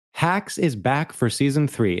Hacks is back for season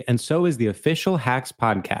 3, and so is the official Hacks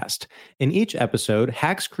podcast. In each episode,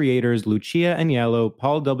 Hacks creators Lucia Agnello,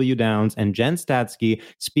 Paul W. Downs, and Jen Statsky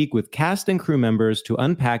speak with cast and crew members to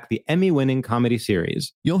unpack the Emmy-winning comedy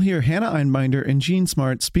series. You'll hear Hannah Einbinder and Gene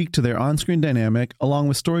Smart speak to their on-screen dynamic, along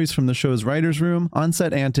with stories from the show's writer's room,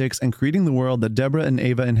 on-set antics, and creating the world that Deborah and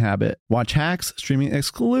Ava inhabit. Watch Hacks, streaming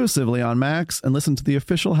exclusively on Max, and listen to the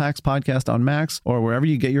official Hacks podcast on Max or wherever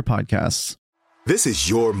you get your podcasts. This is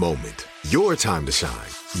your moment, your time to shine,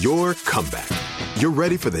 your comeback. You're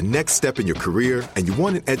ready for the next step in your career, and you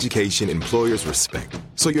want an education employers respect.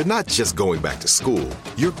 So you're not just going back to school,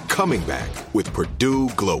 you're coming back with Purdue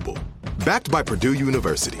Global. Backed by Purdue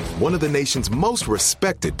University, one of the nation's most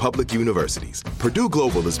respected public universities, Purdue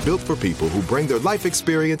Global is built for people who bring their life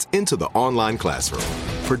experience into the online classroom.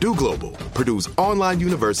 Purdue Global, Purdue's online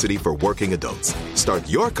university for working adults. Start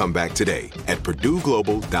your comeback today at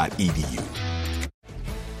purdueglobal.edu.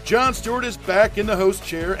 Jon Stewart is back in the host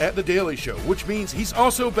chair at The Daily Show, which means he's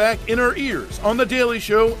also back in our ears on The Daily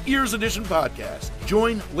Show Ears Edition podcast.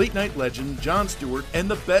 Join late-night legend Jon Stewart and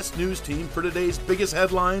the best news team for today's biggest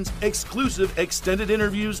headlines, exclusive extended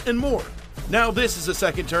interviews, and more. Now this is a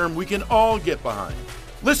second term we can all get behind.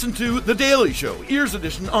 Listen to The Daily Show Ears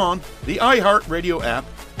Edition on the iHeartRadio app,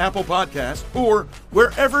 Apple Podcasts, or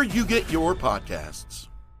wherever you get your podcasts.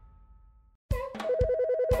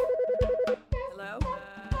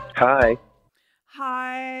 Hi.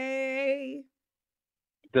 Hi.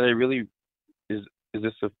 Did I really? Is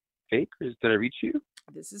this a fake, or did I reach you?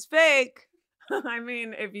 This is fake. I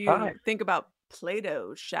mean, if you Hi. think about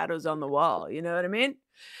Play-Doh, shadows on the wall, you know what I mean?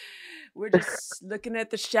 We're just looking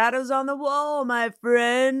at the shadows on the wall, my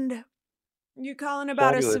friend. You calling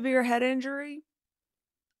about Fabulous. a severe head injury?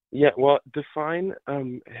 Yeah. Well, define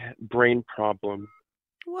brain problem.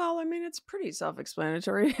 Well, I mean, it's pretty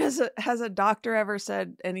self-explanatory. Has a doctor ever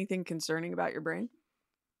said anything concerning about your brain?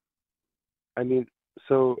 I mean,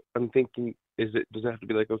 so I'm thinking, does it have to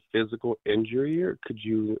be like a physical injury, or could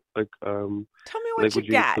you Tell me what like you would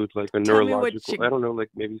you got. include like a Tell me what neurological? you- I don't know,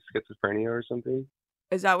 like maybe schizophrenia or something.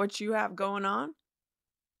 Is that what you have going on?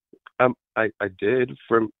 I did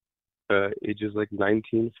from ages like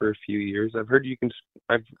 19 for a few years. I've heard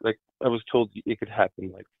I was told it could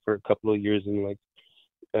happen like for a couple of years in like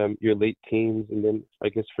your late teens, and then I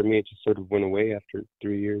guess for me it just sort of went away after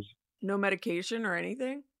 3 years. No medication or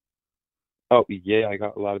anything? Oh yeah, I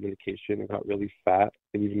got a lot of medication. I got really fat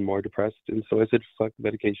and even more depressed, and so I said fuck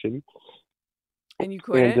medication. And you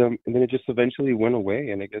quit it? And then it just eventually went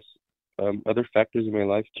away, and I guess other factors in my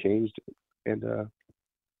life changed, and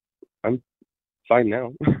I'm fine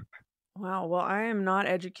now. Wow. Well, I am not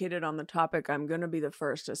educated on the topic. I'm going to be the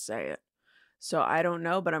first to say it. So I don't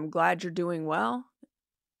know, but I'm glad you're doing well.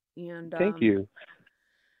 And Thank you.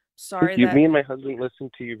 Sorry Thank you. that Me and my husband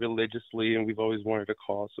listen to you religiously, and we've always wanted to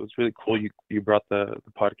call, so it's really cool you brought the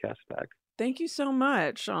podcast back. Thank you so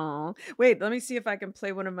much. Aw. Wait, let me see if I can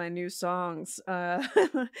play one of my new songs.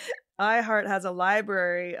 iHeart has a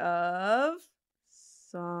library of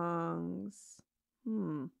songs.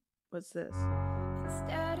 What's this?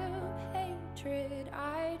 Instead of hatred,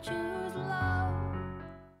 I choose love.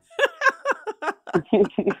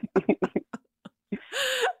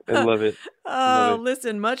 I love it. Oh,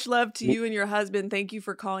 listen, much love to you and your husband. Thank you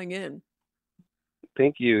for calling in.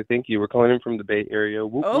 Thank you. We're calling in from the Bay Area.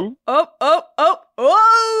 Whoop, whoop. Oh,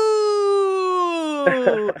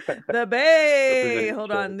 the Bay.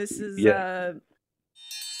 Hold on. This is,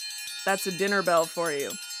 that's a dinner bell for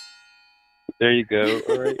you. There you go.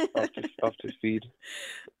 All right. off to feed.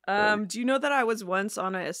 Do you know that I was once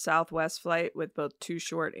on a Southwest flight with both Too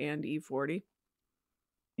Short and E40?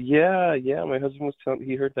 Yeah. My husband was telling,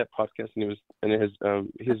 he heard that podcast, and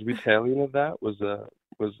his retelling of that was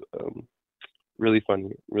really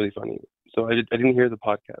funny. So I didn't hear the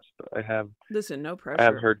podcast, but I have. Listen, no pressure. I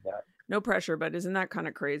have heard that. No pressure, but isn't that kind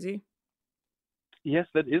of crazy? Yes,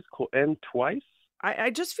 that is cool. And twice?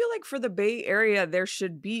 I just feel like for the Bay Area, there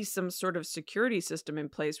should be some sort of security system in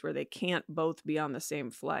place where they can't both be on the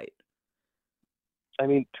same flight. I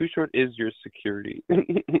mean, Too Short is your security.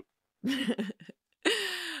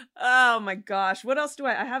 Oh my gosh. What else do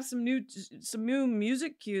I have some new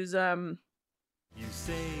music cues. You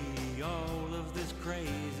say all of this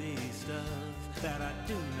crazy stuff that I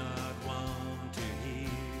do not want to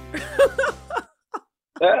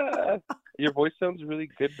hear. Your voice sounds really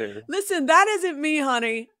good there. Listen, that isn't me,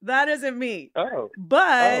 honey. That isn't me. Oh.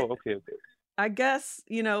 But okay. I guess,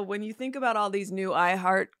 when you think about all these new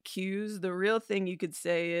iHeart cues, the real thing you could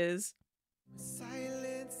say is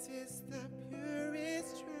silence is the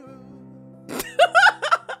purest truth.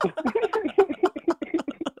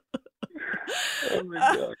 Oh my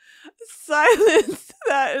God. Silence.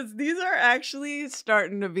 These are actually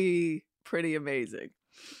starting to be pretty amazing.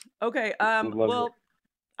 Okay. Love Well,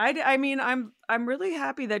 it. I mean, I'm really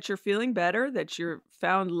happy that you're feeling better, that you're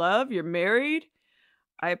found love, you're married.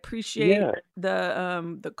 I appreciate Yeah.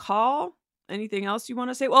 the call. Anything else you want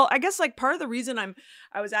to say? Well, I guess like part of the reason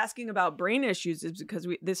I was asking about brain issues is because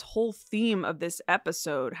this whole theme of this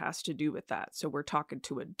episode has to do with that. So we're talking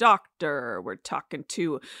to a doctor, we're talking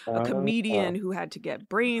to a comedian who had to get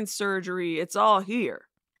brain surgery. It's all here.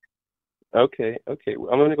 Okay.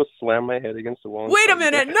 Well, I'm gonna go slam my head against the wall. and Wait a call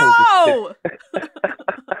you minute! back. I'm No! just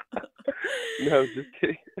kidding. No, just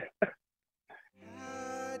kidding.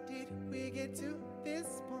 How did we get to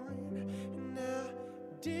this point? Now,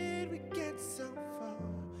 did we get so far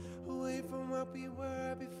away from what we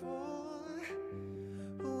were before?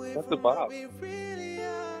 Away That's a from what bop. we really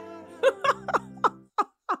are.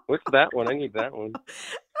 What's that one? I need that one.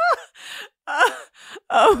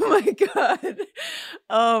 Oh my God.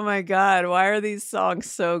 Oh my God. Why are these songs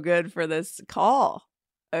so good for this call?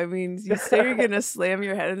 I mean, you say you're going to slam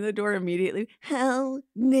your head in the door immediately. How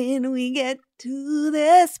did we get to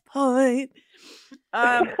this point?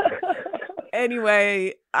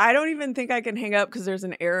 Anyway, I don't even think I can hang up because there's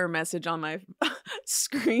an error message on my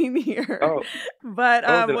screen here. Oh. But Did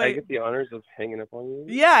I wait. get the honors of hanging up on you?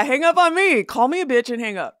 Yeah, hang up on me. Call me a bitch and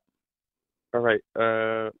hang up. All right.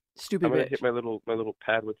 Stupid I'm gonna bitch. hit my little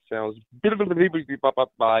pad with sounds.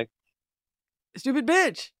 Bye. Stupid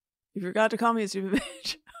bitch. You forgot to call me a stupid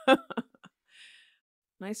bitch.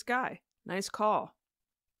 Nice guy. Nice call.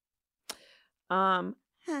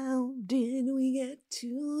 How did we get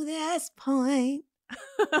to this point?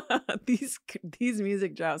 These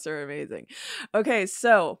music drops are amazing. Okay,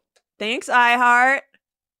 so thanks, iHeart.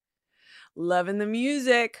 Loving the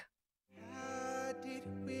music. How did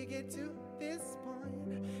we get to this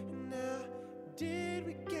point? Now, did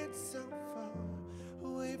we get so far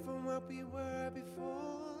away from what we were before?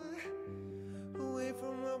 Away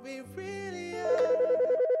from what we really are.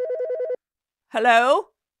 Hello?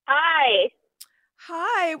 Hi.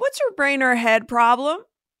 Hi, what's your brain or head problem?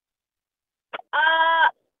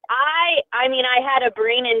 I mean, I had a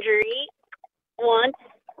brain injury once.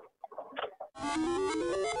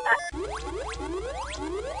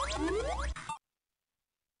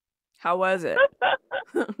 How was it?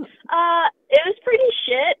 It was pretty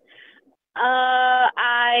shit.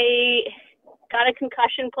 I got a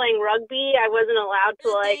concussion playing rugby. I wasn't allowed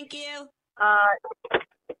to Thank you.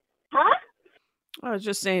 Huh? I was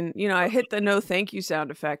just saying, I hit the no thank you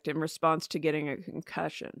sound effect in response to getting a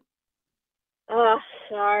concussion. Oh,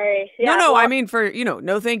 sorry. Yeah, No, well, I mean for,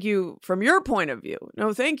 no thank you from your point of view.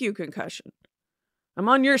 No thank you concussion. I'm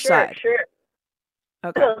on your side. Sure.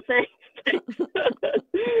 Okay. Oh, thanks.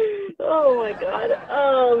 Oh my God.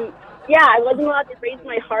 Yeah, I wasn't allowed to raise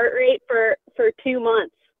my heart rate for 2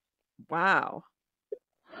 months. Wow.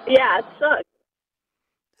 Yeah, it sucks.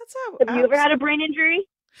 That's how. Have you ever had a brain injury?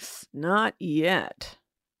 Not yet.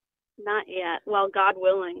 Not yet. Well, God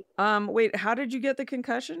willing. Wait, how did you get the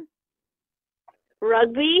concussion?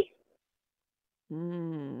 Rugby?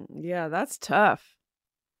 Yeah, that's tough.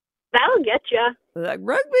 That'll get ya. Like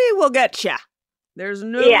rugby will get ya. There's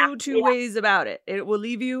no two ways about it. It will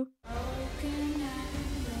leave you.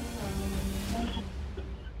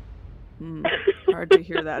 Hard to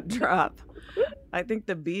hear that drop. I think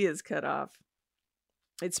the B is cut off.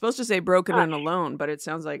 It's supposed to say broken and alone, but it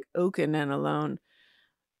sounds like oaken and alone.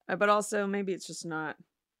 But also maybe it's just not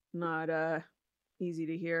easy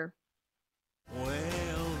to hear. Well,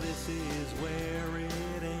 this is where it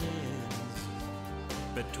ends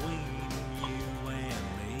between you and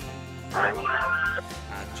me.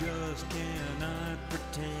 I just cannot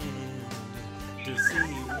pretend to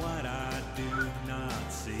see what I do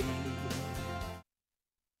not see.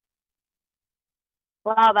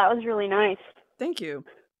 Wow, that was really nice. Thank you.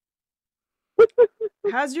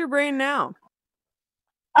 How's your brain now?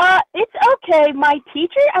 It's okay. My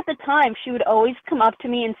teacher at the time, she would always come up to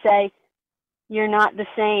me and say, "You're not the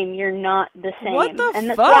same. You're not the same." What the and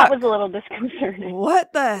fuck? That was a little disconcerting.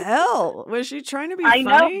 What the hell? Was she trying to be I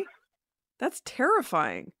funny? know. That's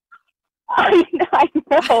terrifying. I know.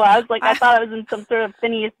 I was like, I thought I was in some sort of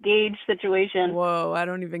Phineas Gage situation. Whoa, I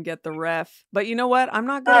don't even get the ref. But you know what? I'm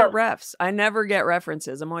not good at refs. I never get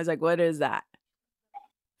references. I'm always like, what is that?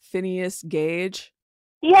 Phineas Gage?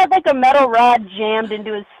 He had like a metal rod jammed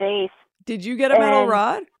into his face. Did you get a metal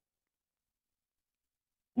rod?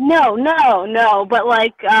 No. But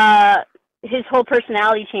like, his whole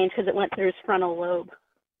personality changed because it went through his frontal lobe.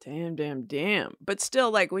 Damn. But still,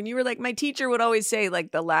 like, when you were like, my teacher would always say,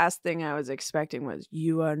 like, the last thing I was expecting was,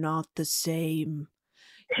 "You are not the same.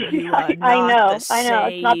 You are I not know. the I know.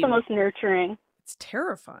 It's not the same. most nurturing. It's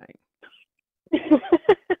terrifying.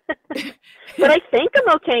 But I think I'm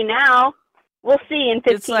okay now. We'll see in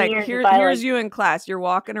 15 It's like, years. here's if I, you in class. You're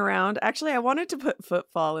walking around. Actually, I wanted to put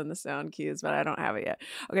footfall in the sound cues, but I don't have it yet.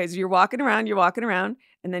 Okay, so you're walking around,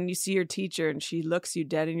 and then you see your teacher, and she looks you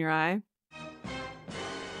dead in your eye.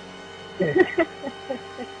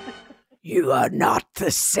 You are not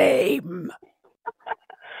the same.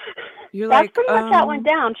 You're That's like, pretty much how it went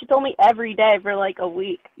down. She told me every day for like a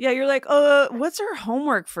week. Yeah, you're like, what's her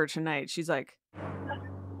homework for tonight? She's like, you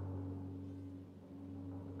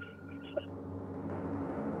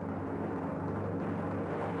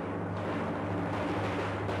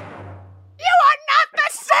are not the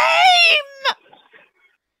same.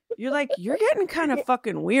 You're like, you're getting kind of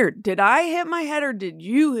fucking weird. Did I hit my head or did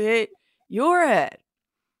you hit your head?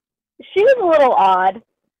 She was a little odd.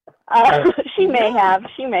 She may have.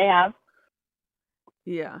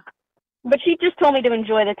 Yeah. But she just told me to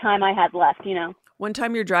enjoy the time I had left, you know. One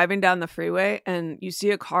time you're driving down the freeway and you see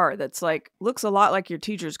a car that's like, looks a lot like your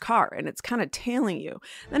teacher's car and it's kind of tailing you.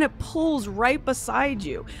 Then it pulls right beside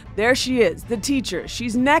you. There she is, the teacher.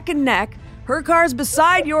 She's neck and neck. Her car's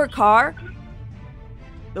beside your car.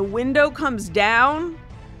 The window comes down.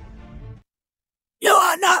 You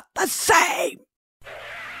are not the same.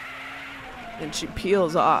 And she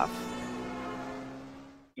peels off.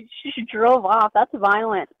 She drove off. That's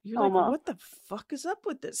violent. You're like, what the fuck is up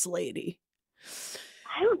with this lady?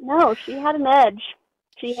 I don't know. She had an edge.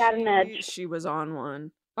 She was on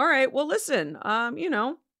one. All right. Well, listen. You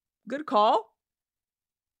know, good call.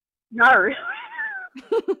 Not really.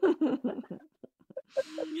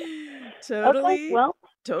 Totally. Okay, well,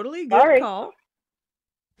 totally good sorry. call.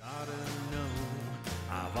 Gotta know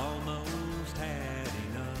I've almost had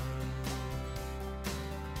enough.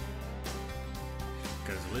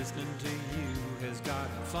 'Cause listening to you has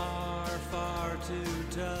gotten far, far too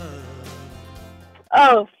tough.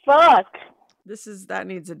 Oh, fuck. That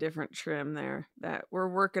needs a different trim there. That we're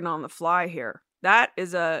working on the fly here. That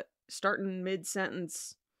is a starting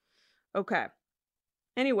mid-sentence. Okay.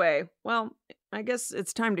 Anyway, well, I guess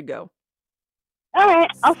it's time to go. All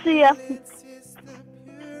right, I'll see ya.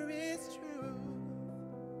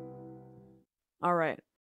 All right.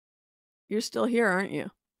 You're still here, aren't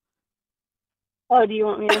you? Oh, do you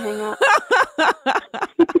want me to hang up?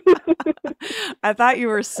 I thought you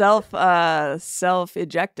were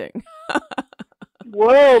self-ejecting.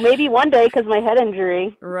 Whoa, maybe one day because my head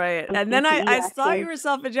injury. Right. And then I saw you were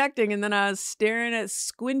self-ejecting, and then I was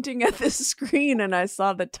squinting at the screen, and I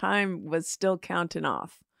saw the time was still counting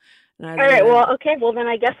off. All right. Well, okay. Well, then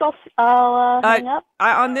I guess I'll hang up.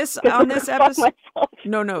 On this episode.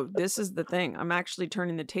 No. This is the thing. I'm actually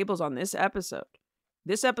turning the tables on this episode.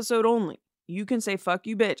 This episode only. You can say "fuck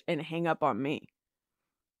you, bitch" and hang up on me.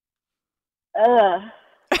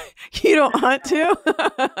 You don't want to?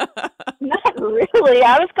 Not really.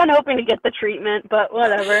 I was kind of hoping to get the treatment, but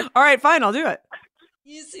whatever. All right, fine. I'll do it.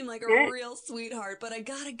 You seem like a real sweetheart, but I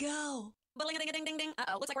gotta go. Ding.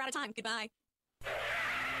 Uh-oh, looks like we're out of time. Goodbye.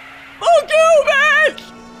 Fuck you, bitch!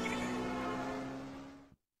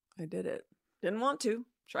 I did it. Didn't want to.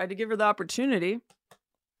 Tried to give her the opportunity.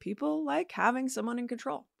 People like having someone in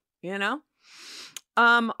control, you know?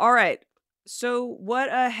 All right. So what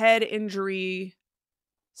a head injury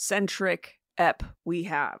centric ep we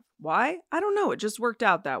have. Why? I don't know. It just worked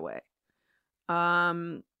out that way.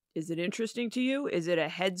 Is it interesting to you? Is it a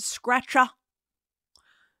head scratcher?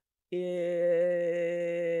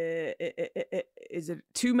 Is it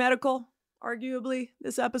too medical, arguably,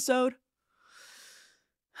 this episode?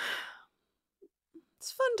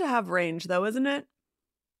 It's fun to have range, though, isn't it?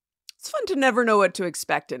 It's fun to never know what to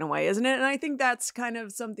expect in a way, isn't it? And I think that's kind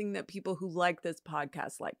of something that people who like this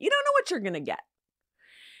podcast like. You don't know what you're going to get.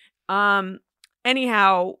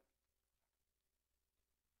 Anyhow,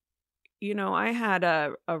 you know, I had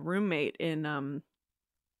a roommate in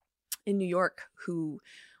New York who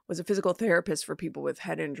was a physical therapist for people with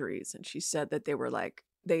head injuries. And she said that they were like,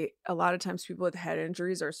 a lot of times people with head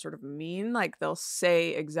injuries are sort of mean. Like they'll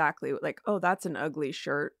say exactly like, oh, that's an ugly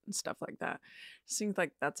shirt and stuff like that. It seems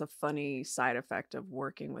like that's a funny side effect of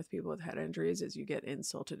working with people with head injuries is you get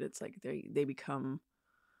insulted. It's like they become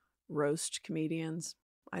roast comedians.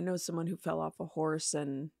 I know someone who fell off a horse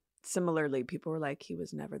and similarly people were like, he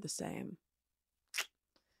was never the same.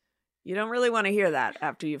 You don't really want to hear that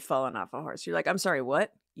after you've fallen off a horse. You're like, I'm sorry,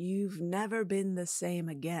 what? You've never been the same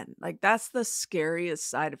again. Like that's the scariest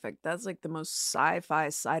side effect. That's like the most sci-fi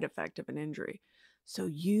side effect of an injury. So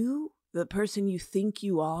you, the person you think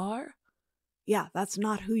you are, yeah, that's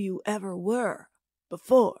not who you ever were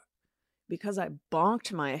before. Because I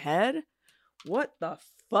bonked my head? What the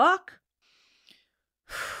fuck?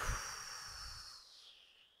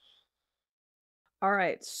 All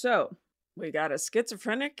right, so we got a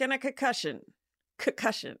schizophrenic and a concussion.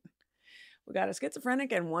 We got a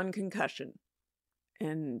schizophrenic and one concussion.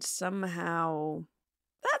 And somehow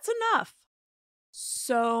that's enough.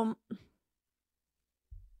 So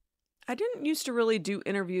I didn't used to really do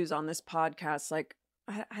interviews on this podcast. Like,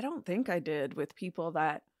 I don't think I did, with people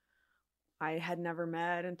that I had never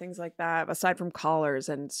met and things like that, aside from callers.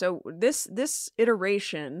 And so this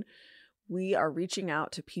iteration, we are reaching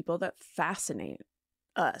out to people that fascinate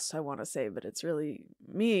us, I want to say, but it's really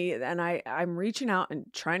me. And I'm reaching out and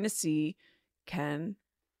trying to see, can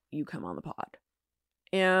you come on the pod?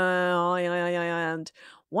 And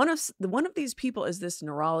one of these people is this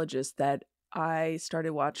neurologist that I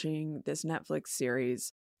started watching this Netflix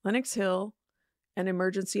series, Lenox Hill and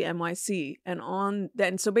Emergency NYC.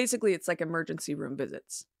 And so basically it's like emergency room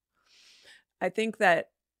visits. I think that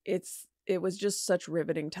it was just such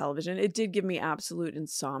riveting television. It did give me absolute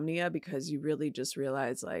insomnia because you really just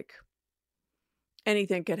realize like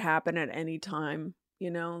anything could happen at any time,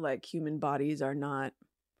 you know, like human bodies are not,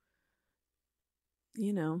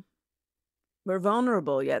 you know, we're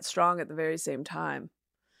vulnerable yet strong at the very same time.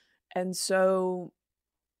 And so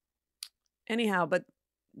anyhow, but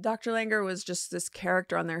Dr. Langer was just this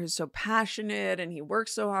character on there who's so passionate and he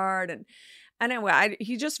works so hard. And anyway, I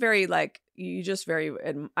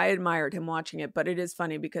admired him watching it, but it is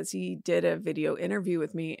funny because he did a video interview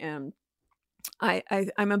with me and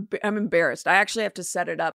I'm embarrassed. I actually have to set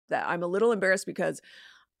it up that I'm a little embarrassed because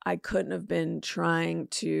I couldn't have been trying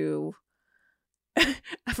to,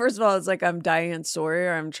 first of all, it's like I'm Diane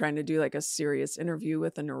Sawyer. I'm trying to do like a serious interview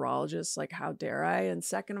with a neurologist. Like, how dare I? And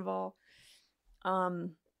second of all,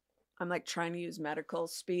 I'm like trying to use medical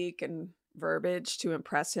speak and verbiage to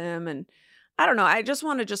impress him. And I don't know. I just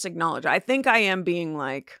want to just acknowledge, I think I am being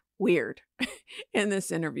like weird in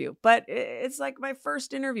this interview, but it's like my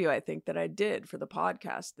first interview, I think, that I did for the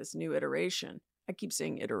podcast, this new iteration. I keep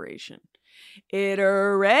saying iteration.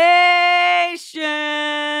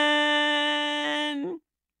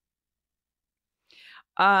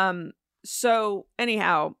 So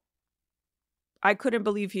anyhow, I couldn't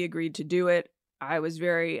believe he agreed to do it. I was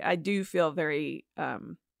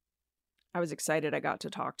excited I got to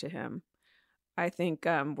talk to him. I think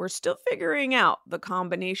we're still figuring out the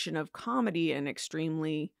combination of comedy and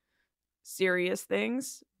extremely serious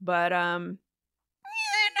things, but let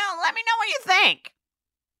me know what you think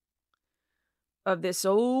of this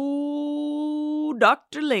old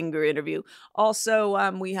Dr. Langer interview.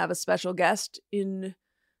 Also, we have a special guest in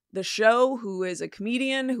the show who is a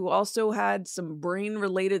comedian who also had some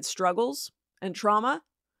brain-related struggles and trauma.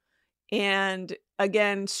 And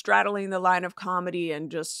again, straddling the line of comedy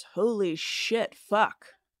and just, holy shit, fuck.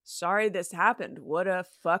 Sorry this happened. What a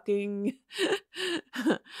fucking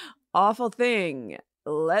awful thing.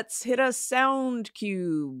 Let's hit a sound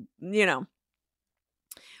cue. You know,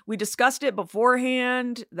 we discussed it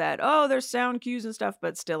beforehand that, there's sound cues and stuff,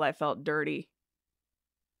 but still I felt dirty.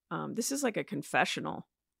 This is like a confessional.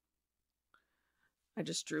 I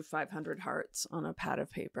just drew 500 hearts on a pad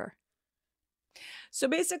of paper. So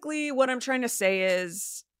basically what I'm trying to say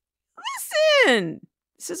is, listen,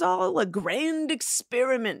 this is all a grand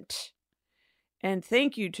experiment. And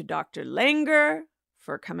thank you to Dr. Langer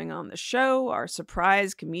for coming on the show, our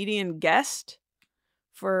surprise comedian guest,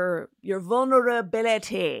 for your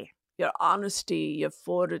vulnerability, your honesty, your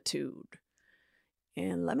fortitude.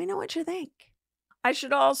 And let me know what you think. I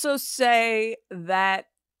should also say that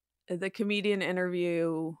the comedian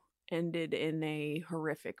interview ended in a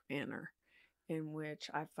horrific manner, in which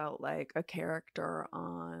I felt like a character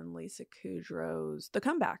on Lisa Kudrow's The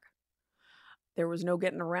Comeback. There was no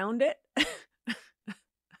getting around it.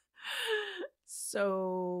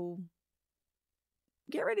 So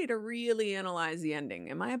get ready to really analyze the ending.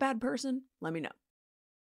 Am I a bad person? Let me know.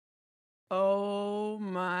 Oh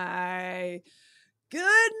my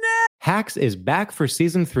goodness. Hacks is back for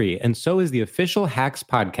season 3, and so is the official Hacks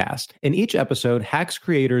podcast. In each episode, Hacks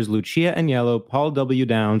creators Lucia Aniello, Paul W.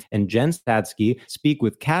 Downs, and Jen Statsky speak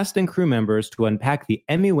with cast and crew members to unpack the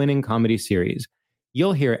Emmy-winning comedy series.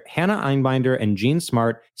 You'll hear Hannah Einbinder and Jean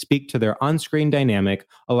Smart speak to their on-screen dynamic,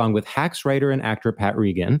 along with Hacks writer and actor Pat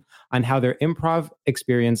Regan, on how their improv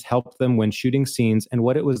experience helped them when shooting scenes and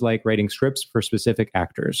what it was like writing scripts for specific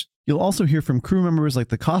actors. You'll also hear from crew members like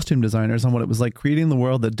the costume designers on what it was like creating the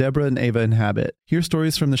world that Deborah and Ava inhabit. Hear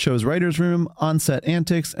stories from the show's writer's room, on-set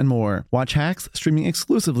antics, and more. Watch Hacks streaming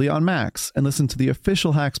exclusively on Max, and listen to the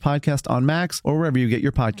official Hacks podcast on Max or wherever you get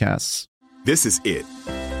your podcasts. This is it.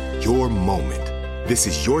 Your moment. This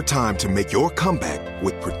is your time to make your comeback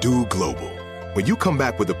with Purdue Global. When you come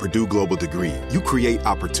back with a Purdue Global degree, you create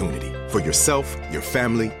opportunity for yourself, your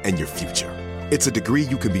family, and your future. It's a degree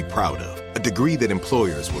you can be proud of, a degree that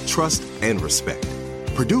employers will trust and respect.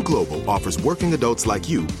 Purdue Global offers working adults like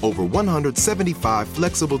you over 175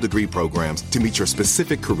 flexible degree programs to meet your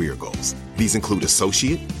specific career goals. These include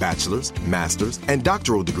associate, bachelor's, master's, and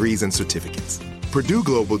doctoral degrees and certificates. Purdue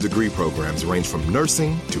Global degree programs range from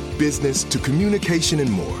nursing to business to communication and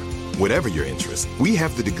more. Whatever your interest, we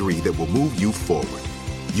have the degree that will move you forward.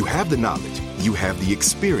 You have the knowledge, you have the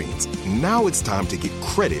experience. Now it's time to get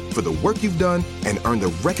credit for the work you've done and earn the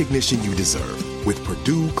recognition you deserve with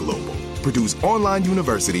Purdue Global, Purdue's online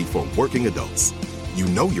university for working adults. You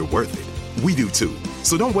know you're worth it. We do too.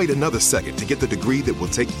 So don't wait another second to get the degree that will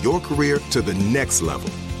take your career to the next level.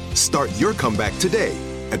 Start your comeback today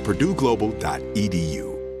at purdueglobal.edu.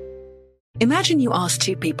 Imagine you ask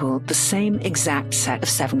two people the same exact set of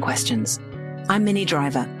 7 questions. I'm Minnie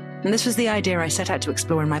Driver, and this was the idea I set out to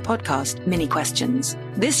explore in my podcast, Mini Questions.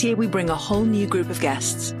 This year, we bring a whole new group of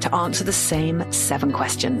guests to answer the same 7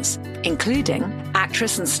 questions, including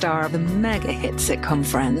actress and star of the mega hit sitcom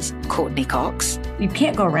Friends, Courtney Cox. You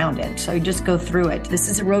can't go around it, so you just go through it. This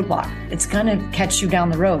is a roadblock. It's going to catch you down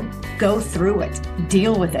the road. Go through it.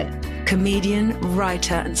 Deal with it. Comedian,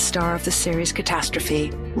 writer, and star of the series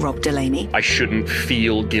Catastrophe, Rob Delaney. I shouldn't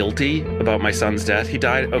feel guilty about my son's death. He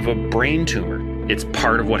died of a brain tumor. It's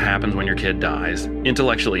part of what happens when your kid dies.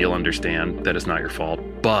 Intellectually, you'll understand that it's not your fault,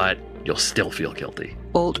 but you'll still feel guilty.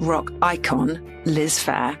 Alt-rock icon, Liz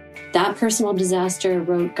Phair. That personal disaster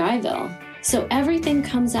wrote Guyville. So everything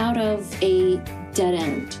comes out of a dead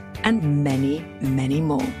end. And many, many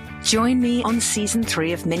more. Join me on Season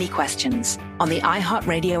 3 of Mini Questions on the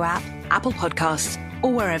iHeartRadio app, Apple Podcasts,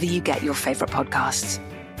 or wherever you get your favorite podcasts.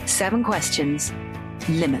 7 questions,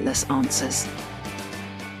 limitless answers.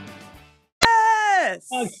 Yes!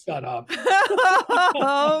 Oh, shut up.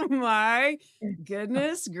 Oh my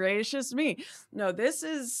goodness gracious me. No, this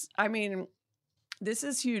is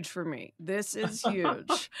huge for me. This is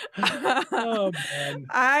huge. Oh, man.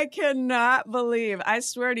 I cannot believe. I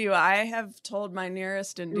swear to you, I have told my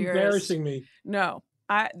nearest and You're dearest. embarrassing me. No,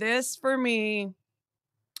 this for me,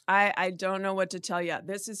 I don't know what to tell you.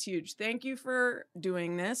 This is huge. Thank you for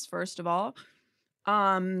doing this, first of all.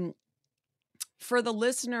 For the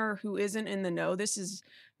listener who isn't in the know, this is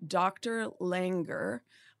Dr. Langer,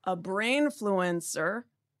 a brainfluencer,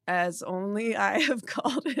 as only I have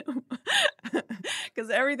called him, because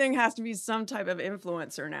everything has to be some type of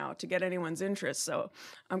influencer now to get anyone's interest. So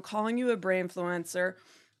I'm calling you a brainfluencer.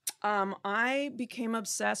 I became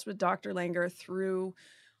obsessed with Dr. Langer through,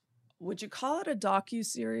 would you call it a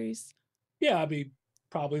docuseries? Yeah, that'd be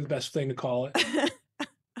probably the best thing to call it.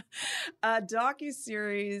 A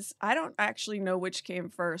docuseries. I don't actually know which came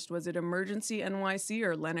first. Was it Emergency NYC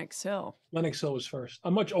or Lenox Hill? Lenox Hill was first.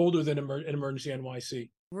 I'm much older than Emergency NYC.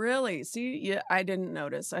 Really? See, yeah, I didn't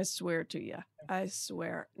notice. I swear to you. I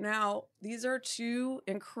swear. Now, these are 2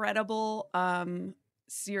 incredible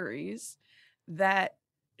series that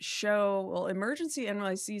show, well, Emergency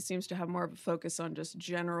NYC seems to have more of a focus on just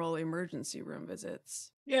general emergency room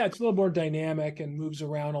visits. Yeah, it's a little more dynamic and moves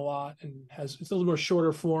around a lot and it's a little more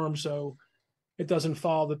shorter form, so it doesn't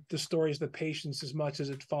follow the stories of the patients as much as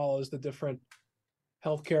it follows the different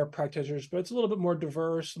healthcare practitioners, but it's a little bit more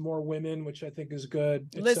diverse, more women, which I think is good.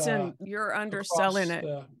 It's, listen, you're underselling it.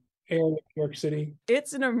 The area of New York City.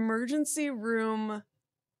 It's an emergency room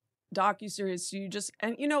docuseries. So you just,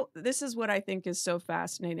 and you know, this is what I think is so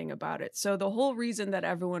fascinating about it. So the whole reason that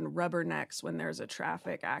everyone rubbernecks when there's a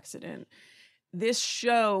traffic accident, this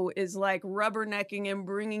show is like rubbernecking and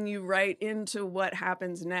bringing you right into what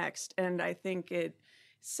happens next. And I think it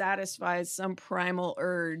satisfies some primal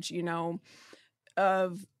urge, you know,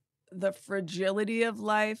 of the fragility of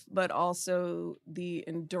life, but also the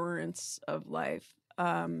endurance of life.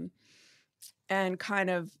 And kind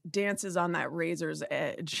of dances on that razor's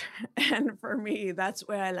edge. And for me, that's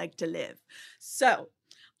where I like to live. So,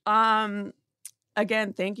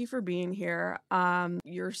 again, thank you for being here.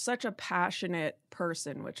 You're such a passionate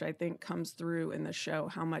person, which I think comes through in the show,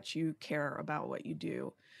 how much you care about what you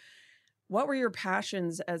do. What were your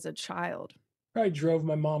passions as a child? I drove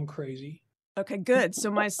my mom crazy. Okay, good. So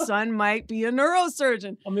my son might be a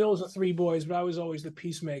neurosurgeon. I'm the oldest of 3 boys, but I was always the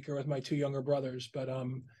peacemaker with my 2 younger brothers. But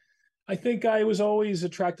I think I was always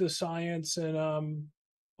attracted to science and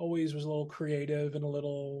always was a little creative and a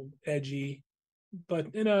little edgy. But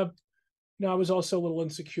I was also a little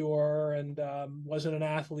insecure and wasn't an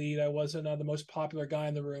athlete. I wasn't the most popular guy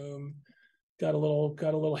in the room. Got a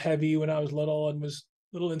little heavy when I was little and was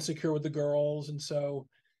a little insecure with the girls. And so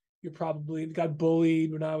you probably got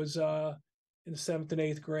bullied when I was in 7th and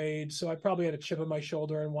 8th grade. So I probably had a chip on my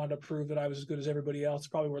shoulder and wanted to prove that I was as good as everybody else.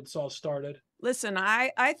 Probably where this all started. Listen,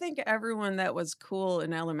 I think everyone that was cool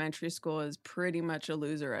in elementary school is pretty much a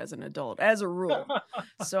loser as an adult, as a rule.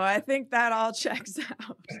 So I think that all checks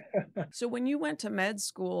out. So when you went to med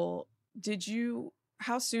school,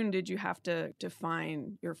 how soon did you have to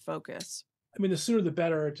define your focus? I mean, the sooner the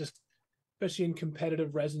better, just especially in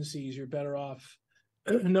competitive residencies, you're better off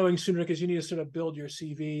knowing sooner, because you need to sort of build your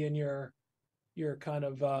CV and your kind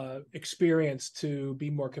of experience to be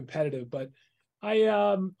more competitive. But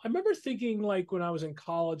I remember thinking, like, when I was in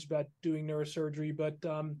college about doing neurosurgery, but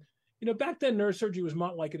back then neurosurgery was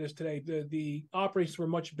not like it is today. The operations were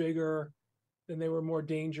much bigger, and they were more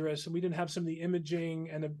dangerous, and we didn't have some of the imaging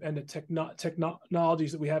and the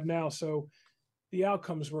technologies that we have now. So the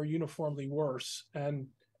outcomes were uniformly worse, and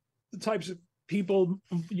the types of people,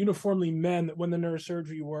 uniformly men, that went to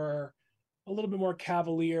neurosurgery were a little bit more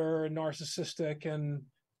cavalier and narcissistic and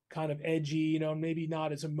kind of edgy, maybe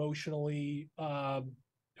not as emotionally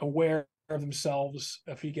aware of themselves,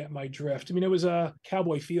 if you get my drift. I mean, it was a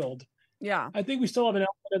cowboy field. Yeah. I think we still have an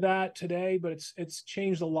element of that today, but it's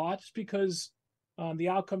changed a lot, just because the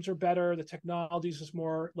outcomes are better. The technology is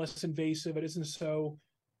less invasive. It isn't so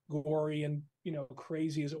gory and,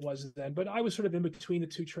 crazy as it was then. But I was sort of in between the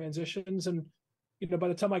two transitions. And, by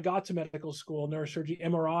the time I got to medical school, neurosurgery,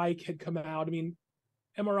 MRI had come out. I mean,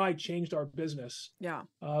 MRI changed our business. Yeah.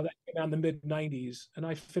 That came out in the mid 90s. And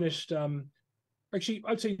I finished, actually,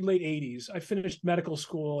 I'd say late 80s. I finished medical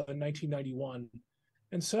school in 1991.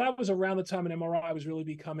 And so that was around the time an MRI was really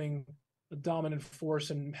becoming a dominant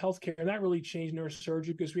force in healthcare. And that really changed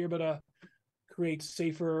neurosurgery, because we were able to create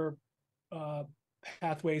safer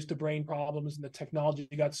pathways to brain problems, and the technology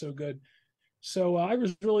got so good. So I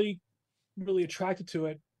was really, really attracted to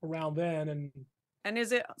it around then. And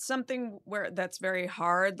is it something that's very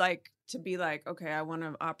hard, like to be like, okay, I want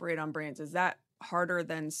to operate on brains? Is that harder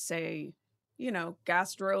than, say,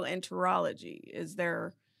 gastroenterology?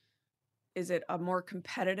 Is it a more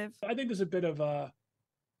competitive? I think there's a bit of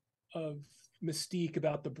mystique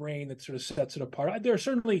about the brain that sort of sets it apart. There are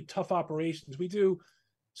certainly tough operations. We do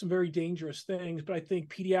some very dangerous things, but I think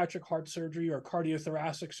pediatric heart surgery or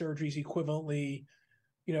cardiothoracic surgery is equivalently,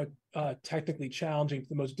 technically challenging,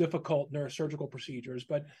 the most difficult neurosurgical procedures.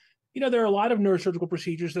 But, there are a lot of neurosurgical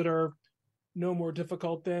procedures that are no more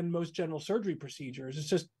difficult than most general surgery procedures. It's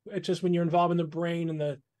just when you're involved in the brain, and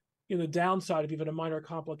the downside of even a minor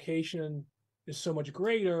complication is so much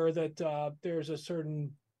greater that there's a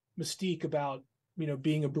certain mystique about,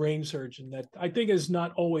 being a brain surgeon that I think is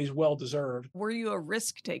not always well deserved. Were you a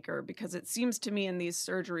risk taker? Because it seems to me in these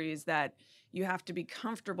surgeries that you have to be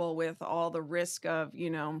comfortable with all the risk of,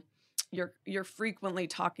 you're frequently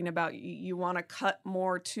talking about you want to cut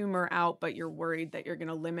more tumor out, but you're worried that you're going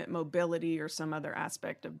to limit mobility or some other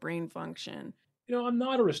aspect of brain function. I'm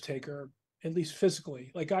not a risk taker, at least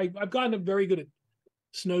physically. Like I've gotten very good at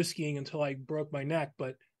snow skiing until I broke my neck,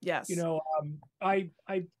 but yes,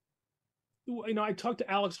 I talked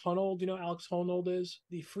to Alex Honnold. Alex Honnold is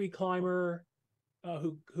the free climber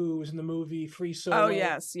who was in the movie Free Solo. Oh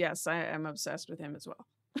yes, I am obsessed with him as well.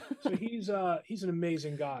 So he's an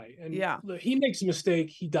amazing guy, and yeah, he makes a mistake,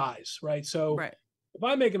 he dies, right? So right. If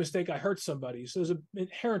I make a mistake, I hurt somebody. So there's an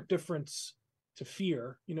inherent difference to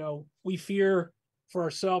fear. We fear for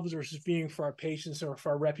ourselves versus fearing for our patients or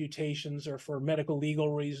for our reputations or for medical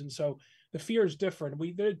legal reasons. So the fear is different.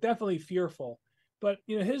 They're definitely fearful. But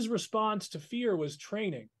his response to fear was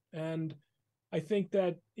training, and I think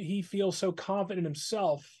that he feels so confident in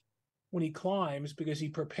himself when he climbs because he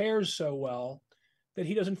prepares so well that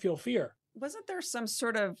he doesn't feel fear. Wasn't there some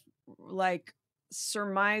sort of like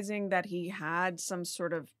surmising that he had some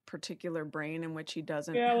sort of particular brain in which he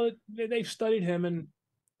doesn't? Yeah, well, they've studied him, and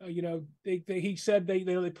he said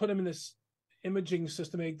they put him in this imaging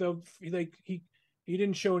system. He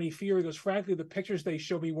didn't show any fear. He goes, frankly, the pictures they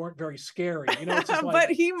showed me weren't very scary. It's just like,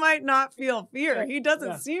 but he might not feel fear. Yeah, he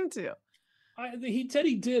doesn't seem to. He said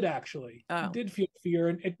he did, actually. Oh. He did feel fear,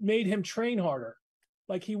 and it made him train harder.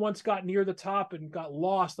 Like he once got near the top and got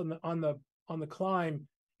lost on the climb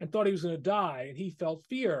and thought he was going to die, and he felt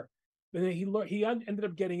fear. And then he ended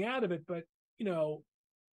up getting out of it. But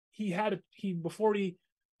before he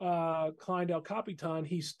climbed El Capitan,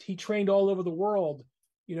 he trained all over the world.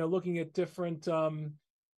 Looking at different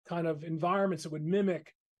kind of environments that would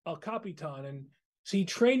mimic El Capitan. And so he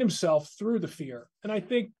trained himself through the fear. And I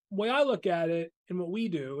think the way I look at it and what we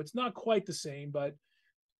do, it's not quite the same, but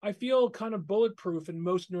I feel kind of bulletproof in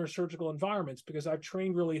most neurosurgical environments because I've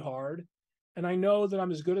trained really hard and I know that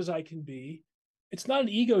I'm as good as I can be. It's not an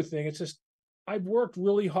ego thing. It's just I've worked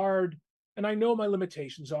really hard and I know my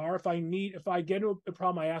limitations are. If I get into a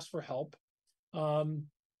problem, I ask for help. I'm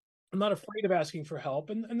not afraid of asking for help,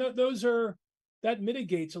 and that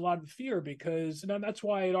mitigates a lot of the fear, because, and that's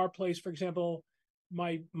why at our place, for example,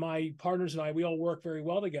 my partners and I, we all work very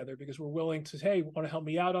well together because we're willing to, hey, want to help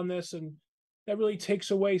me out on this, and that really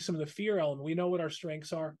takes away some of the fear element. We know what our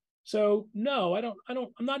strengths are. So no,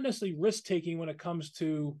 I'm not necessarily risk taking when it comes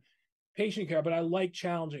to patient care, but I like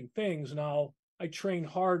challenging things, and I train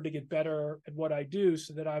hard to get better at what I do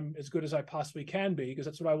so that I'm as good as I possibly can be, because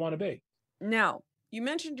that's what I want to be. Now, you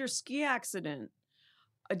mentioned your ski accident.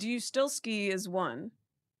 Do you still ski as one?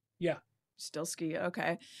 Yeah. Still ski,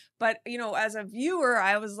 okay. But, as a viewer,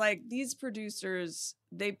 I was like, these producers,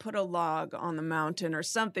 they put a log on the mountain or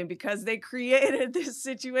something, because they created this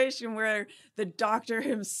situation where the doctor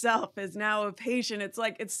himself is now a patient. It's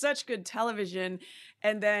like, it's such good television.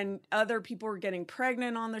 And then other people were getting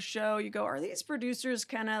pregnant on the show. You go, are these producers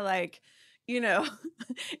kind of like,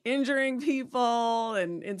 injuring people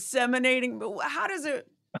and inseminating? But how does it...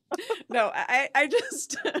 No, I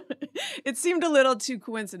just, it seemed a little too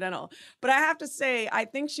coincidental. But I have to say, I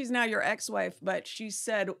think she's now your ex-wife, but she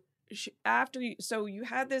said so you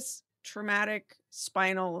had this traumatic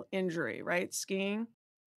spinal injury, right? Skiing?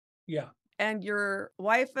 Yeah. And your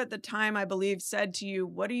wife at the time, I believe, said to you,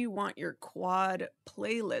 what do you want your quad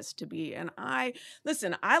playlist to be? And I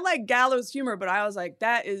like gallows humor, but I was like,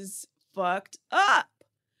 that is fucked up.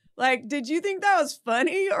 Like, did you think that was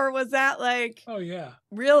funny, or was that like... Oh, yeah.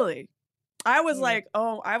 Really? I was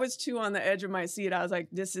I was too on the edge of my seat. I was like,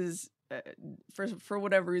 this is, for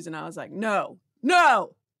whatever reason, I was like, no,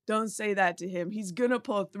 don't say that to him. He's going to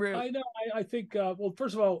pull through. I know. I think, well,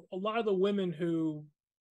 first of all, a lot of the women who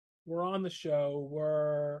were on the show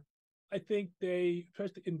were, I think they,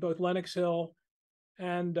 especially in both Lenox Hill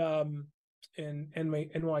and in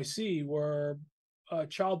NYC, were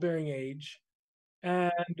childbearing age.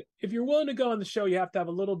 And if you're willing to go on the show, you have to have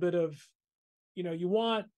a little bit of, you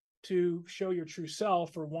want to show your true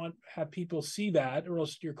self, or have people see that, or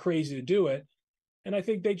else you're crazy to do it. And I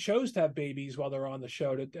think they chose to have babies while they're on the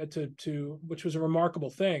show, to which was a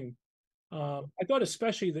remarkable thing. I thought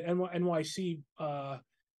especially the NYC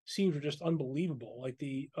scenes were just unbelievable. Like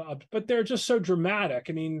but they're just so dramatic.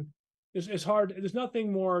 I mean, it's hard. There's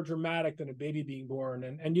nothing more dramatic than a baby being born.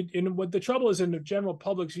 And what the trouble is, in the general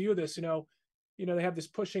public's view of this, they have this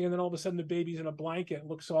pushing, and then all of a sudden the baby's in a blanket,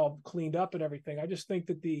 looks all cleaned up and everything. I just think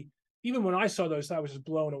that even when I saw those, I was just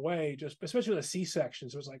blown away, just especially with the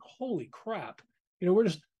C-sections. It was like, holy crap. We're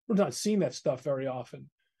not seeing that stuff very often.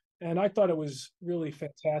 And I thought it was really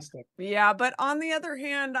fantastic. Yeah, but on the other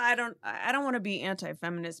hand, I don't want to be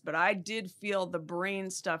anti-feminist, but I did feel the brain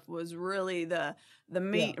stuff was really the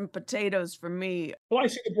meat and potatoes for me. Well, I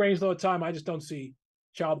see the brains all the time. I just don't see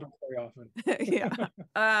childbirth very often. Yeah.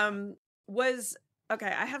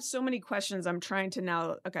 I have so many questions I'm trying to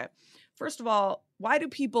now. Okay. First of all, why do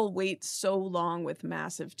people wait so long with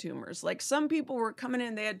massive tumors? Like, some people were coming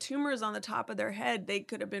in, they had tumors on the top of their head. They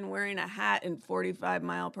could have been wearing a hat in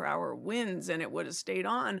 45-mile-per-hour winds and it would have stayed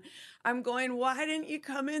on. I'm going, why didn't you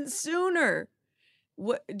come in sooner?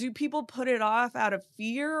 What do people put it off out of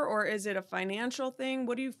fear, or is it a financial thing?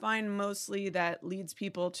 What do you find mostly that leads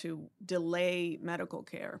people to delay medical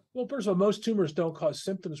care? Well, first of all, most tumors don't cause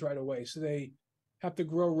symptoms right away. So they have to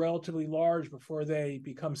grow relatively large before they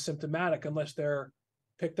become symptomatic, unless they're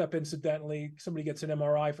picked up incidentally. Somebody gets an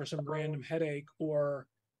MRI for some random headache, or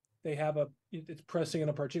they have it's pressing in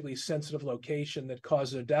a particularly sensitive location that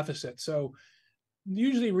causes a deficit. So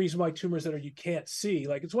usually the reason why tumors that you can't see,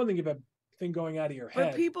 like, it's one thing if a thing going out of your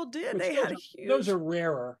head. But people did. They had huge... Those are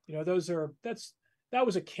rarer. That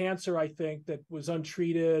was a cancer, I think, that was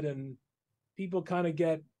untreated, and people kind of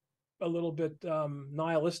get a little bit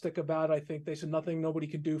nihilistic about it. I think they said nobody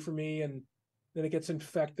could do for me, and then it gets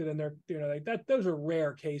infected, and those are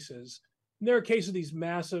rare cases. And there are cases of these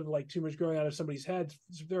massive, like, tumors growing out of somebody's head.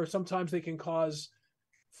 Sometimes they can cause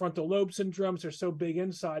frontal lobe syndromes. They're so big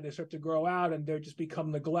inside, they start to grow out, and they just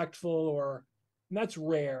become neglectful, and that's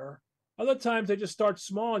rare. Other times they just start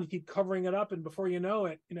small and you keep covering it up, and before you know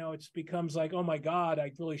it, it becomes like, oh my God,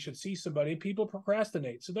 I really should see somebody, and people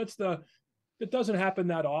procrastinate. So it doesn't happen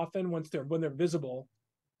that often when they're visible.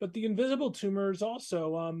 But the invisible tumors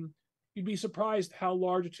also, you'd be surprised how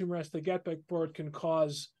large a tumor has to get before it can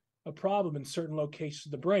cause a problem in certain locations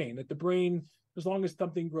of the brain. That the brain, as long as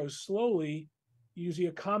something grows slowly, usually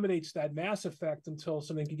accommodates that mass effect until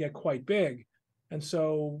something can get quite big. And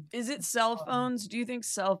so... Is it cell phones? Do you think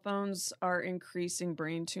cell phones are increasing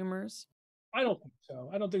brain tumors? I don't think so.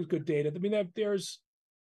 I don't think it's good data. I mean, there's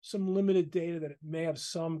some limited data that it may have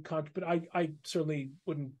some but I certainly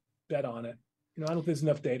wouldn't bet on it. I don't think there's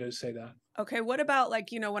enough data to say that. Okay, what about like,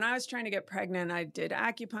 when I was trying to get pregnant, I did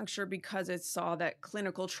acupuncture because it saw that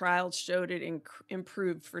clinical trials showed it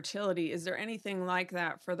improved fertility. Is there anything like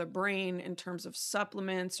that for the brain in terms of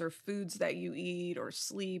supplements or foods that you eat or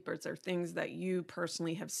sleep? Or is there things that you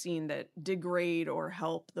personally have seen that degrade or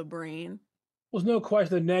help the brain? Well, there's no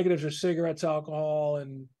question the negatives are cigarettes, alcohol,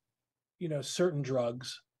 and certain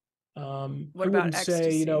drugs. What I about wouldn't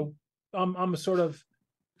say, ecstasy? I'm a sort of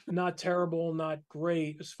not terrible, not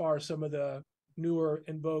great as far as some of the newer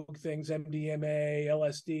in vogue things, MDMA,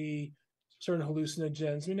 LSD, certain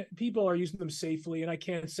hallucinogens. I mean, people are using them safely, and I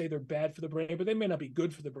can't say they're bad for the brain, but they may not be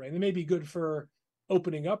good for the brain. They may be good for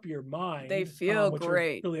opening up your mind. They feel which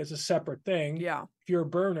great. really is a separate thing. Yeah. If you're a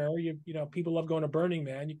burner, people love going to Burning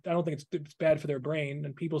Man. I don't think it's bad for their brain,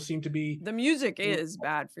 and people seem to be. The music is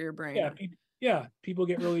bad for your brain. Yeah, people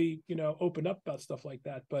get really opened up about stuff like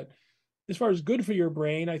that, but as far as good for your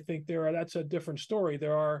brain, I think that's a different story.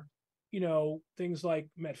 There are, things like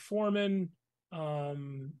metformin,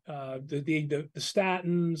 the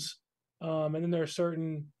statins, and then there are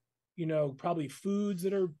certain, probably foods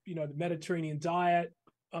that are, the Mediterranean diet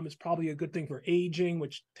is probably a good thing for aging,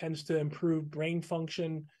 which tends to improve brain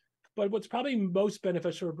function. But what's probably most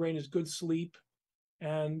beneficial for a brain is good sleep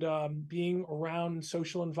and being around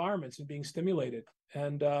social environments and being stimulated.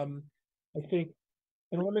 And I think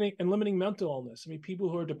and limiting mental illness. I mean, people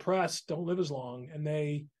who are depressed don't live as long, and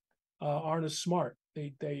they aren't as smart.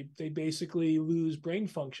 They basically lose brain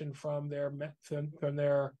function from their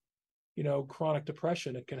chronic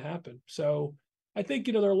depression. It can happen. So I think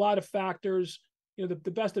there are a lot of factors.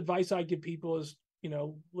 The best advice I give people is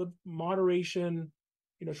live moderation.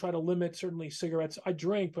 Try to limit certainly cigarettes. I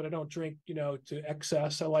drink, but I don't drink, to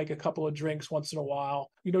excess. I like a couple of drinks once in a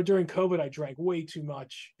while. During COVID, I drank way too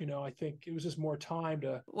much. I think it was just more time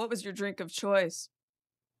to. What was your drink of choice?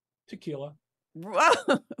 Tequila.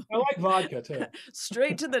 I like vodka too.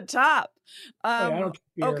 Straight to the top. I don't drink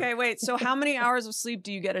beer. Okay, wait. So how many hours of sleep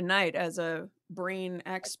do you get a night as a brain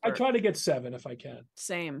expert? I try to get 7 if I can.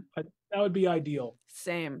 Same. That would be ideal.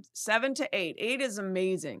 Same. 7 to 8. 8 is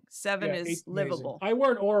amazing. 7 is livable. I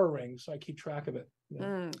wear an Oura ring, so I keep track of it.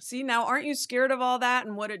 See, now aren't you scared of all that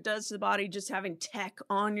and what it does to the body, just having tech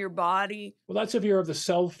on your body? Well, that's if you're of the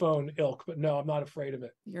cell phone ilk, but no, I'm not afraid of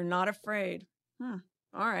it. You're not afraid.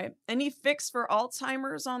 All right. Any fix for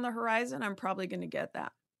Alzheimer's on the horizon? I'm probably going to get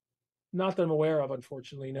that. Not that I'm aware of,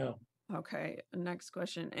 unfortunately, no. Okay. Next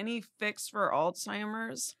question. Any fix for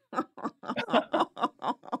Alzheimer's?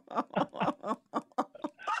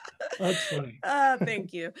 That's funny.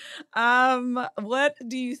 Thank you. What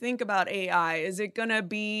do you think about AI? Is it going to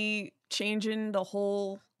be changing the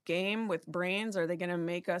whole game with brains? Are they going to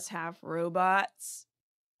make us have robots?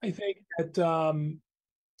 I think that,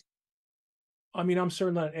 I'm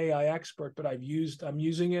certainly not an AI expert, but I'm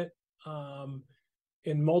using it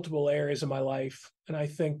in multiple areas of my life. And I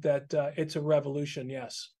think that it's a revolution.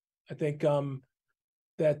 Yes. I think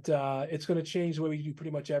that it's going to change the way we do pretty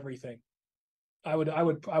much everything. I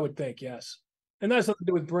would think, yes. And that has nothing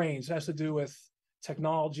to do with brains. It has to do with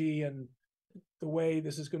technology and the way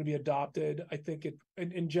this is going to be adopted. I think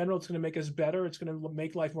in general, it's going to make us better. It's going to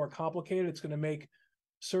make life more complicated. It's going to make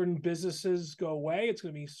certain businesses go away. It's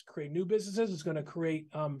going to create new businesses. It's going to create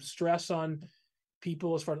stress on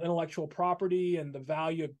people as far as intellectual property and the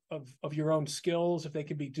value of your own skills if they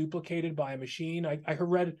can be duplicated by a machine. I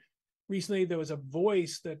read recently there was a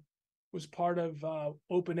voice that was part of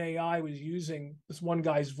OpenAI was using this one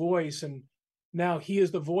guy's voice, and now he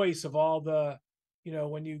is the voice of all the,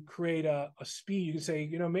 when you create a speech, you can say,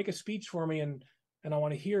 make a speech for me and I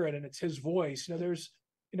want to hear it, and it's his voice. There's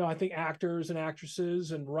I think actors and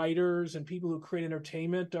actresses and writers and people who create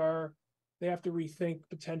entertainment they have to rethink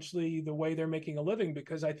potentially the way they're making a living,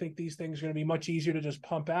 because I think these things are going to be much easier to just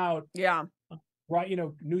pump out. Yeah. Right.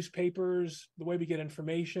 Newspapers, the way we get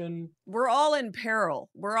information. We're all in peril.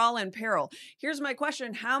 Here's my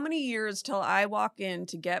question. How many years till I walk in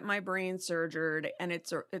to get my brain surgered and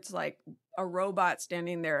it's like a robot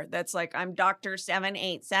standing there that's like, I'm Dr.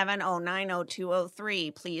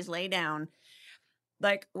 787090203. Please lay down.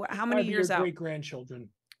 Like, how many years out? Great grandchildren.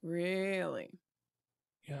 Really?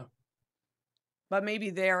 Yeah. But maybe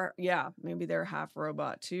they're half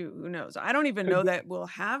robot too. Who knows? I don't even know that we'll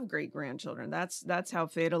have great grandchildren. That's how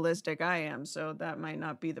fatalistic I am. So that might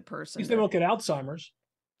not be the person. At least they won't get Alzheimer's.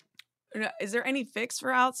 Is there any fix for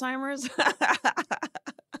Alzheimer's?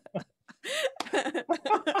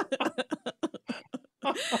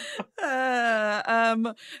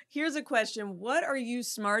 Here's a question. What are you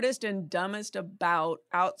smartest and dumbest about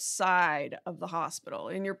outside of the hospital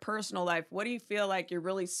in your personal life? What do you feel like you're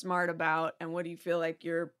really smart about, and what do you feel like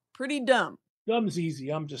you're pretty dumb? Numb's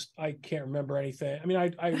easy. I can't remember anything. I mean,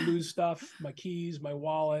 I lose stuff, my keys, my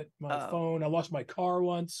wallet, my phone. I lost my car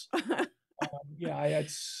once.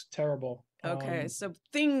 It's terrible. Okay, so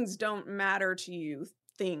things don't matter to you.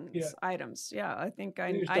 Items. Yeah, I think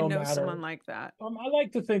I know someone like that. I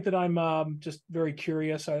like to think that I'm just very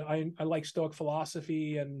curious. I like Stoic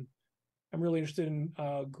philosophy, and I'm really interested in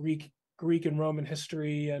Greek and Roman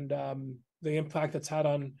history and the impact that's had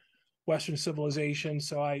on Western civilization.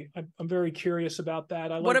 So I'm very curious about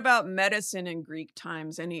that. What about medicine in Greek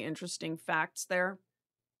times? Any interesting facts there?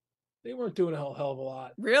 They weren't doing a hell of a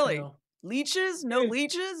lot. Really? Leeches? No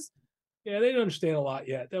leeches? Yeah, they didn't understand a lot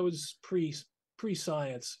yet. That was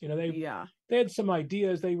pre-science. They had some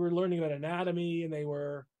ideas. They were learning about anatomy, and they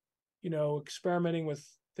were, experimenting with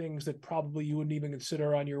things that probably you wouldn't even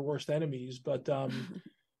consider on your worst enemies. But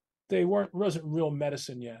wasn't real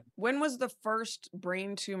medicine yet. When was the first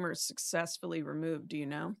brain tumor successfully removed? Do you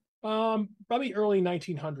know? Probably early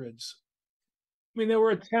 1900s. I mean, there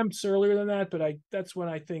were attempts earlier than that, but that's when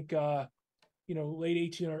I think, late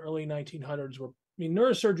 1800s, early 1900s were. I mean,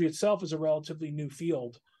 neurosurgery itself is a relatively new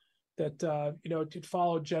field that, it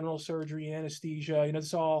followed general surgery, anesthesia.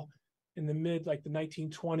 It's all in the the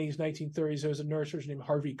 1920s, 1930s. There was a neurosurgeon named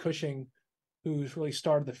Harvey Cushing who's really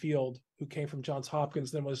started the field, who came from Johns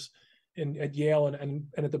Hopkins, then was at Yale and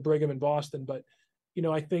at the Brigham in Boston. But,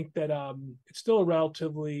 I think that it's still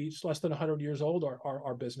it's less than 100 years old,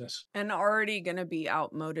 our business. And already going to be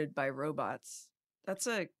outmoded by robots. That's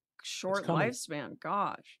a short lifespan.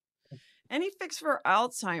 Gosh. Any fix for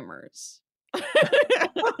Alzheimer's?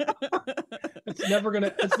 It's never gonna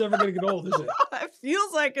get old, is it? It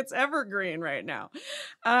feels like it's evergreen right now.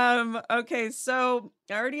 Okay, so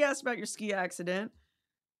I already asked about your ski accident.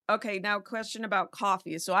 Okay, now question about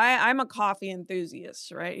coffee. So I'm a coffee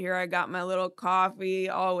enthusiast, right? Here I got my little coffee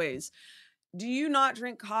always. Do you not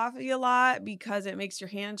drink coffee a lot because it makes your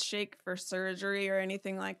hands shake for surgery or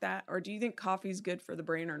anything like that? Or do you think coffee's good for the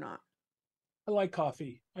brain or not? I like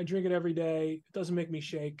coffee. I drink it every day. It doesn't make me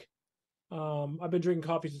shake. I've been drinking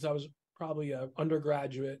coffee since I was probably an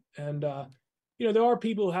undergraduate. And, there are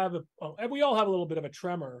people who we all have a little bit of a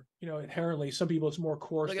tremor, inherently. Some people it's more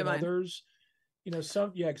coarse than others.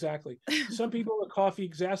 Exactly. Some people the coffee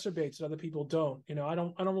exacerbates it, other people don't. I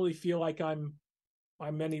don't really feel like I'm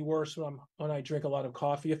any worse when I drink a lot of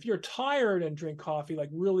coffee. If you're tired and drink coffee, like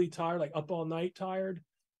really tired, like up all night tired,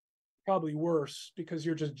 probably worse because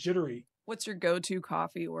you're just jittery. What's your go-to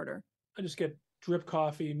coffee order? I just get drip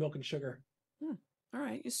coffee, milk and sugar. All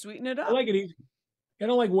right, you sweeten it up. I like it easy. I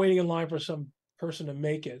don't like waiting in line for some person to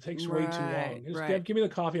make it. It takes way too long. Just give me the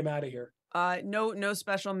coffee. I'm out of here. No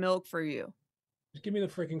special milk for you. Just give me the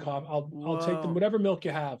freaking coffee. I'll take them whatever milk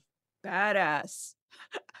you have. Badass.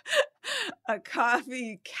 A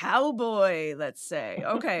coffee cowboy, let's say.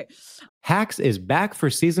 Okay. Hacks is back for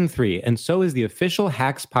season 3, and so is the official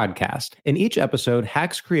Hacks podcast. In each episode,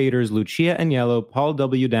 Hacks creators Lucia Aniello, Paul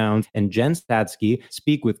W. Downs, and Jen Statsky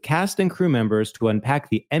speak with cast and crew members to unpack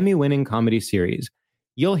the Emmy-winning comedy series.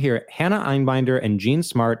 You'll hear Hannah Einbinder and Jean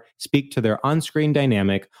Smart speak to their on-screen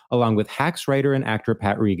dynamic, along with Hacks writer and actor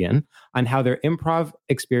Pat Regan, on how their improv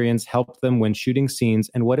experience helped them when shooting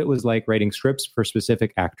scenes and what it was like writing scripts for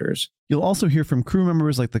specific actors. You'll also hear from crew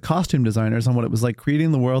members like the costume designers on what it was like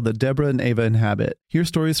creating the world that Deborah and Ava inhabit. Hear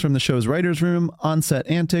stories from the show's writer's room, on-set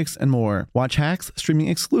antics, and more. Watch Hacks streaming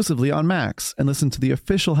exclusively on Max, and listen to the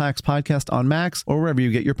official Hacks podcast on Max or wherever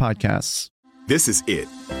you get your podcasts. This is it.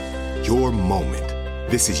 Your moment.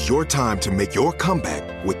 This is your time to make your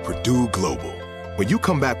comeback with Purdue Global. When you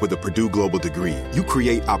come back with a Purdue Global degree, you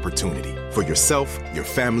create opportunity for yourself, your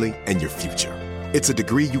family, and your future. It's a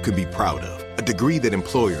degree you can be proud of, a degree that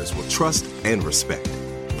employers will trust and respect.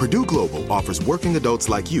 Purdue Global offers working adults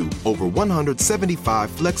like you over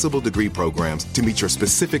 175 flexible degree programs to meet your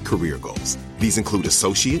specific career goals. These include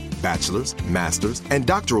associate, bachelor's, master's, and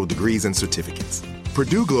doctoral degrees and certificates.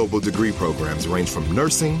 Purdue Global degree programs range from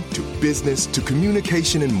nursing to business to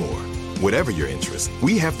communication and more. Whatever your interest,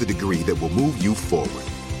 we have the degree that will move you forward.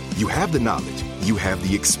 You have the knowledge, you have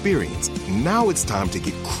the experience. Now it's time to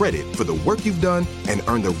get credit for the work you've done and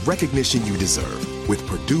earn the recognition you deserve with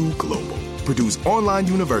Purdue Global, Purdue's online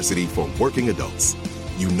university for working adults.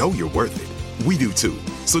 You know you're worth it. We do too.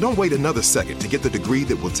 So don't wait another second to get the degree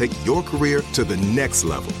that will take your career to the next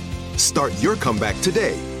level. Start your comeback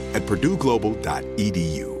today at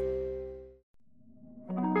purdueglobal.edu.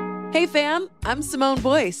 Hey fam, I'm Simone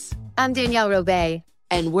Boyce. I'm Danielle Robay.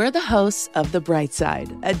 And we're the hosts of The Bright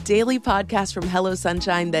Side, a daily podcast from Hello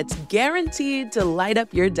Sunshine that's guaranteed to light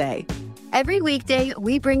up your day. Every weekday,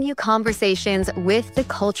 we bring you conversations with the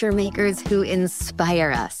culture makers who inspire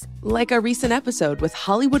us. Like our recent episode with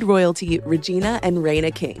Hollywood royalty Regina and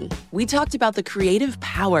Raina King. We talked about the creative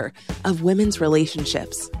power of women's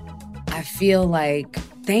relationships. I feel like,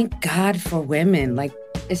 thank God for women, like,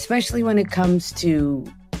 especially when it comes to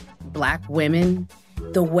Black women,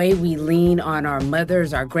 the way we lean on our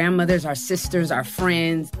mothers, our grandmothers, our sisters, our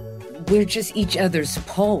friends. We're just each other's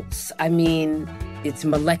pulse. I mean, it's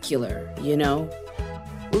molecular, you know?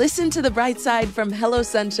 Listen to The Bright Side from Hello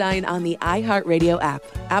Sunshine on the iHeartRadio app,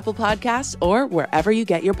 Apple Podcasts, or wherever you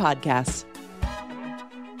get your podcasts.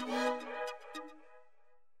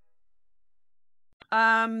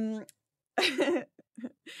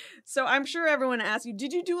 So I'm sure everyone asked you,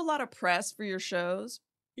 did you do a lot of press for your shows?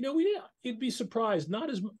 You know, we did. You'd be surprised. Not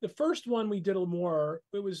as the first one we did a little more.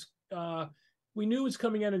 It was we knew it was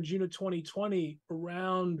coming out in June of 2020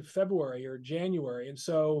 around February or January, and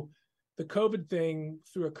so the COVID thing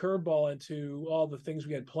threw a curveball into all the things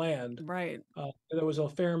we had planned. Right. There was a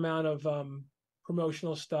fair amount of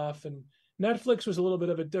promotional stuff, and Netflix was a little bit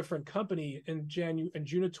of a different company in June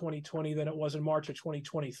of 2020 than it was in March of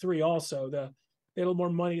 2023. Also, they had a little more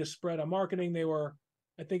money to spread on marketing. They were,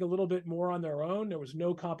 I think, a little bit more on their own. There was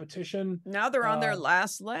no competition. Now they're on their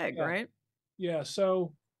last leg, right? Yeah.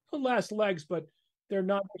 So the last legs, but they're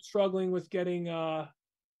not struggling with getting,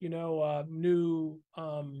 new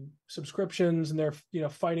subscriptions, and they're,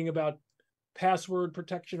 fighting about password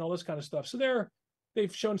protection, all this kind of stuff. So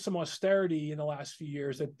they've shown some austerity in the last few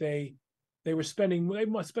years that they must spend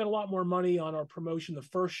a lot more money on our promotion the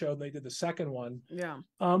first show than they did the second one. Yeah.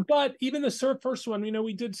 But even the first one,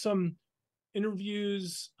 we did some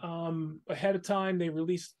interviews ahead of time. They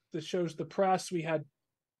released the shows to the press. We had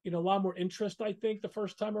a lot more interest, I think, the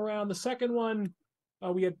first time around. The second one,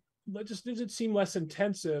 it didn't seem less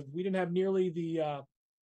intensive. We didn't have nearly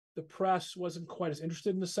the press wasn't quite as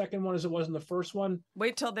interested in the second one as it was in the first one.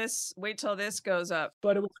 Wait till this goes up.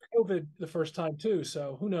 But it was COVID the first time too,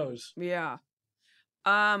 so who knows? Yeah.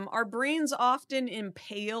 Are brains often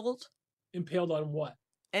impaled? Impaled on what?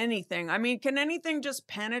 Anything. I mean, can anything just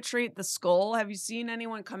penetrate the skull? Have you seen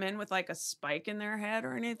anyone come in with like a spike in their head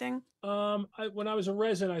or anything? When I was a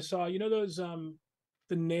resident, I saw, those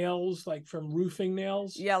the nails, like from roofing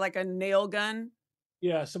nails. Yeah, like a nail gun.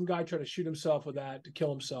 Yeah, some guy tried to shoot himself with that to kill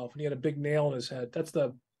himself, and he had a big nail in his head. That's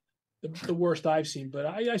the worst I've seen. But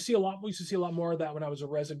I see a lot. We used to see a lot more of that when I was a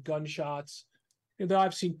resident. Gunshots.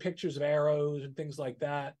 I've seen pictures of arrows and things like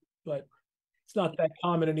that, but it's not that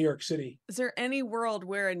common in New York City. Is there any world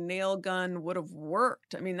where a nail gun would have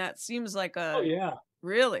worked? I mean, that seems like a... Oh, yeah.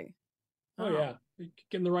 Really? Oh, yeah.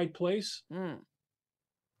 Get in the right place.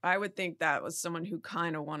 I would think that was someone who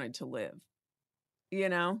kind of wanted to live,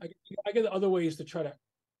 I get other ways to try to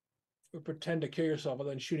pretend to kill yourself other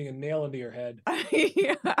than shooting a nail into your head.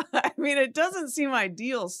 Yeah. I mean, it doesn't seem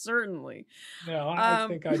ideal, certainly. No, I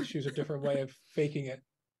think I'd choose a different way of faking it.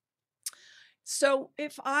 So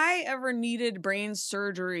if I ever needed brain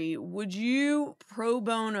surgery, would you pro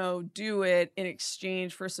bono do it in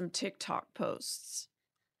exchange for some TikTok posts?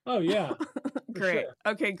 Oh, yeah. Great. Sure.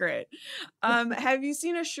 Okay, great. Have you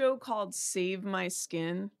seen a show called Save My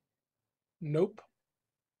Skin? Nope.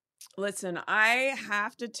 Listen, I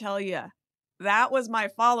have to tell you, that was my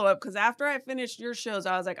follow-up, because after I finished your shows,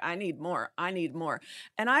 I was like, I need more.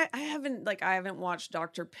 And I haven't watched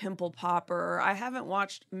Dr. Pimple Popper. I haven't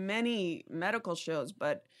watched many medical shows,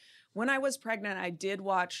 but when I was pregnant, I did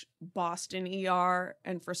watch Boston ER,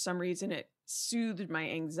 and for some reason it soothed my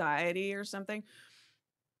anxiety or something.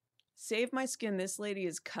 Save My Skin, this lady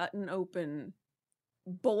is cutting open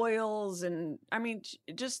boils and, I mean,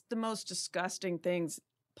 just the most disgusting things,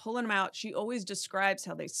 pulling them out. She always describes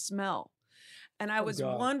how they smell. And I was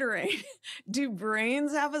wondering, do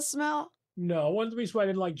brains have a smell? No, one of the reasons why I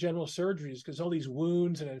didn't like general surgery is because all these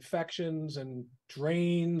wounds and infections and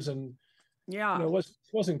drains and it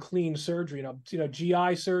wasn't clean surgery.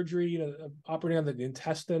 GI surgery, operating on the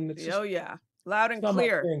intestine. It's just, loud and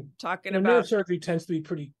clear. Talking about neurosurgery tends to be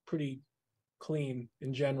pretty clean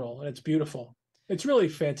in general, and it's beautiful. It's really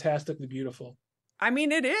fantastically beautiful. I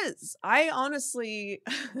mean, it is. I honestly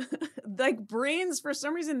like brains. For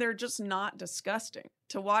some reason, they're just not disgusting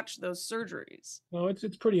to watch those surgeries. No,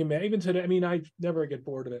 it's pretty amazing. Even today, I mean, I never get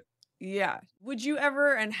bored of it. Yeah. Would you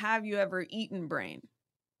ever, and have you ever eaten brain,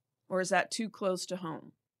 or is that too close to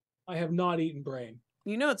home? I have not eaten brain.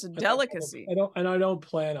 It's a delicacy. I don't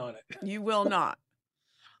plan on it. You will not.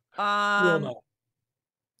 Will not.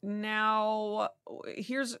 Now,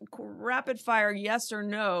 here's rapid fire yes or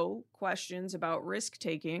no questions about risk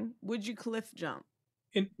taking. Would you cliff jump?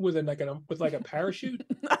 with a parachute?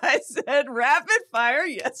 I said rapid fire,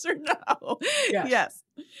 yes or no? Yes. Yes.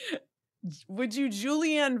 Would you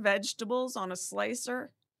julienne vegetables on a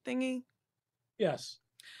slicer thingy? Yes.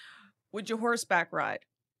 Would you horseback ride?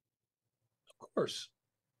 Of course.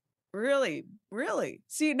 Really? Really?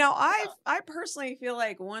 See, now I personally feel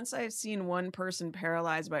like once I've seen one person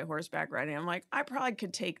paralyzed by horseback riding, I'm like, I probably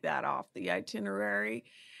could take that off the itinerary.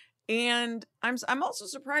 And I'm also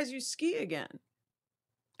surprised you ski again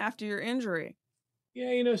after your injury.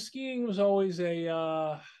 Yeah, skiing was always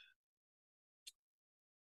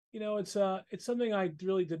it's something I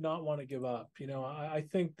really did not want to give up. I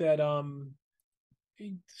think that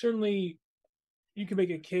certainly you can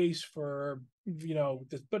make a case for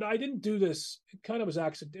this, but I didn't do this. It kind of was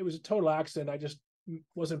accident. It was a total accident. I just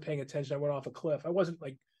wasn't paying attention. I went off a cliff. I wasn't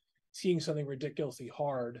like seeing something ridiculously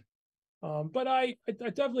hard. But I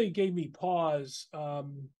definitely gave me pause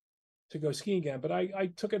to go skiing again. But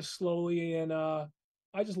I took it slowly, and I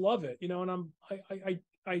just love it, And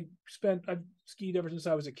I've skied ever since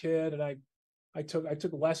I was a kid, and I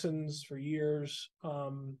took lessons for years,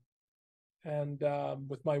 and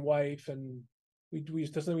with my wife, and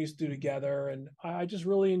that's something we used to do together, and I just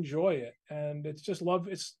really enjoy it, and it's just love.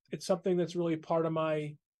 It's something that's really part of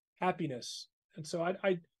my happiness, and so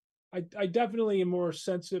I definitely am more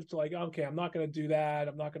sensitive to like, okay, I'm not going to do that.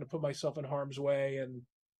 I'm not going to put myself in harm's way,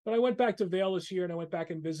 but I went back to Vail this year, and I went back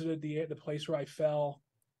and visited the place where I fell.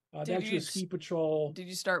 Actually, a ski patrol. Did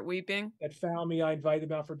you start weeping? That found me. I invited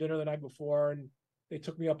them out for dinner the night before, and they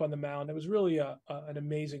took me up on the mountain. It was really an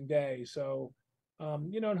amazing day. So,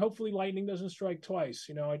 and hopefully lightning doesn't strike twice.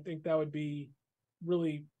 I think that would be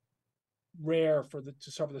really rare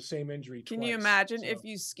to suffer the same injury. Can you imagine if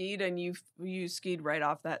you skied and you skied right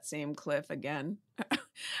off that same cliff again?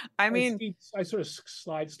 I sort of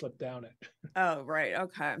slide slipped down it. Oh, right.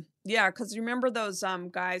 Okay. Yeah, because you remember those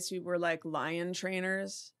guys who were like lion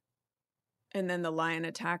trainers, and then the lion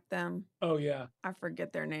attacked them? Oh, yeah. I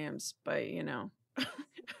forget their names, but I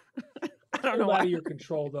don't know. Out of your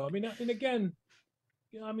control, though. And again,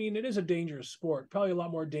 it is a dangerous sport. Probably a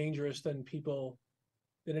lot more dangerous than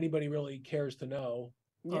anybody really cares to know.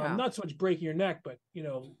 Yeah. Not so much breaking your neck, but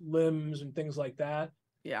limbs and things like that.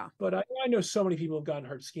 Yeah. But I know so many people have gotten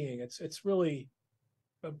hurt skiing. It's really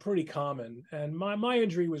pretty common. And my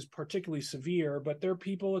injury was particularly severe, but there are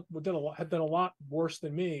people that have done a lot worse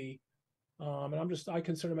than me. And I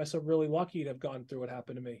consider myself really lucky to have gone through what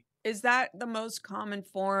happened to me. Is that the most common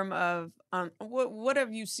form of what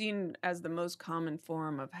have you seen as the most common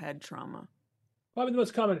form of head trauma? Probably the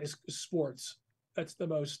most common is sports. That's the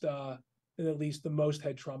most, and at least the most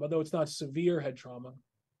head trauma, though it's not severe head trauma.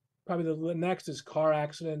 Probably the next is car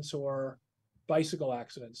accidents or bicycle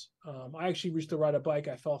accidents. I actually used to ride a bike.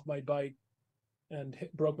 I fell off my bike and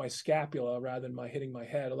broke my scapula rather than hitting my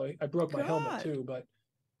head. Although I broke my helmet too. But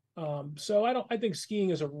so I think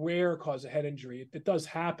skiing is a rare cause of head injury. It does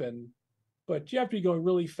happen, but you have to be going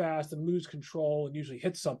really fast and lose control and usually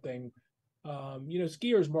hit something.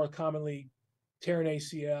 Skiers more commonly tear an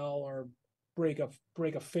ACL or break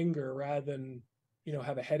a finger rather than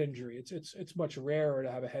have a head injury. It's much rarer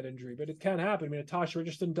to have a head injury, but it can happen. Natasha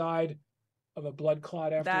Richardson died of a blood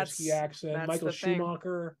clot after a ski accident. Michael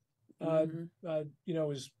Schumacher,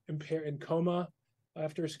 was impaired in coma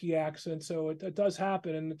after a ski accident. So it does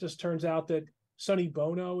happen, and it just turns out that Sonny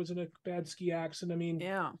Bono was in a bad ski accident.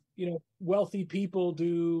 Wealthy people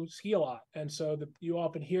do ski a lot, and so you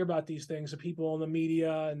often hear about these things of people in the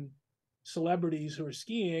media and celebrities who are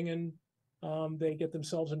skiing, and they get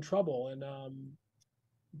themselves in trouble. And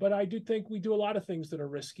but I do think we do a lot of things that are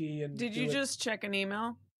risky. And did you just check an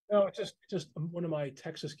email? No, it's just one of my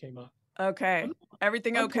texts came up. Okay,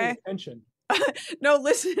 everything okay? Attention. No,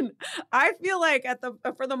 listen. I feel like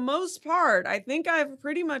for the most part, I think I've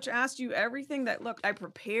pretty much asked you everything that. Look, I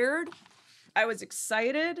prepared. I was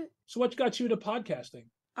excited. So what got you to podcasting?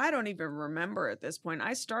 I don't even remember at this point.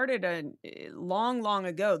 I started long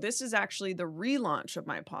ago. This is actually the relaunch of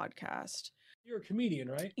my podcast. You're a comedian,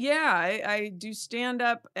 right? Yeah, I do stand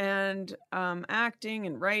up and acting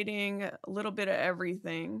and writing, a little bit of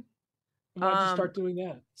everything. Why did you start doing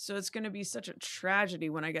that? So it's going to be such a tragedy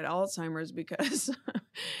when I get Alzheimer's because,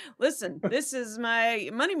 listen, this is my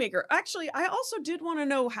moneymaker. Actually, I also did want to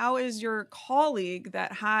know, how is your colleague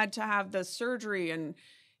that had to have the surgery? And,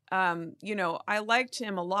 I liked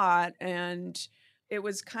him a lot, and it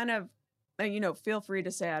was kind of, feel free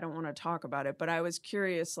to say I don't want to talk about it, but I was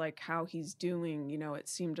curious, like, how he's doing. It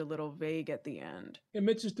seemed a little vague at the end. Yeah,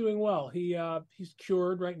 Mitch is doing well. He's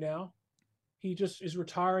cured right now. He just is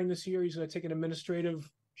retiring this year. He's going to take an administrative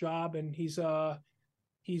job, and he's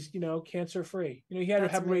he's, cancer free. He had to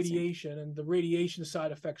That's have amazing. radiation, and the radiation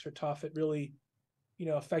side effects are tough. It really,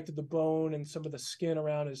 affected the bone and some of the skin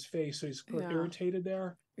around his face. So he's Yeah. irritated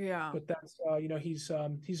there. Yeah. But that's,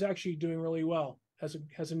 he's actually doing really well.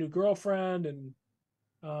 Has a new girlfriend, and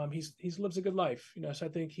he's lives a good life. So I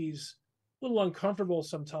think he's a little uncomfortable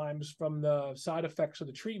sometimes from the side effects of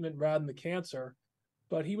the treatment rather than the cancer,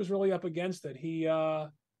 but he was really up against it.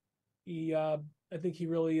 I think he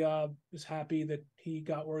really is happy that he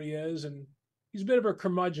got where he is, and he's a bit of a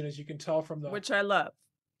curmudgeon, as you can tell from the, Which I love.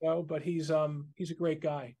 but he's a great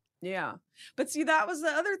guy. Yeah. But see, that was the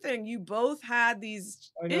other thing. You both had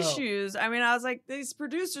these I know. issues. I mean, I was like, these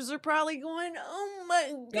producers are probably going, oh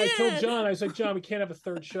my God. I told John, I was like, John, we can't have a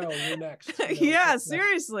third show. You're next. Yeah,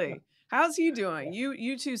 seriously. How's he doing?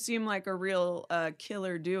 You two seem like a real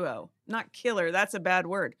killer duo. Not killer, that's a bad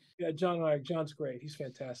word. Yeah, John's great. He's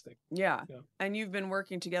fantastic. Yeah. And you've been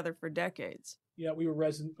working together for decades. Yeah, we were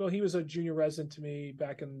resident. Well, he was a junior resident to me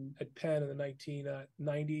back at Penn in the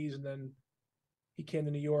 1990s, and then he came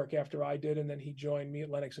to New York after I did, and then he joined me at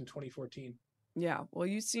Lenox in 2014. Yeah. Well,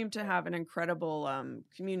 you seem to have an incredible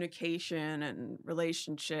communication and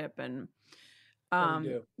relationship, and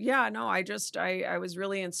yeah, no, I was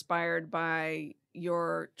really inspired by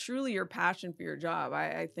your passion for your job.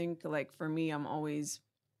 I think, like, for me, I'm always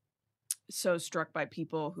so struck by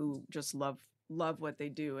people who just love what they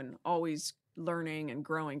do and always learning and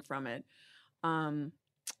growing from it.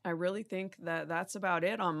 I really think that that's about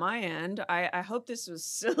it on my end. I hope this was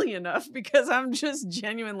silly enough because I'm just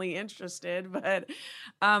genuinely interested. But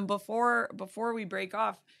before we break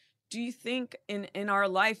off, do you think in our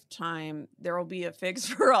lifetime there will be a fix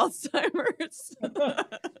for Alzheimer's?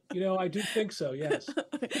 I do think so, yes.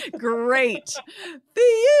 Great.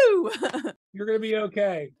 See you. You're going to be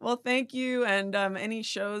okay. Well, thank you. And any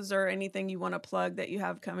shows or anything you want to plug that you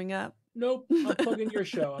have coming up? Nope, I'm plugging your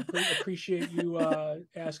show. I appreciate you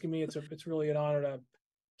asking me. It's really an honor to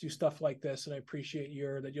do stuff like this, and I appreciate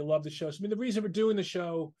that you love the show. So, I mean, the reason we're doing the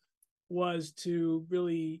show was to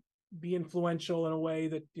really be influential in a way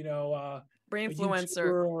that brain a influencer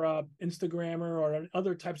YouTuber or a Instagrammer or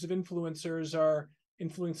other types of influencers are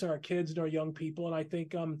influencing our kids and our young people. And I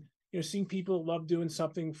think seeing people love doing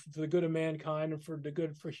something for the good of mankind and for the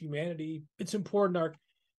good for humanity, it's important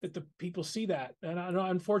that the people see that. And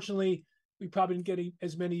unfortunately, we probably didn't get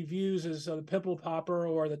as many views as the Pimple Popper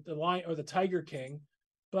or the Lion or the Tiger King,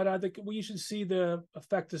 but I think we should see the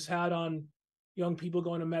effect this had on young people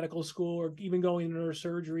going to medical school or even going into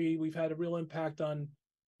neurosurgery. We've had a real impact on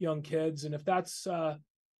young kids, and if that's the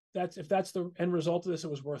end result of this, it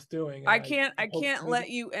was worth doing. I can't let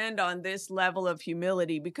you end on this level of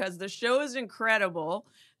humility because the show is incredible.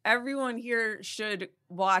 Everyone here should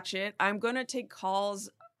watch it. I'm going to take calls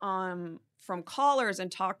from callers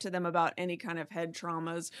and talk to them about any kind of head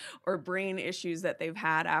traumas or brain issues that they've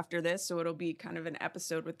had after this. So it'll be kind of an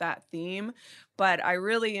episode with that theme. But I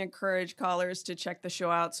really encourage callers to check the show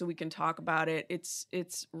out so we can talk about it.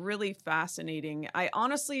 It's really fascinating. I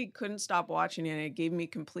honestly couldn't stop watching it. It gave me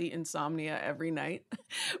complete insomnia every night.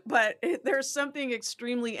 But there's something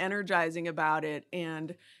extremely energizing about it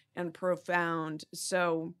and profound.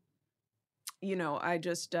 So I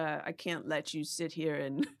just I can't let you sit here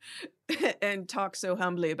and and talk so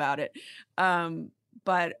humbly about it.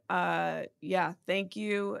 But yeah, thank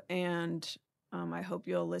you, and I hope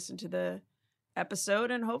you'll listen to the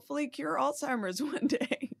episode and hopefully cure Alzheimer's one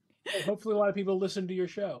day. Hopefully, a lot of people listen to your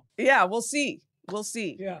show. Yeah, we'll see.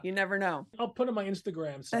 Yeah, you never know. I'll put it on my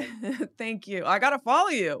Instagram. So. Thank you. I gotta follow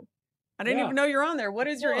you. I didn't even know you're on there. What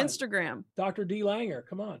is your Instagram? Dr. D. Langer.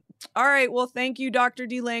 Come on. All right. Well, thank you, Dr.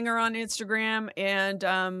 D. Langer on Instagram.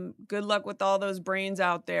 And good luck with all those brains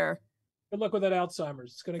out there. Good luck with that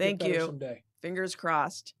Alzheimer's. It's going to get better someday. Fingers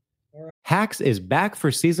crossed. Hacks is back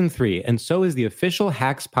for season 3, and so is the official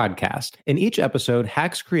Hacks podcast. In each episode,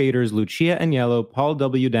 Hacks creators Lucia Aniello, Paul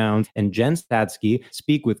W. Downs, and Jen Statsky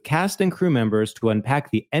speak with cast and crew members to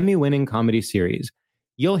unpack the Emmy-winning comedy series.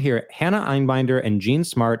 You'll hear Hannah Einbinder and Jean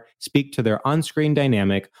Smart speak to their on-screen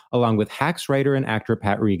dynamic, along with Hacks writer and actor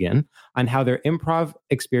Pat Regan, on how their improv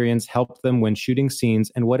experience helped them when shooting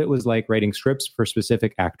scenes and what it was like writing scripts for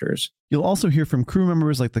specific actors. You'll also hear from crew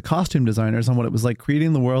members like the costume designers on what it was like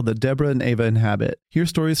creating the world that Deborah and Ava inhabit. Hear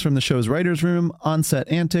stories from the show's writer's room,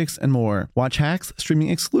 on-set antics, and more. Watch Hacks streaming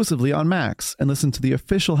exclusively on Max, and listen to the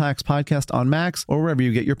official Hacks podcast on Max or wherever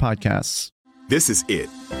you get your podcasts. This is it.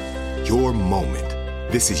 Your moment.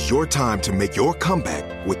 This is your time to make your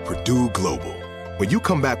comeback with Purdue Global. When you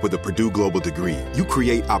come back with a Purdue Global degree, you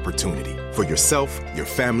create opportunity for yourself, your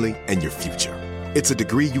family, and your future. It's a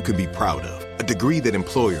degree you can be proud of, a degree that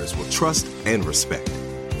employers will trust and respect.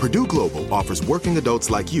 Purdue Global offers working adults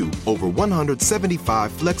like you over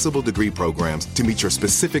 175 flexible degree programs to meet your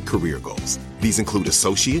specific career goals. These include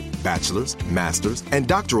associate, bachelor's, master's, and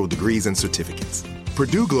doctoral degrees and certificates.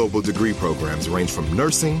 Purdue Global degree programs range from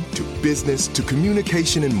nursing to business to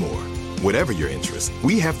communication and more. Whatever your interest,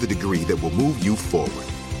 we have the degree that will move you forward.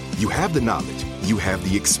 You have the knowledge, you have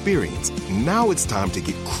the experience. Now it's time to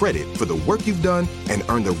get credit for the work you've done and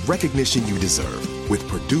earn the recognition you deserve with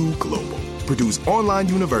Purdue Global, Purdue's online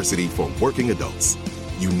university for working adults.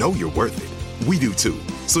 You know you're worth it. We do too.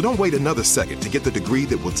 So don't wait another second to get the degree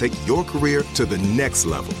that will take your career to the next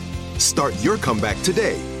level. Start your comeback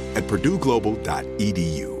today at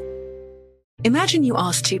purdueglobal.edu. Imagine you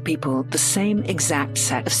ask two people the same exact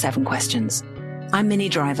set of 7 questions. I'm Minnie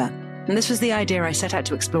Driver, and this was the idea I set out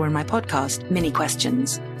to explore in my podcast, Mini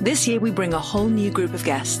Questions. This year, we bring a whole new group of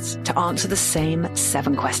guests to answer the same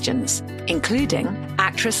 7 questions, including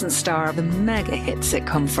actress and star of the mega hit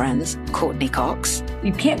sitcom Friends, Courtney Cox.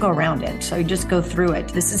 You can't go around it, so you just go through it.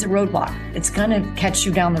 This is a roadblock. It's going to catch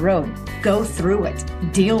you down the road. Go through it.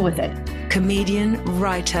 Deal with it. Comedian,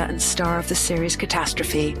 writer, and star of the series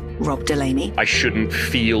Catastrophe, Rob Delaney. I shouldn't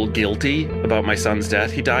feel guilty about my son's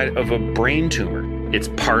death. He died of a brain tumor. It's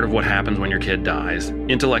part of what happens when your kid dies.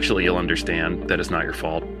 Intellectually, you'll understand that it's not your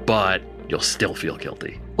fault, but you'll still feel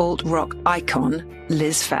guilty. Alt-rock icon,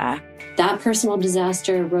 Liz Phair. That personal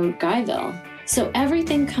disaster wrote Guyville. So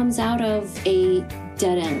everything comes out of a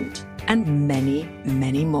dead end. And many,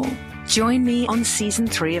 many more. Join me on season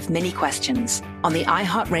 3 of Mini Questions on the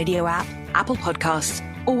iHeartRadio app, Apple Podcasts,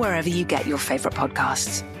 or wherever you get your favorite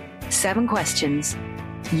podcasts. 7 questions,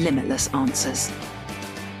 limitless answers.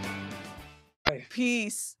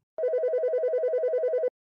 Peace.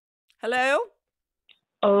 Hello?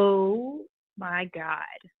 Oh my God.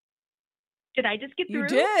 Did I just get through? You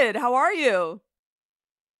did. How are you?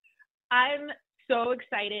 I'm so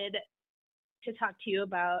excited to talk to you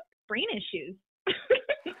about brain issues.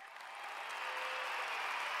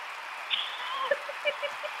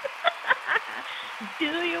 Do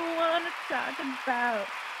you want to talk about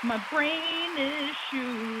my brain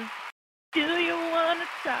issues? Do you want to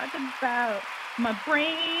talk about my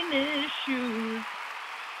brain issues?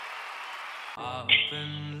 I've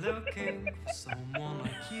been looking for someone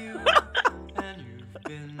like you, and you've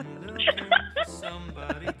been looking for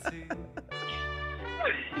somebody too.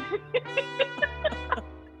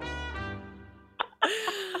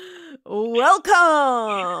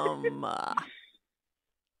 Welcome.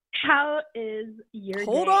 How is your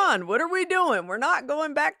Hold day? on. What are we doing? We're not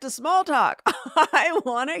going back to small talk. I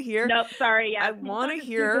want to hear. Nope, sorry. Yeah, I want to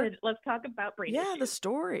hear. Stupid. Let's talk about brain Yeah, issues. the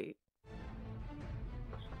story.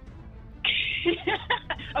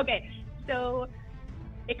 Okay, so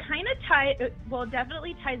it kind of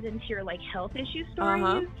definitely ties into your like health issue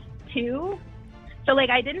stories too. So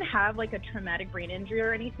like I didn't have like a traumatic brain injury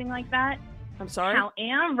or anything like that. I'm sorry.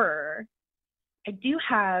 However, I do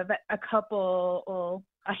have a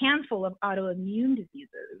handful of autoimmune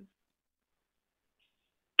diseases.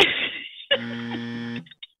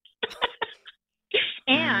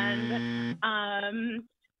 And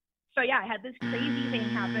so yeah, I had this crazy thing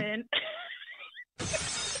happen.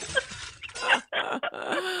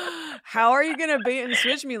 How are you going to bait and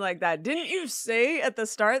switch me like that? Didn't you say at the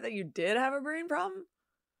start that you did have a brain problem?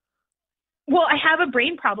 Well, I have a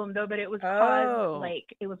brain problem though, but it was caused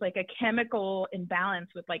it was like a chemical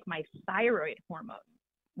imbalance with like my thyroid hormone.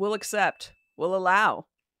 We'll accept. We'll allow.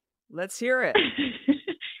 Let's hear it.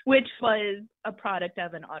 Which was a product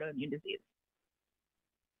of an autoimmune disease.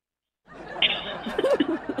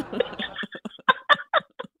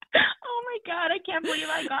 Oh my God, I can't believe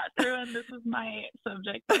I got through and this is my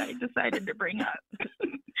subject that I decided to bring up.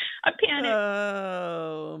 I panicked.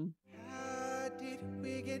 How did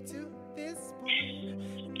we get to this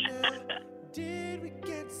point? Now, did we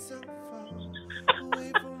get so far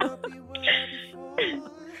away from what we were before?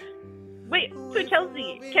 Wait, so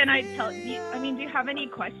Chelsea, can I tell you, do you have any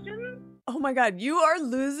questions? Oh my God, you are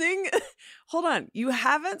losing. Hold on. You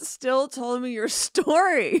haven't still told me your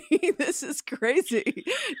story. This is crazy.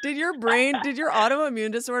 Did your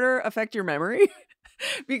autoimmune disorder affect your memory?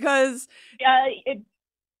 Because it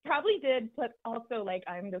probably did, but also like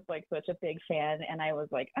I'm just like such a big fan and I was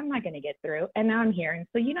like, I'm not gonna get through. And now I'm here, and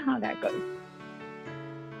so you know how that goes.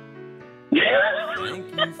 Thank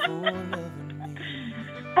you for loving me.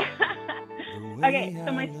 Okay,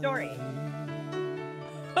 so my story.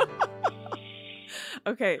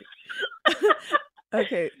 Okay.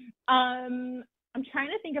 Okay. I'm trying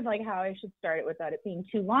to think of like how I should start it without it being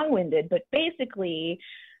too long-winded, but basically,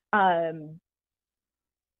 I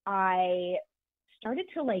started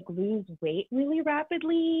to like lose weight really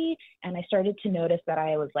rapidly, and I started to notice that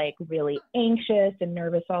I was like really anxious and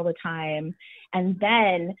nervous all the time. And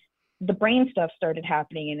then the brain stuff started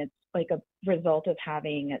happening, and it's like a result of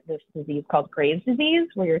having this disease called Graves' disease,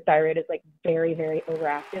 where your thyroid is like very, very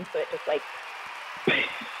overactive. So it just like,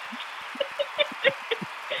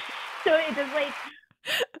 so it just like,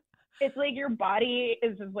 it's like your body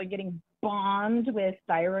is just like getting bombed with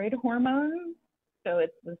thyroid hormones. So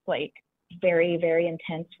it's just like very, very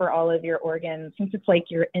intense for all of your organs, since it's like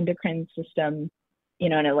your endocrine system, you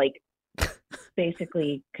know, and it like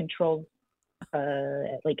basically controls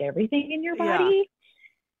like everything in your body.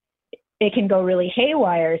 It can go really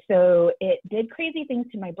haywire. So it did crazy things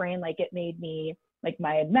to my brain. Like it made me, like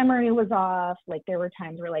my memory was off. Like there were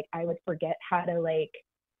times where like I would forget how to like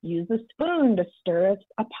use a spoon to stir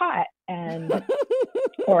a pot, and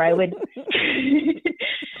or I would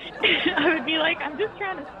I would be like, I'm just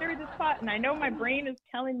trying to stir this pot, and I know my brain is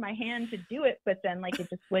telling my hand to do it, but then like it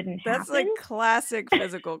just wouldn't That's happen. like classic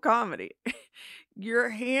physical comedy. Your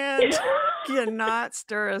hand cannot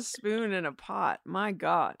stir a spoon in a pot. My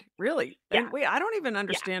God, really? Yeah. And wait, I don't even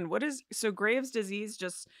understand what is so Graves' disease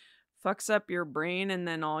just fucks up your brain and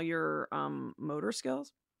then all your motor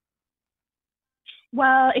skills.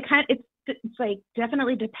 Well, it's like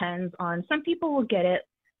definitely depends on, some people will get it,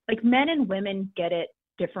 like men and women get it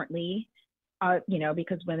differently, you know,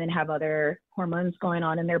 because women have other hormones going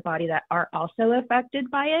on in their body that are also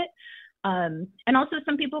affected by it. And also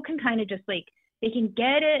some people can kind of just like, they can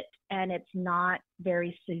get it and it's not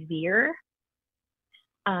very severe.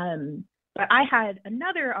 But I had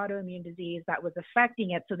another autoimmune disease that was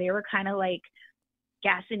affecting it. So they were kind of like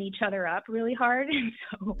gassing each other up really hard. And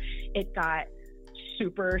so it got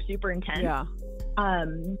super, super intense. Yeah.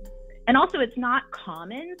 And also it's not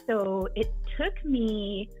common. So it took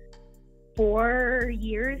me 4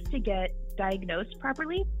 years to get diagnosed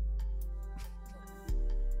properly.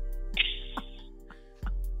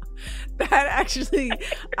 That actually,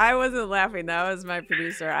 I wasn't laughing. That was my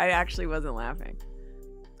producer. I actually wasn't laughing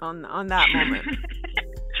on that moment.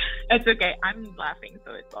 It's okay. I'm laughing,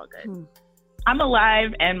 so it's all good. I'm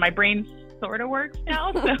alive and my brain sort of works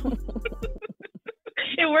now, so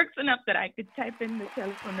it works enough that I could type in the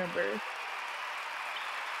telephone number.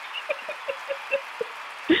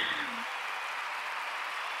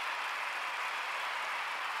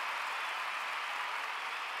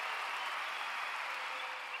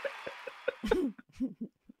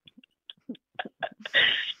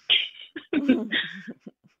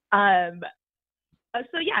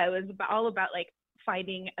 So yeah, it was all about like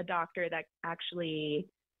finding a doctor that actually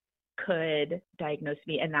could diagnose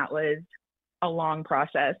me, and that was a long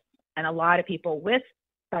process. And a lot of people with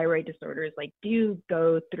thyroid disorders like do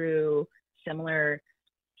go through similar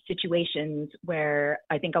situations where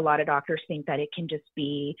I think a lot of doctors think that it can just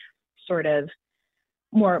be sort of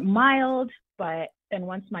more mild, but then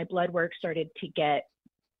once my blood work started to get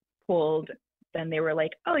pulled, then they were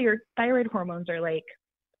like, oh, your thyroid hormones are like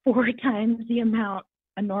 4 times the amount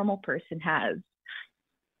a normal person has.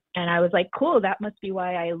 And I was like, cool, that must be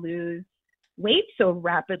why I lose weight so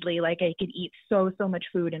rapidly. Like I could eat so much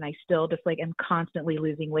food and I still just like am constantly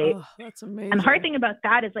losing weight. Oh, that's amazing. And the hard thing about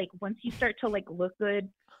that is like once you start to like look good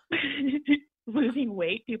losing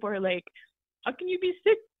weight, people are like, how can you be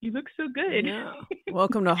sick? You look so good. Yeah.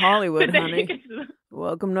 Welcome to Hollywood, honey.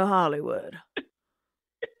 Welcome to Hollywood.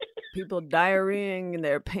 People diarrheaing in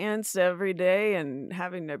their pants every day and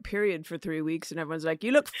having their period for 3 weeks, and everyone's like,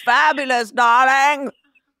 you look fabulous, darling.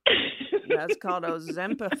 That's called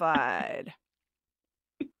Ozempified.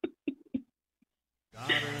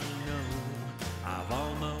 Gotta know I've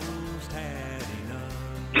almost had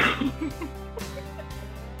enough.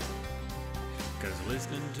 'Cause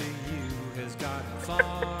listening to you has gotten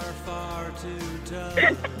far, far too tough.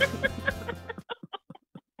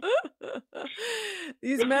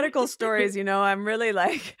 These medical stories, you know, I'm really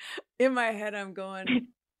like, in my head, I'm going,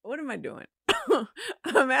 what am I doing?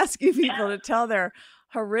 I'm asking people to tell their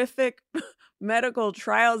horrific medical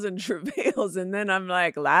trials and travails, and then I'm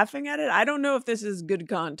like laughing at it. I don't know if this is good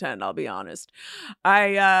content, I'll be honest.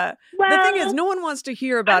 The thing is, no one wants to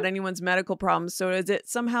hear about anyone's medical problems, so is it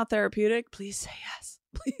somehow therapeutic? Please say yes.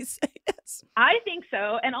 Please say yes. I think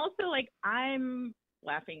so. And also, like, I'm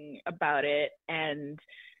laughing about it, and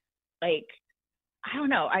like, I don't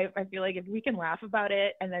know. I feel like if we can laugh about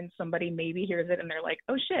it and then somebody maybe hears it and they're like,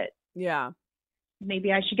 oh shit. Yeah.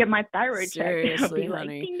 Maybe I should get my thyroid checked. Seriously, Like,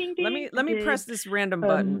 honey. ding, ding, ding, Let me press this random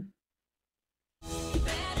button.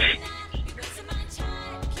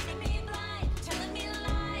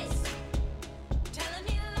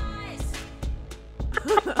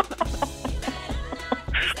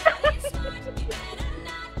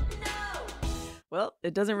 Well,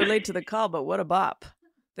 it doesn't relate to the call, but what a bop.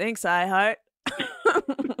 Thanks, iHeart.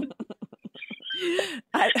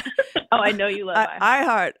 I know you love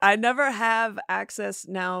iHeart. I never have access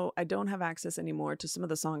now. I don't have access anymore to some of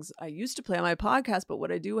the songs I used to play on my podcast, but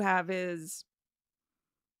what I do have is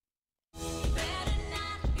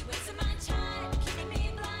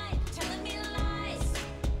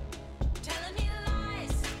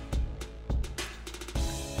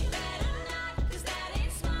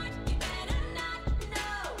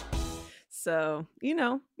so,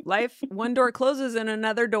 life, one door closes and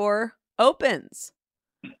another door opens.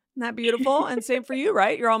 Isn't that beautiful? And same for you,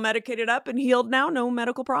 right? You're all medicated up and healed now. No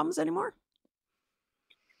medical problems anymore.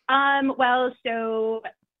 Well, so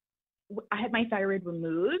I had my thyroid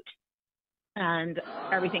removed and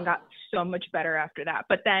everything got so much better after that.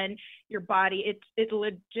 But then your body, it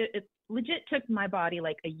legit took my body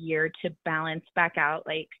like a year to balance back out,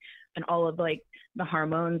 like, and all of like the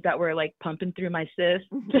hormones that were like pumping through my cyst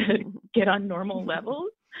to get on normal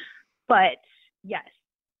levels. But yes,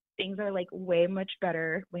 things are like way more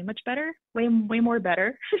better.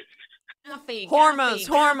 Hormones.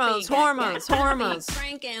 Got hormones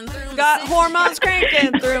cranking through my cyst. Got hormones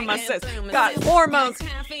cranking through my cyst.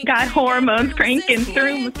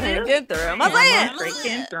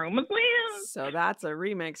 So that's a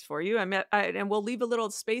remix for you. And we'll leave a little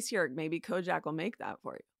space here. Maybe Kojak will make that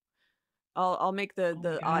for you. I'll make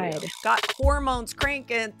the audio. Got hormones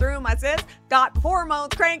cranking through my cyst. Got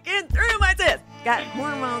hormones cranking through my cyst. Got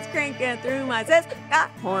hormones cranking through my cyst. Got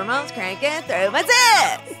hormones cranking through my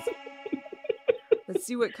cyst. Let's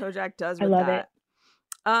see what Kojak does with that.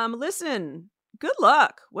 Listen, good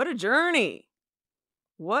luck. What a journey.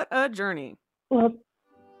 What a journey. Well,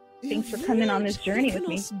 thanks for coming on this journey with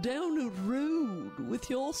me. Us down a road with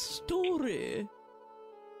your story.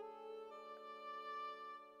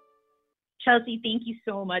 Chelsea, thank you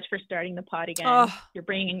so much for starting the pod again. Oh. You're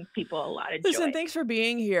bringing people a lot of joy. Listen, thanks for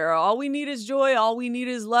being here. All we need is joy. All we need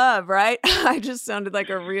is love, right? I just sounded like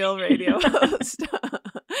a real radio host.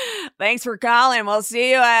 Thanks for calling. We'll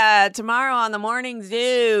see you tomorrow on the Morning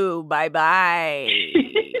Zoo. Bye-bye.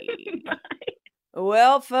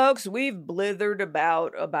 Well, folks, we've blithered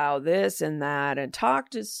about this and that and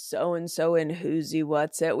talked to so-and-so and who's-y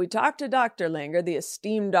what's it. We talked to Dr. Langer, the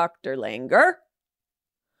esteemed Dr. Langer.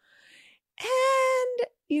 And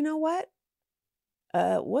you know what?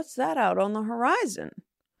 What's that out on the horizon?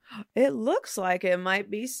 It looks like it might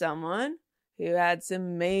be someone who had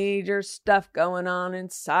some major stuff going on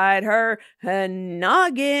inside her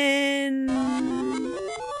noggin.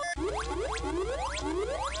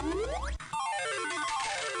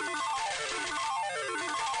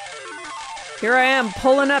 Here I am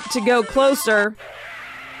pulling up to go closer.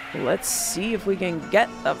 Let's see if we can get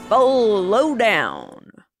the full lowdown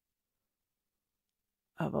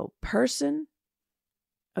of a person,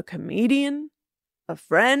 a comedian, a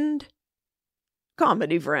friend,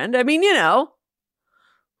 comedy friend. I mean,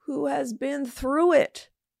 who has been through it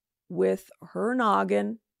with her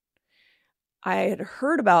noggin. I had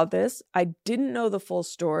heard about this. I didn't know the full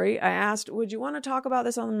story. I asked, would you want to talk about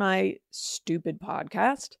this on my stupid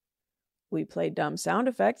podcast? We played dumb sound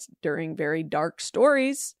effects during very dark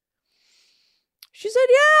stories. She said,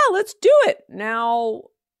 yeah, let's do it. Now,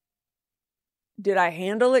 did I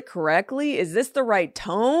handle it correctly? Is this the right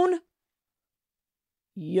tone?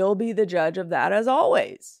 You'll be the judge of that as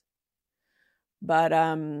always. But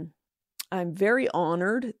I'm very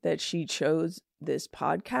honored that she chose this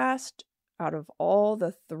podcast out of all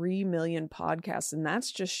the 3 million podcasts, and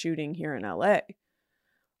that's just shooting here in LA,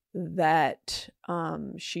 that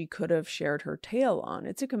she could have shared her tale on.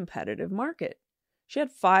 It's a competitive market. She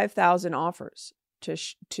had 5,000 offers to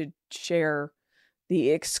share the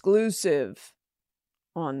exclusive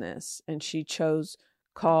on this, and she chose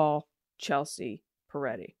Call Chelsea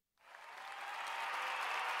Peretti.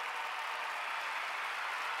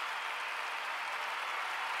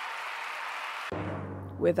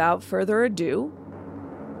 Without further ado,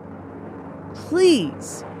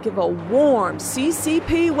 please give a warm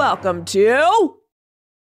CCP welcome to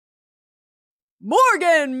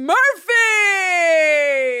Morgan Murphy!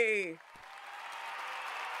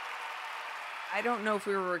 I don't know if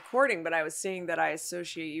we were recording, but I was saying that I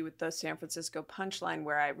associate you with the San Francisco Punchline,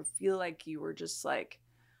 where I feel like you were just like,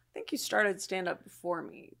 I think you started stand-up before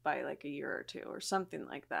me by like a year or two or something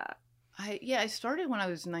like that. I started when I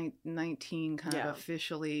was 19 kind of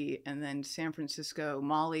officially, and then San Francisco,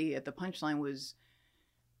 Molly at the Punchline was,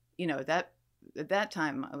 at that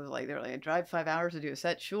time I was like, they were like, I drive 5 hours to do a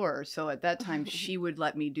set, sure. So at that time she would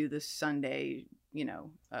let me do this Sunday,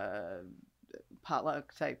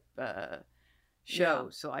 potluck type show. Yeah.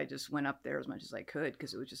 So I just went up there as much as I could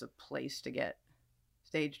because it was just a place to get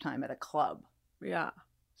stage time at a club. Yeah.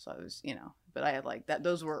 So I was, but I had like that.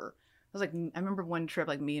 I remember one trip,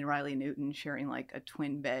 like me and Riley Newton sharing like a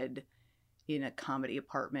twin bed in a comedy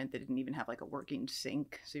apartment that didn't even have like a working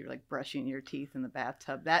sink. So you're like brushing your teeth in the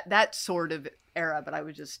bathtub. That sort of era. But I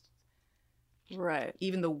was just, right.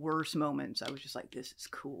 Even the worst moments, I was just like, this is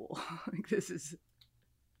cool. Like this is.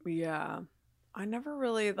 Yeah. I never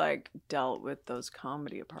really like dealt with those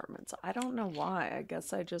comedy apartments. I don't know why. I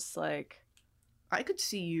guess I just like. I could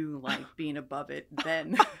see you like being above it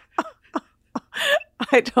then.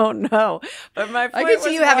 I don't know, but my point I could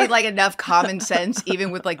see you having more... like enough common sense,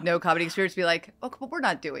 even with like no comedy experience, to be like, oh, but we're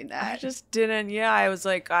not doing that. I just didn't. Yeah, I was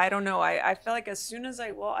like, I don't know. I felt like as soon as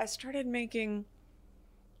I started making.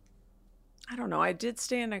 I don't know. I did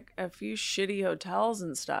stay in a few shitty hotels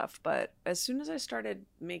and stuff, but as soon as I started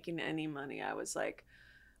making any money, I was like,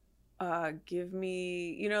 give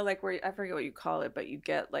me, like where, I forget what you call it, but you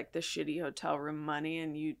get like the shitty hotel room money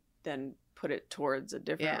and you then put it towards a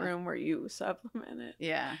different room where you supplement it.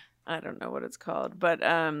 Yeah. I don't know what it's called, but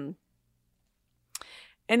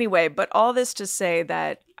anyway, but all this to say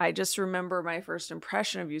that I just remember my first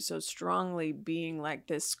impression of you so strongly being like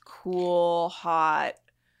this cool, hot,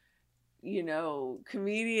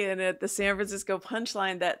 comedian at the San Francisco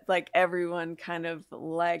Punchline that like everyone kind of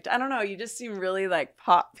liked. I don't know. You just seem really like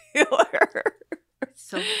popular.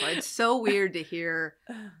 It's so weird to hear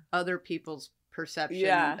other people's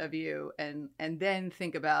perception of you and then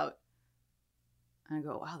think about and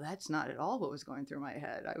go, wow, that's not at all what was going through my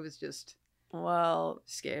head. I was just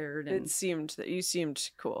scared. And it seemed that you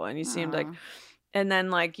seemed cool and you seemed like. And then,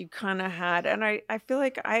 like, you kind of had, and I feel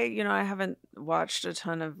like I haven't watched a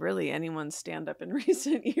ton of really anyone's stand-up in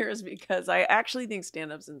recent years because I actually think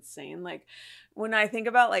stand-up's insane. Like, when I think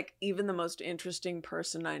about, like, even the most interesting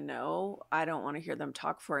person I know, I don't want to hear them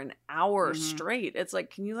talk for an hour straight. It's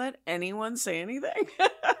like, can you let anyone say anything?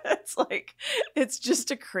 It's like, it's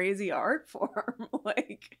just a crazy art form.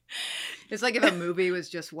 Like, it's like if a movie was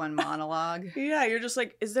just one monologue. Yeah, you're just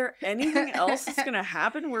like, is there anything else that's gonna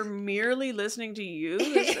happen? We're merely listening to you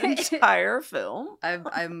this entire film.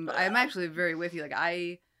 I'm actually very with you. Like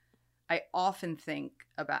I often think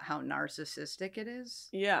about how narcissistic it is.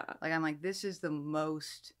 Yeah. Like I'm like, this is the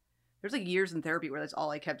most. There's like years in therapy where that's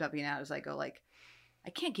all I kept upping out. Is I go like, I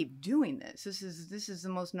can't keep doing this. This is the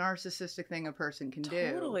most narcissistic thing a person can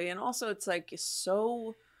do. Totally. And also it's like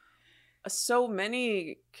so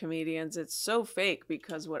many comedians, it's so fake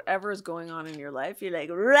because whatever is going on in your life, you're like,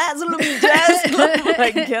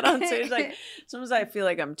 like get on stage. Like sometimes I feel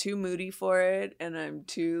like I'm too moody for it and I'm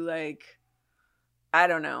too like, I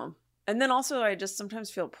don't know. And then also I just sometimes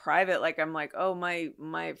feel private. Like I'm like, oh, my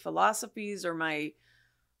philosophies or my,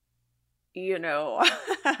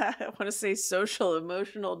 I want to say social,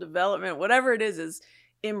 emotional development, whatever it is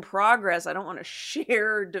in progress. I don't want to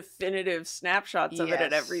share definitive snapshots of it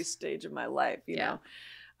at every stage of my life, you know?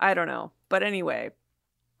 I don't know. But anyway,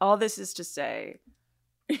 all this is to say,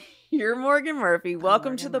 you're Morgan Murphy.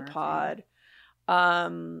 Welcome to the pod.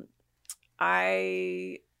 I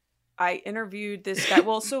interviewed this guy.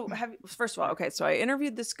 Well, so first of all, okay, so I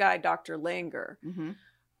interviewed this guy, Dr. Langer,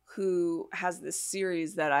 who has this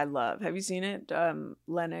series that I love. Have you seen it?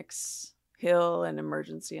 Lennox Hill and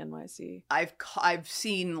Emergency NYC. I've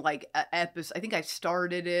seen like an episode. I think I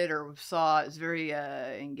started it or saw it. It's very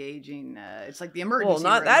engaging. It's like the emergency. Well,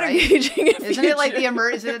 not room, that right? engaging. Isn't it like the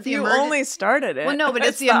emergency? You only started it. Well, no, but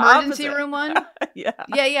it's the emergency room one. Yeah.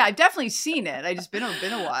 I've definitely seen it. I just been a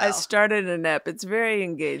while. I started an ep. It's very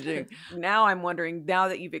engaging. Now I'm wondering, now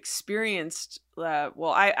that you've experienced.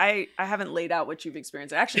 I haven't laid out what you've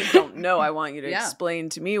experienced. I actually don't know. I want you to explain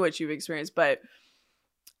to me what you've experienced, but.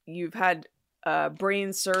 You've had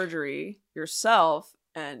brain surgery yourself,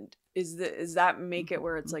 and is that make it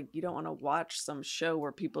where it's like you don't want to watch some show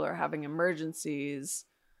where people are having emergencies?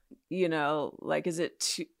 Like is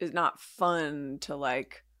not fun to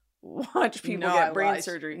like watch people get brain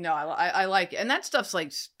surgery? No, I like it. And that stuff's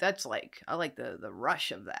like I like the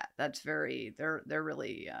rush of that. That's very they're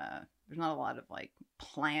really there's not a lot of like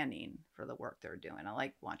planning for the work they're doing. I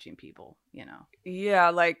like watching people,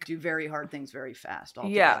 like do very hard things very fast.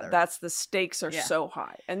 Altogether. Yeah, that's the stakes are so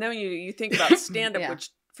high. And then when you think about stand up, which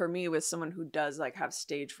for me was someone who does like have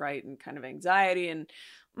stage fright and kind of anxiety, and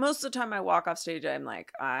most of the time I walk off stage, I'm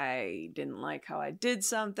like, I didn't like how I did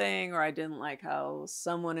something, or I didn't like how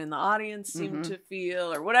someone in the audience seemed to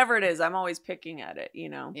feel, or whatever it is. I'm always picking at it,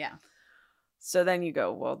 Yeah. So then you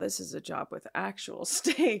go, well, this is a job with actual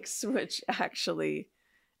stakes, which actually,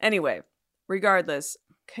 anyway, regardless,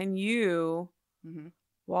 can you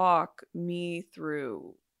walk me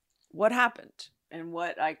through what happened? And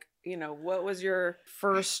what, like, you know, what was your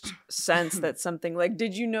first sense that something, like,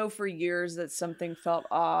 did you know for years that something felt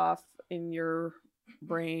off in your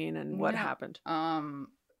brain, and what happened?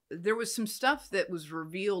 There was some stuff that was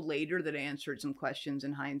revealed later that answered some questions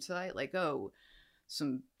in hindsight, like,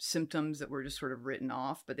 some symptoms that were just sort of written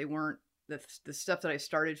off, but they weren't the stuff that I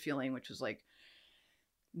started feeling, which was like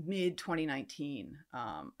mid 2019.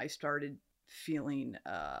 I started feeling,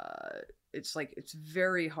 it's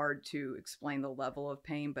very hard to explain the level of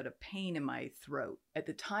pain, but a pain in my throat. At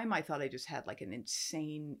the time, I thought I just had like an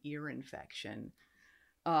insane ear infection.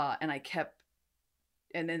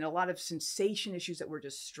 And then a lot of sensation issues that were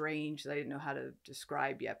just strange that I didn't know how to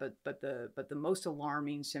describe yet. But the most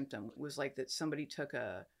alarming symptom was like that somebody took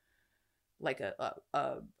a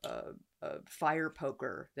fire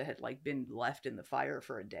poker that had like been left in the fire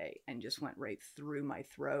for a day and just went right through my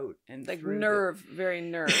throat and like through very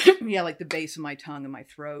nerve. Yeah, like the base of my tongue and my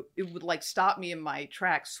throat. It would like stop me in my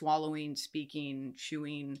tracks, swallowing, speaking,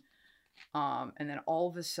 chewing. And then all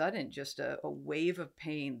of a sudden, just a wave of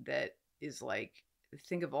pain that is like,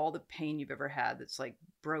 think of all the pain you've ever had that's like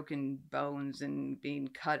broken bones and being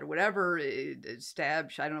cut or whatever,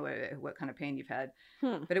 stabbed. I don't know what kind of pain you've had,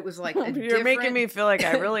 but it was like You're making me feel like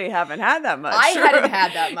I really haven't had that much. I hadn't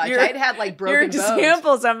had that much. I'd had like broken bones. Your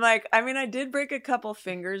examples, I'm like, I mean, I did break a couple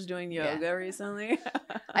fingers doing yoga recently.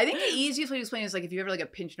 I think the easiest way to explain it is like if you ever like a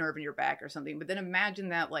pinched nerve in your back or something, but then imagine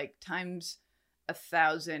that like times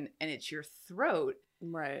 1,000 and it's your throat.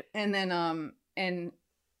 Right. And then,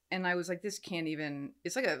 and I was like, this can't even,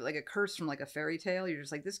 it's like a curse from like a fairy tale. You're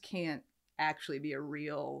just like, this can't actually be a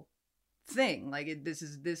real thing. Like this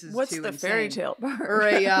is what's too the insane. fairy tale part?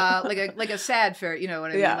 Or like a sad fairy, you know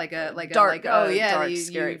what I mean? Like a dark, dark,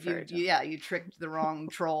 scary fairy tale. You tricked the wrong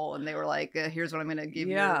troll and they were like, here's what I'm going to give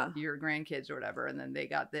your grandkids or whatever. And then they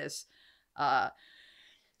got this,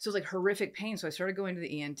 so it was like horrific pain. So I started going to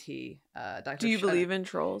the ENT. Dr. Do you believe in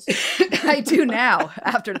trolls? I do now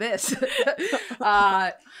after this.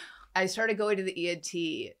 I started going to the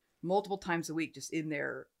ENT multiple times a week, just in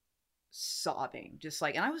there sobbing, just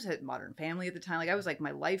like, and I was at Modern Family at the time. Like I was like,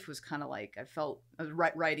 my life was kind of like, I was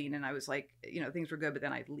writing and I was like, you know, things were good, but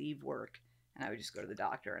then I'd leave work and I would just go to the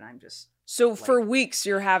doctor and I'm just. So like, for weeks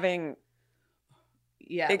you're having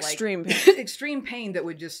extreme pain. Extreme pain that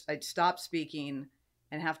would just, I'd stop speaking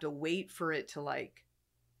and have to wait for it to like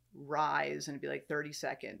rise and it'd be like 30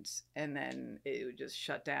 seconds and then it would just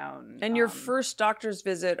shut down. And your first doctor's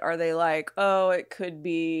visit, are they like, oh, it could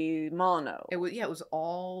be mono? It was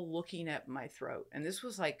all looking at my throat. And this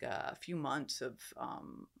was like a few months of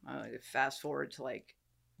fast forward to like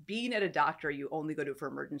being at a doctor you only go to for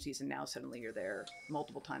emergencies, and now suddenly you're there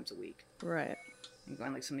multiple times a week. Right. And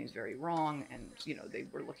going like something's very wrong, and you know they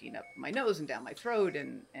were looking up my nose and down my throat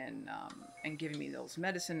and giving me those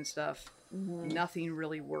medicine and stuff. Mm-hmm. Nothing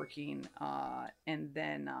really working. And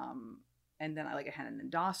then I had an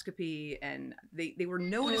endoscopy, and they were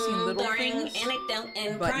noticing little things,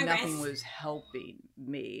 but nothing was helping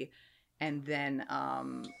me. And then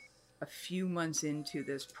a few months into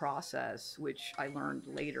this process, which I learned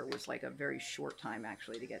later was like a very short time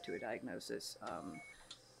actually to get to a diagnosis.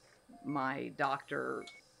 My doctor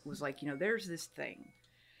was like, you know, there's this thing.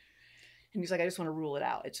 And he's like, I just want to rule it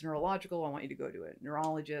out. It's neurological. I want you to go to a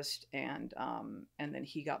neurologist. And then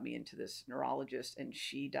he got me into this neurologist and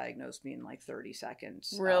she diagnosed me in like 30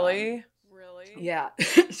 seconds. Really? Really? Yeah.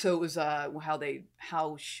 So it was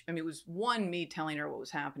it was one, me telling her what was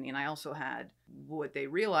happening. And I also had what they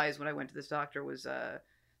realized when I went to this doctor was that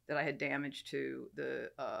I had damage to the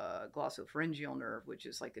glossopharyngeal nerve, which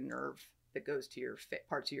is like a nerve that goes to your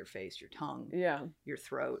parts of your face, your tongue, your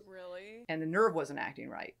throat. Really? And the nerve wasn't acting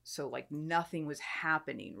right. So like nothing was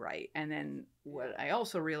happening right. And then what I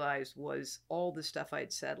also realized was all the stuff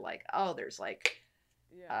I'd said, like, oh, there's like,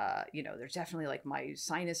 you know, there's definitely like my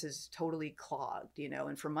sinus is totally clogged, you know,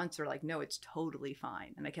 and for months they're like, no, it's totally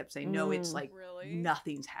fine. And I kept saying, no, it's like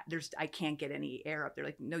nothing's, I can't get any air up there.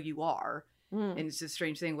 Like, no, you are. And it's a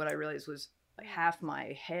strange thing. What I realized was like half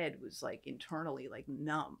my head was like internally like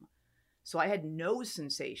numb. So I had no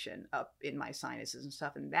sensation up in my sinuses and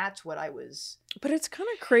stuff. And that's what I was. But it's kind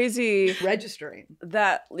of crazy registering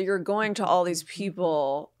that you're going to all these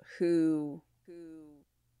people who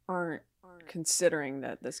aren't considering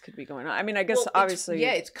that this could be going on. I mean, I guess obviously.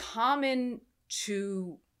 It's common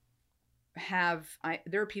to have,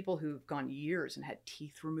 there are people who've gone years and had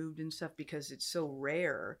teeth removed and stuff because it's so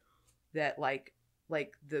rare that like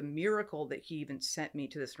the miracle that he even sent me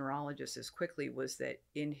to this neurologist as quickly was that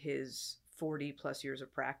in his 40 plus years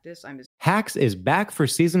of practice. Hacks is back for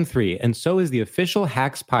season 3, and so is the official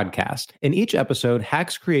Hacks podcast. In each episode,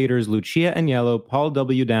 Hacks creators Lucia Aniello, Paul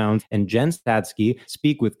W. Downs, and Jen Statsky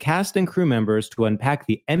speak with cast and crew members to unpack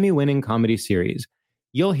the Emmy-winning comedy series.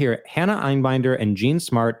 You'll hear Hannah Einbinder and Jean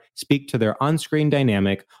Smart speak to their on-screen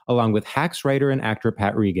dynamic, along with Hacks writer and actor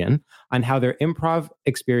Pat Regan, on how their improv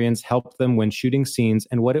experience helped them when shooting scenes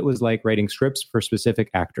and what it was like writing scripts for specific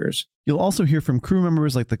actors. You'll also hear from crew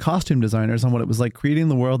members like the costume designers on what it was like creating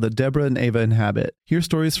the world that Deborah and Ava inhabit. Hear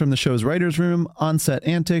stories from the show's writer's room, on-set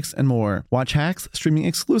antics, and more. Watch Hacks streaming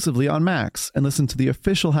exclusively on Max, and listen to the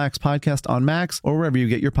official Hacks podcast on Max or wherever you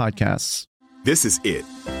get your podcasts. This is it.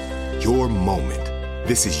 Your moment.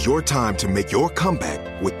 This is your time to make your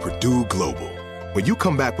comeback with Purdue Global. When you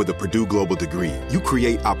come back with a Purdue Global degree, you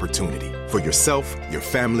create opportunity for yourself, your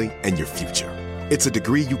family, and your future. It's a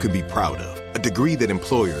degree you can be proud of, a degree that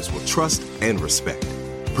employers will trust and respect.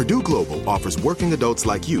 Purdue Global offers working adults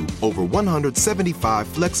like you over 175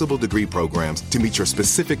 flexible degree programs to meet your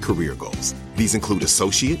specific career goals. These include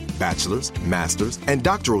associate, bachelor's, master's, and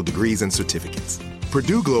doctoral degrees and certificates.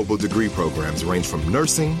 Purdue Global degree programs range from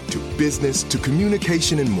nursing to business to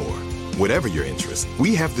communication and more. Whatever your interest,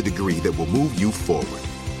 we have the degree that will move you forward.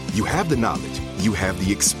 You have the knowledge, you have the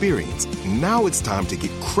experience. Now it's time to get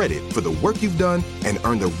credit for the work you've done and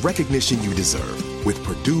earn the recognition you deserve with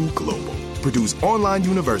Purdue Global, Purdue's online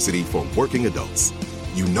university for working adults.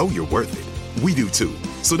 You know you're worth it. We do too.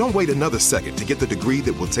 So don't wait another second to get the degree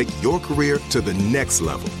that will take your career to the next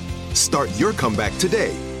level. Start your comeback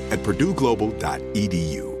today at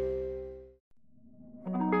purdueglobal.edu.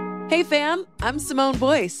 Hey fam, I'm Simone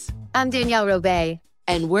Boyce. I'm Danielle Robay.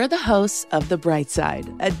 And we're the hosts of The Bright Side,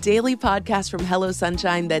 a daily podcast from Hello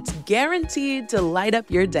Sunshine that's guaranteed to light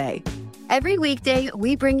up your day. Every weekday,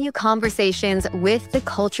 we bring you conversations with the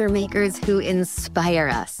culture makers who inspire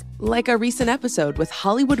us. Like our recent episode with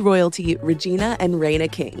Hollywood royalty Regina and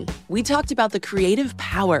Raina King. We talked about the creative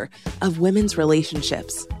power of women's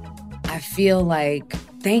relationships. I feel like,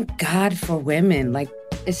 thank God for women, like,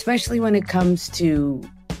 especially when it comes to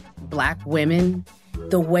Black women,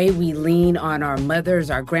 the way we lean on our mothers,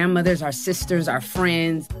 our grandmothers, our sisters, our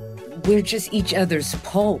friends. We're just each other's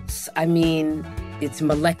pulse. I mean, it's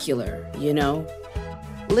molecular, you know?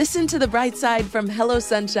 Listen to The Bright Side from Hello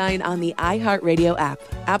Sunshine on the iHeartRadio app,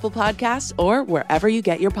 Apple Podcasts, or wherever you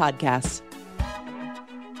get your podcasts.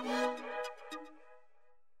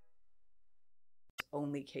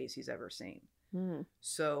 Only case he's ever seen.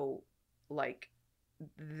 So, like,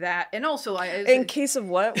 that, and also in case of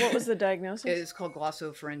what was the diagnosis? It's called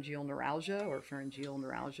glossopharyngeal neuralgia or pharyngeal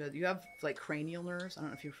neuralgia. You have like cranial nerves. I don't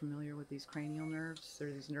know if you're familiar with these cranial nerves.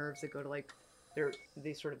 They're these nerves that go to like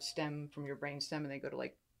they sort of stem from your brainstem and they go to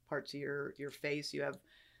like parts of your face. You have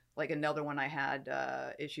like another one I had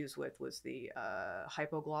issues with was the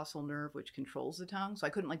hypoglossal nerve, which controls the tongue. So I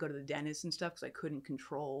couldn't like go to the dentist and stuff because I couldn't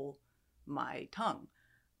control my tongue.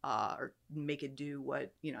 Or make it do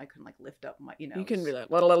what, you know, I couldn't like lift up my, you know. You can be like,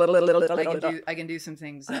 I can do some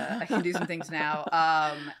things. I can do some things now.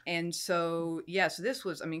 And so, yeah, so this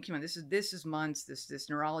was, I mean, come on, this is months. This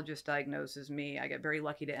neurologist diagnoses me. I got very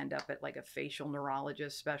lucky to end up at like a facial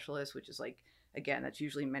neurologist specialist, which is like, again, that's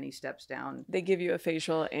usually many steps down. They give you a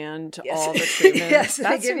facial and all the treatment. Yes,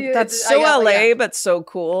 that's so LA, but so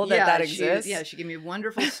cool that exists. She gave me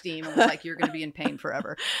wonderful steam and was like, "You're going to be in pain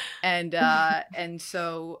forever," and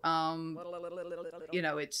so you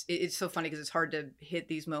know, it's so funny because it's hard to hit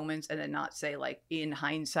these moments and then not say like, in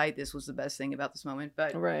hindsight, this was the best thing about this moment,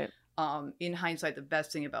 but right. In hindsight, the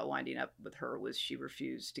best thing about winding up with her was she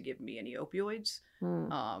refused to give me any opioids,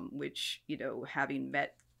 which, you know, having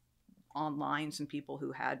met online some people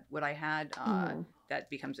who had what I had, that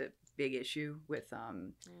becomes a big issue with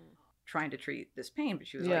trying to treat this pain. But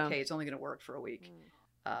she was like, hey, it's only going to work for a week,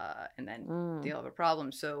 and then you'll have a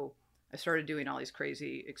problem. So I started doing all these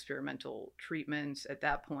crazy experimental treatments. At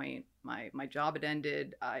that point, my job had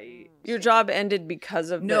ended. Your job ended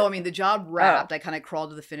because of I mean, the job wrapped. I kind of crawled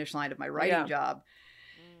to the finish line of my writing job.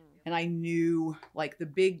 And I knew like the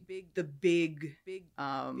big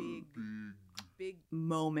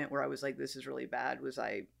moment where I was like, this is really bad, was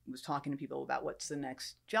I was talking to people about what's the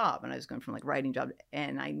next job. And I was going from like writing job,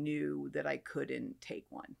 and I knew that I couldn't take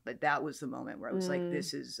one. But that was the moment where I was like,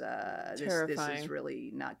 this is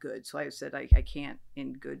really not good. So I said, I can't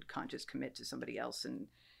in good conscience commit to somebody else. And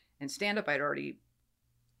stand-up I'd already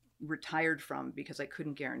retired from because I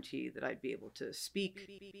couldn't guarantee that I'd be able to speak,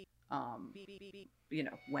 you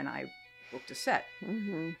know, when I booked a set.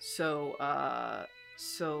 So I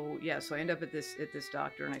end up at this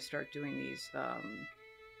doctor, and I start doing these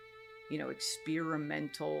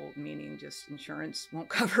experimental, meaning just insurance won't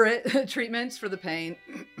cover it, treatments for the pain,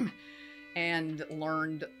 and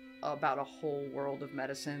learned about a whole world of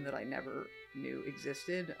medicine that I never knew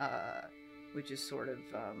existed, which is sort of,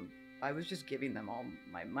 I was just giving them all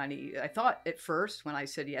my money. I thought at first when I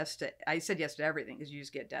said yes to everything, because you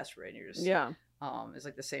just get desperate and you're just, it's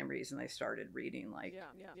like the same reason I started reading like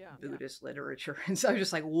Buddhist literature. And so I was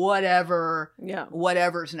just like, whatever's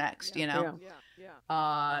next,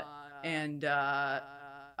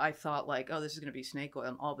 I thought like, oh, this is going to be snake oil.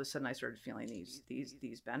 And all of a sudden I started feeling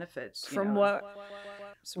these benefits. From what?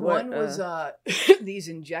 One was these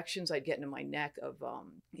injections I'd get into my neck of,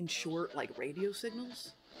 in short, like radio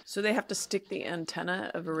signals. So they have to stick the antenna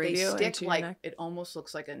of a radio into your neck? It almost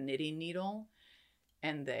looks like a knitting needle.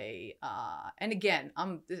 And they, and again,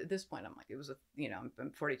 at this point, I'm like, it was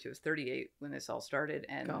I'm 42, I was 38 when this all started.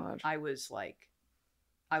 And I was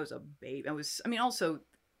a baby. Also,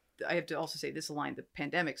 I have to also say this line, the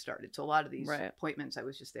pandemic started. So a lot of these appointments, I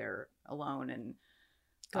was just there alone and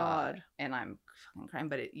and I'm fucking crying,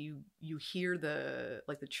 but you hear the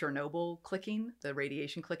Chernobyl clicking, the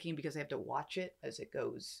radiation clicking, because they have to watch it as it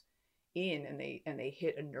goes in, and they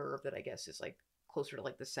hit a nerve that I guess is like closer to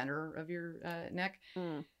like the center of your neck.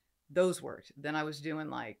 Those worked. Then I was doing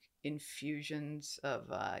like infusions of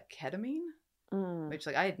ketamine. Which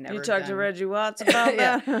like I had never. You talked to Reggie Watts about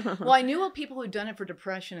that. Well, I knew of people who'd done it for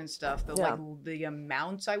depression and stuff. But like the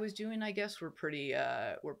amounts I was doing, I guess, were pretty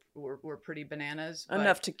were pretty bananas.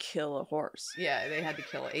 Enough to kill a horse. Yeah, they had to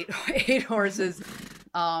kill eight horses.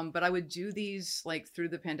 But I would do these like through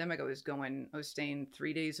the pandemic. I was staying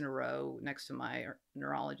 3 days in a row next to my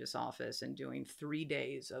neurologist's office and doing 3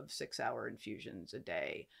 days of 6-hour infusions a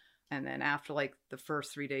day. And then after like the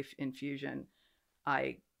first 3-day infusion,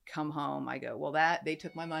 I come home, I go, well, they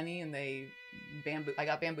took my money and I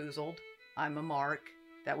got bamboozled. I'm a mark.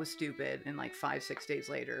 That was stupid. And like 5-6 days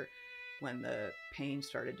later, when the pain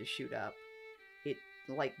started to shoot up, it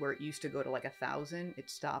like where it used to go to like 1,000, it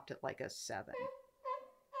stopped at like a 7.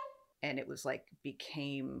 And it was like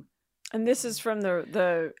became. And this is from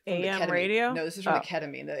the AM radio? No, this is from the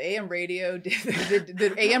ketamine. The AM radio,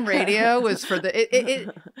 the AM radio was for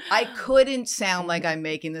the. I couldn't sound like I'm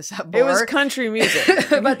making this up. It was country music,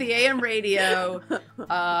 but the AM radio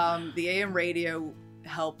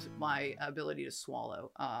helped my ability to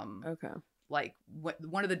swallow. Okay. Like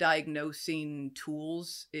one of the diagnosing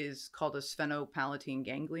tools is called a sphenopalatine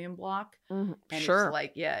ganglion block. Mm-hmm. And sure. it's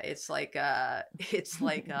like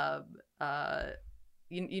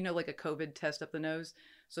you know, like a COVID test up the nose.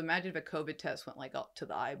 So imagine if a COVID test went like up to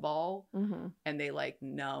the eyeball and they like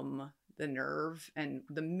numb the nerve. And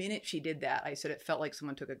the minute she did that, I said, it felt like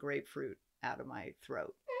someone took a grapefruit out of my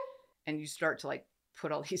throat. And you start to like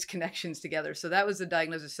put all these connections together. So that was the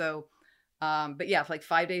diagnosis. So, but yeah, for like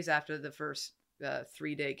 5 days after the first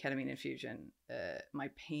 3-day ketamine infusion, my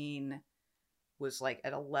pain was like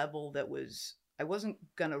at a level that was, I wasn't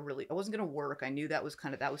gonna work. I knew that was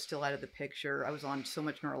still out of the picture. I was on so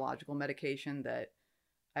much neurological medication that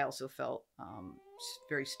I also felt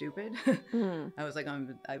very stupid. I was like,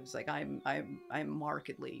 I'm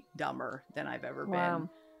markedly dumber than I've ever been.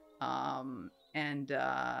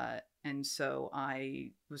 And so I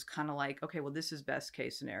was kind of like, okay, well, this is best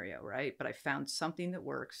case scenario, right? But I found something that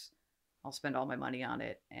works. I'll spend all my money on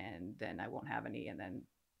it, and then I won't have any, and then.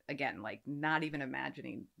 Again, like not even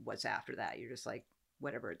imagining what's after that. You're just like,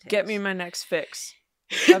 whatever it takes. Get me my next fix.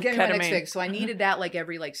 Get me my next fix. So I needed that like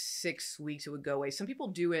every like 6 weeks it would go away. Some people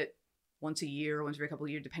do it once a year, once every couple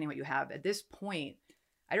of years, depending on what you have. At this point,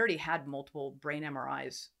 I'd already had multiple brain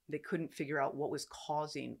MRIs. They couldn't figure out what was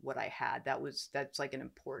causing what I had. That's like an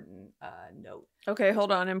important note. Okay,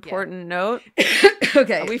 hold on. Important note.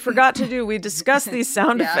 Okay. We discussed these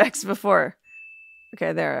sound effects before.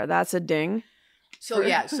 Okay, there. That's a ding. So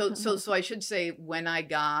yeah, so I should say when I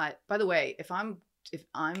got, by the way, if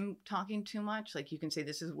I'm talking too much, like you can say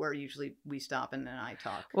this is where usually we stop and then I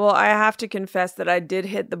talk. Well, I have to confess that I did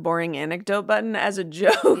hit the boring anecdote button as a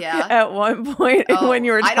joke at one point when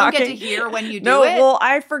you were talking. I don't get to hear when you do it. No, well,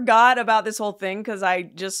 I forgot about this whole thing because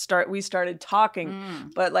we started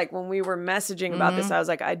talking. But like when we were messaging about this, I was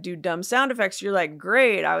like, I do dumb sound effects. You're like,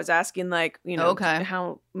 great. I was asking like,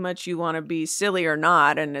 how much you want to be silly or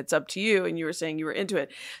not, and it's up to you. And you were saying you were into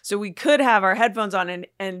it. So we could have our headphones on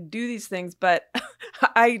and do these things, but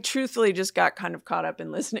I truthfully just got kind of caught up in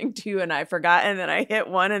listening to you and I forgot, and then I hit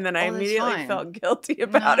one and then I immediately felt guilty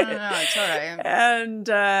about it. No, it's all right. And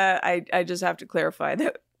I just have to clarify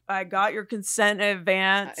that I got your consent in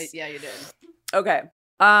advance. Yeah, you did. Okay.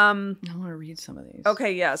 I want to read some of these.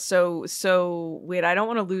 Okay, yeah. So wait, I don't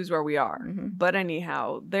want to lose where we are. But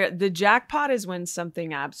anyhow, the jackpot is when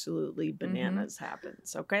something absolutely bananas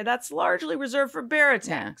happens. Okay, that's largely reserved for bear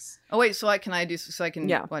attacks. Oh wait, so I can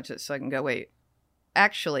Yeah. watch it so I can go wait.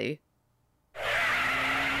 Actually,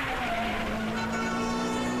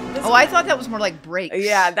 I thought that was more like breaks.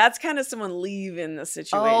 Yeah, that's kind of someone leaving the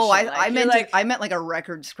situation. Oh, I meant like, I meant like a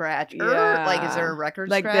record scratch. Yeah. Like, is there a record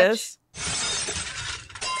like scratch? this?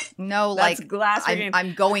 No, That's like glass I'm, ringing.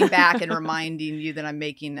 I'm going back and reminding you that I'm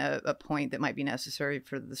making a point that might be necessary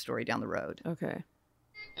for the story down the road. Okay.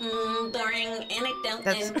 Boring anecdote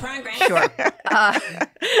in progress. Sure. So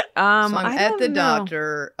I'm I at don't the know.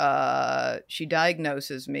 doctor. She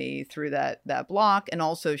diagnoses me through that block, and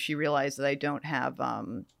also she realized that I don't have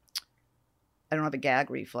a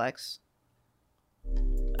gag reflex.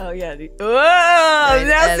 Oh yeah. Oh,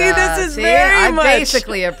 now see, this is very I'm much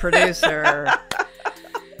basically a producer.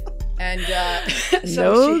 And so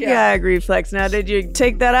no she, gag reflex. Now, did you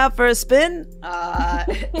take that out for a spin? No,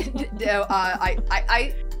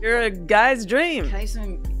 You're a guy's dream. Can I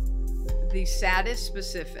say the saddest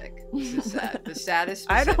specific? This is sad. The saddest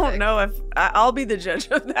I specific. don't know if I'll be the judge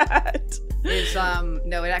of that. Is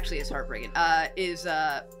no, it actually is heartbreaking.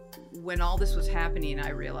 When all this was happening, I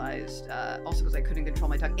realized also because I couldn't control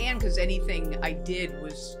my tongue, and because anything I did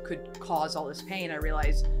could cause all this pain. I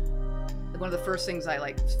realized one of the first things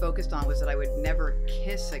I focused on was that I would never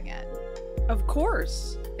kiss again. Of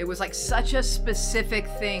course. It was like such a specific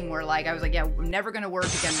thing where I was like, yeah, I'm never gonna work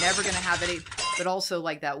again, never gonna have any, but also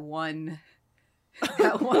like that one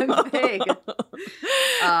thing.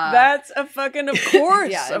 That's a fucking of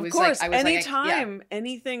course. Yeah, it of was course. like- I was like, Anytime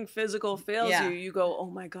anything physical fails Yeah. you go, oh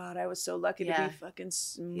my God, I was so lucky to Yeah. be fucking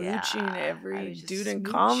smooching I every was just dude in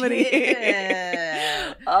smooching. comedy.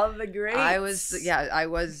 All the greats. I was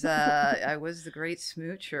the great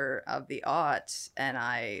smoocher of the aughts, and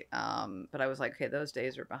but I was like, okay, those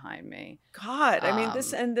days are behind me. God, I mean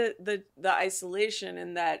this, Um, and the isolation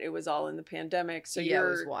in that it was all in the pandemic, so Yeah, it you're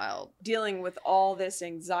was wild. dealing with all this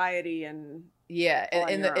anxiety and Yeah, on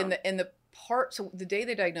and your own. the part. So the day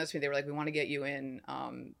they diagnosed me, they were like, "We want to get you in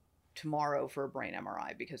tomorrow for a brain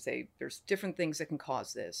MRI because there's different things that can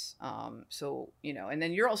cause this." So and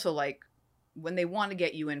then you're also like, when they want to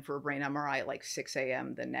get you in for a brain MRI at like 6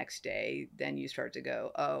 a.m. the next day, then you start to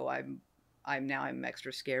go, "Oh, I'm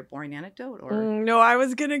extra scared." Boring anecdote, or No, I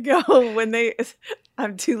was gonna go when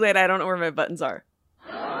I'm too late. I don't know where my buttons are.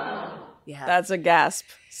 yeah, That's a gasp.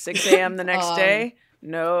 6 a.m. the next day.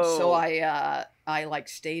 No. So I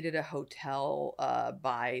stayed at a hotel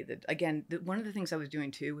one of the things I was doing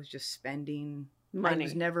too was just spending Money. I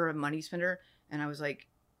was never a money spender, and I was like,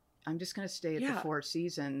 I'm just gonna stay at the Yeah. Four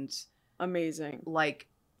Seasons. Amazing. Like,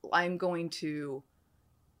 I'm going to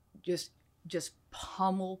just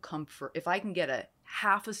pummel comfort. If I can get a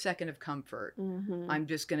half a second of comfort, Mhm. I'm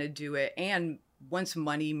just gonna do it. And once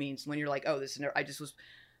money means, when you're like, oh, this is I just was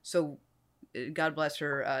so. God bless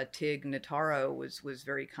her, Tig Notaro was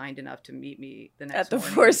very kind enough to meet me the next At the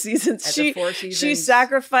morning. Four Seasons. At She the Four she Seasons.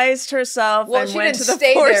 sacrificed herself Well, and she went didn't to the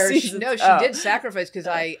stay Four there. She Seasons. did sacrifice because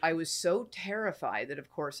I was so terrified that, of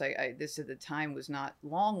course, I this at the time was not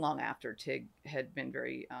long after Tig had been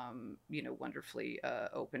very, wonderfully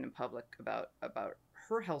open and public about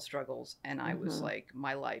her health struggles, and I was Mhm. like,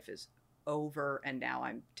 my life is over, and now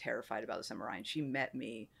I'm terrified about this MRI. And she met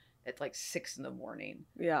me at like 6 a.m.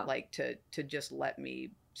 Yeah. like to just let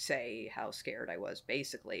me say how scared I was,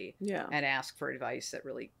 basically. Yeah. And ask for advice that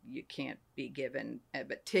really you can't be given.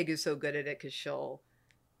 But Tig is so good at it because she'll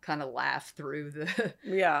kind of laugh through the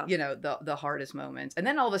Yeah. the hardest moments. And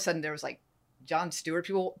then all of a sudden there was like Jon Stewart.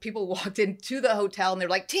 People walked into the hotel and they're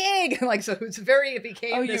like, Tig, and like, so it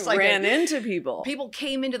became Oh, this you like ran into people. People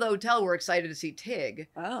came into the hotel, were excited to see Tig.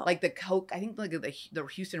 Oh. Like the I think like the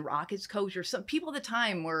Houston Rockets coach or some people at the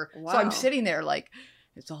time were. So Wow. I'm sitting there like,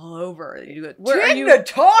 it's all over. And you go, Where are Tig you?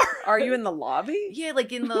 Notaro! Are you in the lobby? Yeah,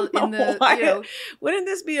 like in the Why- wouldn't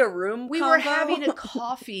this be a room? we were convo? having a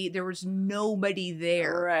coffee. There was nobody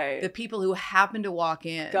there. Right. The people who happened to walk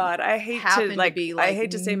in. God, I hate happened to like, be I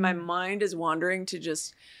hate to say my mind is wandering to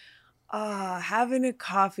just having a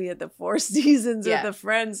coffee at the Four Seasons Yeah. with a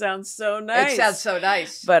friend sounds so nice. It sounds so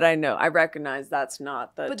nice. But I know, I recognize that's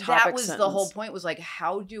not the But topic that was the whole sentence. point, was like,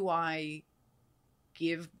 how do I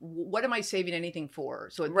what am I saving anything for?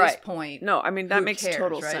 So at this Right. point, No, I mean, that who makes cares,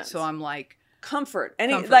 total right? sense. So I'm like, Comfort.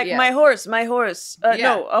 yeah. My horse. Yeah.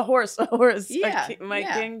 No, a horse. Yeah, My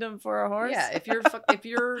yeah. kingdom for a horse. yeah,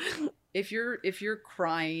 if you're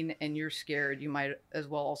crying and you're scared, you might as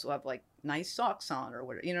well also have like nice socks on or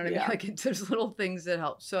whatever. You know what I mean? Yeah. Like there's little things that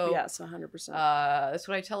help. So Yes, 100%. that's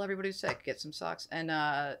what I tell everybody who's sick: get some socks.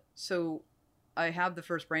 And so I have the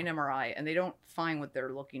first brain MRI, and they don't find what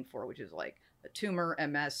they're looking for, which is like a tumor,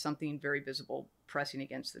 MS, something very visible pressing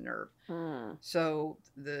against the nerve. So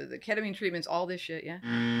the ketamine treatments, all this shit, yeah.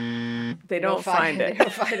 They don't find it. They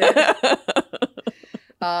don't find it.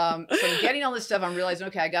 So I'm getting all this stuff. I'm realizing,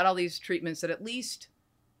 okay, I got all these treatments that at least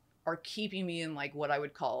are keeping me in like what I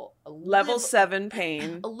would call a Level 7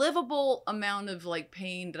 pain. a livable amount of like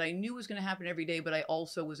pain that I knew was going to happen every day, but I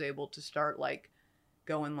also was able to start like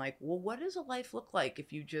going like, well, what does a life look like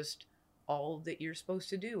if you just, all that you're supposed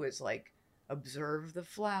to do is like observe the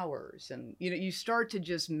flowers, and you start to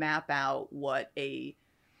just map out what a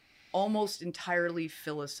almost entirely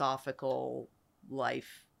philosophical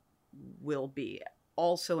life will be.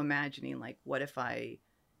 Also imagining like, what if I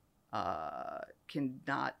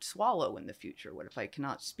cannot swallow in the future? What if I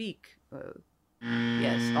cannot speak?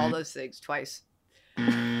 Yes, all those things twice.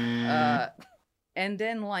 And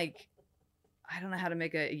then like, I don't know how to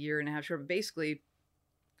make a year and a half short, but basically,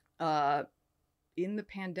 in the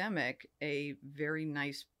pandemic, a very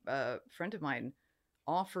nice friend of mine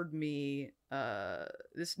offered me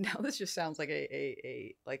this. Now this just sounds like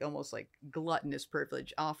a like almost like gluttonous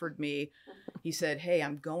privilege. Offered me, he said, "Hey,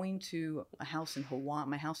 I'm going to a house in Hawaii,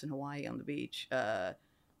 my house in Hawaii on the beach,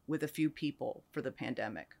 with a few people for the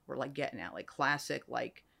pandemic. We're like getting out, like classic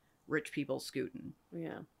like rich people scooting."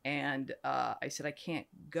 Yeah. And I said, "I can't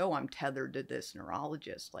go. I'm tethered to this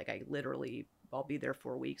neurologist. Like I literally, I'll be there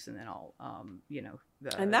 4 weeks and then I'll,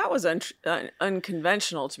 And that was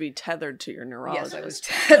unconventional to be tethered to your neurologist. Yes, I was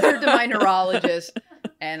tethered to my neurologist,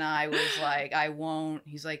 and I was like, I won't.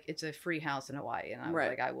 He's like, it's a free house in Hawaii, and I was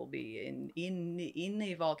like, I will be in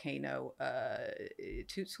a volcano,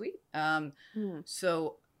 toot sweet.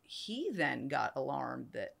 So he then got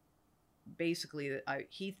alarmed that basically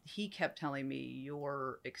he kept telling me,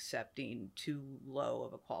 you're accepting too low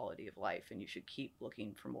of a quality of life, and you should keep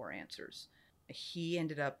looking for more answers. He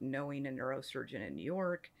ended up knowing a neurosurgeon in New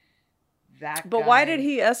York. But why did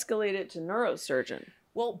he escalate it to neurosurgeon?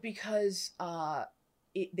 Well, because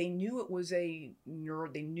they knew it was a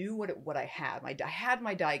they knew what I had. I had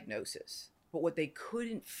my diagnosis, but what they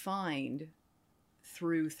couldn't find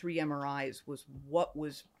through 3 MRIs was what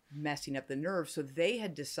was messing up the nerve. So they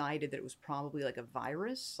had decided that it was probably like a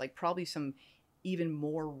virus, like probably some even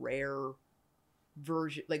more rare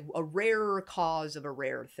version, like a rarer cause of a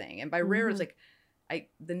rare thing. And by rare, it's like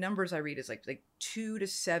the numbers I read is like 2 to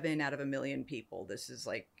 7 out of 1 million people. This is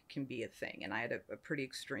like can be a thing. And I had a pretty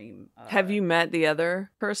extreme. Have you met the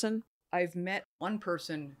other person? I've met one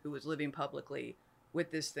person who was living publicly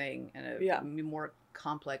with this thing and a more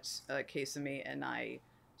complex case than me, and I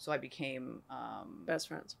became best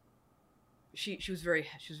friends. She was very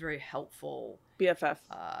helpful. BFF.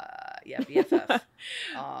 BFF.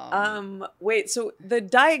 Wait, so the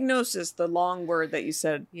diagnosis, the long word that you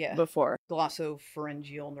said before.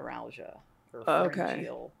 Glossopharyngeal neuralgia. Or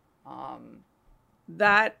pharyngeal.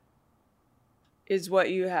 That is what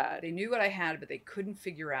you had. They knew what I had, but they couldn't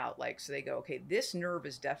figure out, like, so they go, okay, this nerve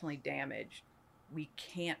is definitely damaged. We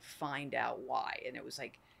can't find out why. And it was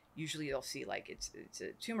like, usually they'll see like it's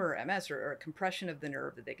a tumor, MS, or a compression of the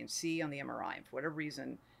nerve that they can see on the MRI. And for whatever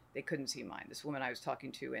reason, they couldn't see mine. This woman I was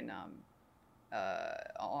talking to in on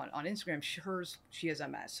Instagram, she has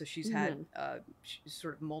MS, so she's had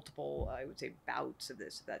sort of multiple, I would say, bouts of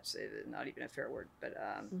this. If that's not even a fair word, but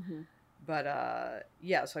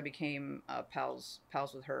so I became pals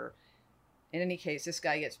with her. In any case, this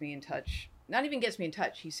guy gets me in touch. Not even gets me in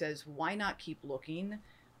touch. He says, "Why not keep looking?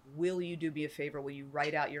 Will you do me a favor? Will you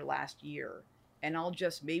write out your last year? And I'll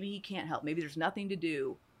just, maybe he can't help. Maybe there's nothing to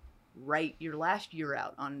do. Write your last year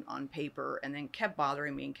out on paper." And then kept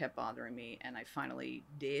bothering me. And I finally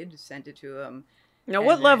did, sent it to him. Now,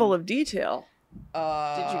 what level of detail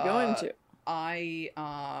did you go into?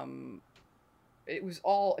 It was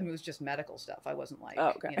all, I mean, it was just medical stuff. I wasn't like,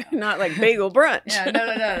 not like bagel brunch. Yeah, no.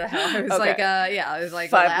 It was like, it was like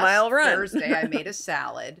 5 mile run. Thursday, I made a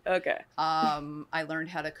salad. Okay. I learned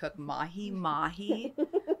how to cook mahi.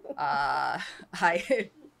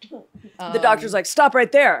 The doctor's like, stop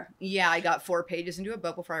right there. Yeah, I got 4 pages into a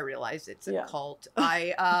book before I realized it's a cult.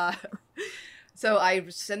 So I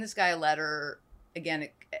send this guy a letter. Again,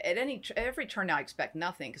 at every turn now, I expect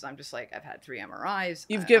nothing because I'm just like, I've had 3 MRIs.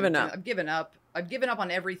 You've given up. I've given up. I've given up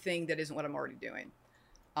on everything that isn't what I'm already doing.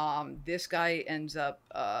 This guy ends up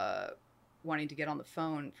wanting to get on the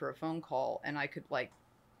phone for a phone call, and I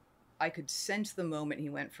could sense the moment he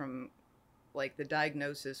went from, like, the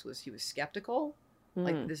diagnosis was he was skeptical,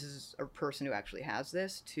 like this is a person who actually has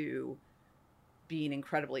this, to being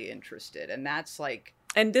incredibly interested. And that's like,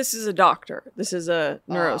 And this is a doctor. This is a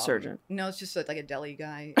neurosurgeon. No, it's just like a deli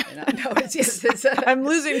guy. No, it's I'm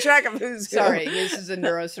losing track of who's who. Sorry, this is a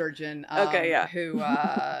neurosurgeon. Okay, yeah. Who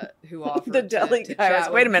offered the deli to guy.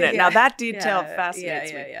 chat Wait a with minute. me. Now that detail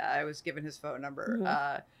fascinates me. me. Yeah. I was given his phone number,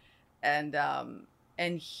 Mhm.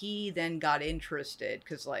 and he then got interested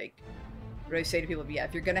because, like, what I say to people,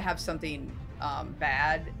 if you're gonna have something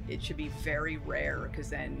bad, it should be very rare, because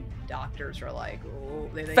then doctors are like, oh,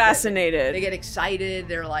 they Fascinated. they get excited.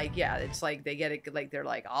 They're like, yeah, it's like they get it, like they're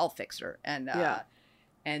like, I'll fix her. And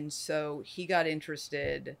and so he got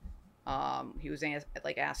interested. He was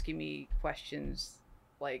asking me questions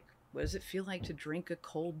like, what does it feel like to drink a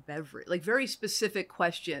cold beverage? Like very specific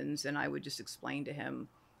questions, and I would just explain to him.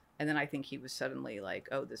 And then I think he was suddenly like,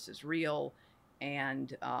 oh, this is real.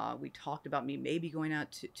 And we talked about me maybe going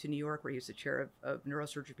out to New York, where he was the chair of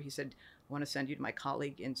neurosurgery. But he said, I want to send you to my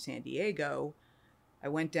colleague in San Diego. I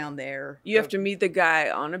went down there. You have to meet the guy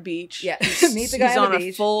on a beach. Yeah, meet the guy on a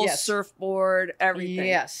beach. Full surfboard, everything.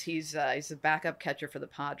 Yes, he's a backup catcher for the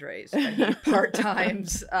Padres. But he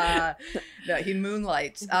part-times. No, he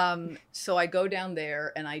moonlights. So I go down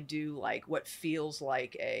there and I do like what feels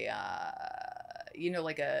like a,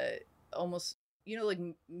 almost, like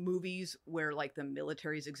movies where like the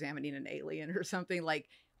military is examining an alien or something, like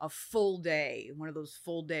a full day, one of those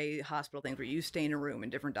full day hospital things where you stay in a room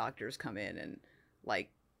and different doctors come in and like,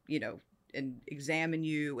 and examine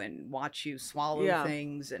you and watch you swallow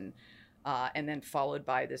things, and then followed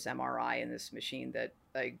by this MRI and this machine that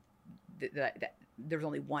there was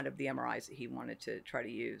only one of the MRIs that he wanted to try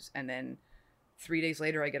to use. And then 3 days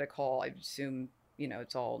later I get a call. I assume,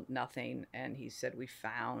 it's all nothing. And he said, we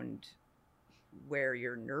found where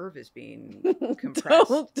your nerve is being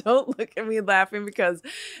compressed. Don't look at me laughing, because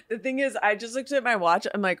the thing is, I just looked at my watch.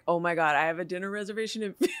 I'm like, oh my God, I have a dinner reservation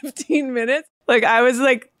in 15 minutes. Like, I was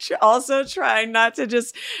like also trying not to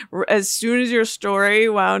just, as soon as your story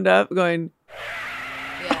wound up, going,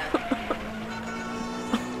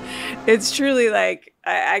 it's truly like,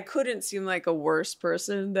 I couldn't seem like a worse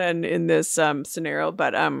person than in this scenario,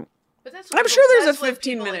 but that's I'm sure there's a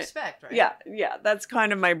 15-minute. Expect, right? Yeah, that's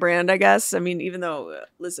kind of my brand, I guess. I mean, even though,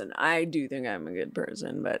 listen, I do think I'm a good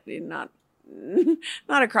person, but not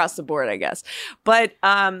across the board, I guess. But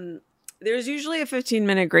there's usually a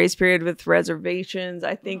 15-minute grace period with reservations.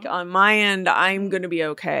 I think on my end, I'm going to be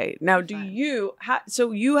okay. Now, do you? So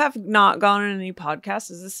you have not gone on any podcasts?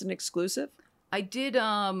 Is this an exclusive? I did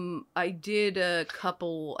a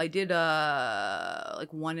couple. I did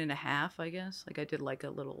like 1.5, I guess. Like I did like a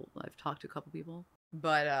little. I've talked to a couple people,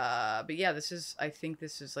 but yeah, I think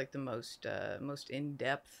this is like the most in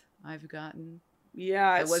depth I've gotten. Yeah,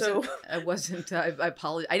 I wasn't. I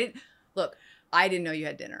apologize. I didn't know you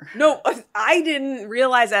had dinner. No, I didn't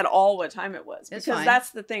realize at all what time it was, because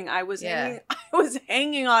that's the thing. I was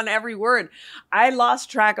hanging on every word. I lost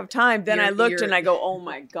track of time. Then I looked and I go, oh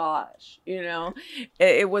my gosh,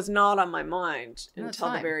 it was not on my mind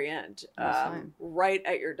until the very end, right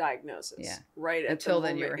at your diagnosis. Yeah, right. Until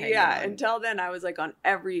then, you were hanging on. on. Until then, I was like on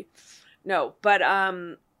every. No, but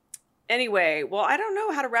anyway, well, I don't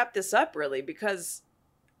know how to wrap this up really, because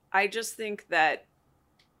I just think that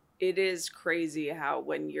it is crazy how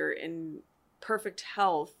when you're in perfect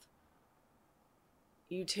health,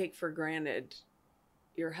 you take for granted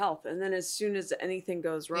your health. And then as soon as anything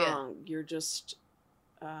goes wrong, you're just,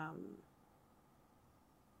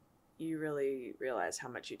 you really realize how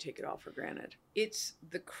much you take it all for granted. It's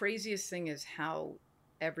the craziest thing is how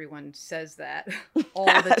everyone says that all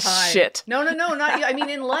the time. Shit. No, not you. I mean,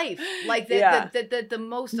 in life, like the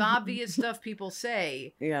most obvious stuff people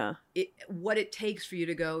say. Yeah. What it takes for you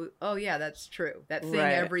to go, oh yeah, that's true. That thing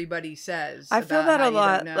everybody says. I feel that a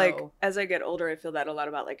lot. Like as I get older, I feel that a lot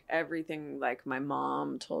about like everything like my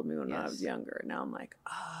mom told me when I was younger. Now I'm like,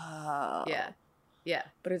 oh. Yeah.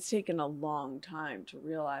 But it's taken a long time to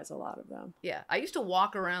realize a lot of them. Yeah. I used to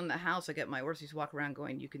walk around the house. Like at my worst, I used to walk around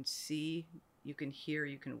going, you can see, you can hear,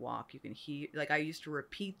 you can walk, you can hear. Like I used to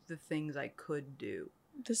repeat the things I could do.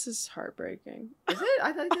 This is heartbreaking. Is it?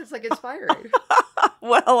 I think it's like inspiring.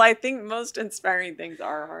 Well, I think most inspiring things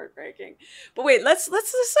are heartbreaking. But wait, let's say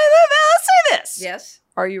this. Yes.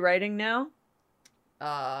 Are you writing now?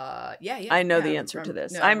 Yeah. I know the answer to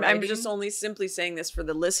this. No, I'm just only simply saying this for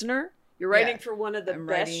the listener. You're writing for one of the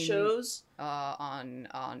best shows on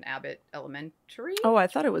Abbott Elementary. Oh, I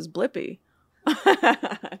thought it was Blippi.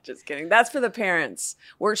 Just kidding. That's for the parents.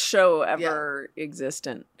 Worst show ever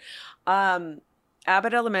existent.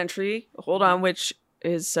 Abbott Elementary. Hold on, which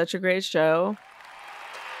is such a great show.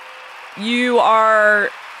 Are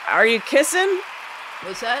you kissing?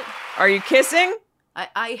 What's that? Are you kissing?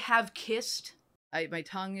 I have kissed my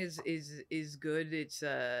tongue is good. It's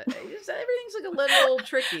everything's like a little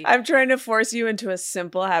tricky. I'm trying to force you into a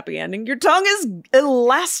simple happy ending. Your tongue is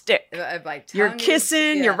elastic. You're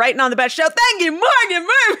kissing. You're writing on the best show. Thank you, Morgan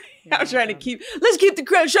Murphy. I'm trying to let's keep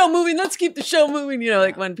the show moving. Let's keep the show moving. You know,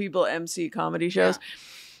 like when people MC comedy shows.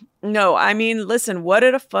 No, I mean, listen, what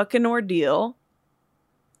a fucking ordeal.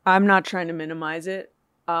 I'm not trying to minimize it.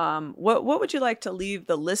 What would you like to leave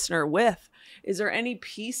the listener with? Is there any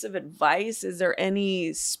piece of advice? Is there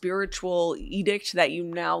any spiritual edict that you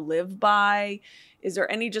now live by? Is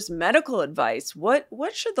there any just medical advice? What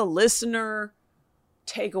should the listener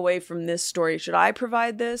take away from this story? Should I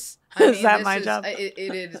provide this? Is that my job? It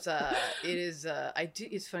is.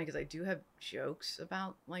 It's funny because I do have jokes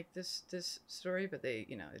about like this story, but they,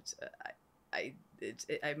 you know,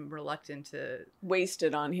 I'm reluctant to waste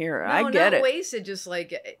it on here. No, I get not it. Wasted, just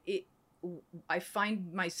like it. I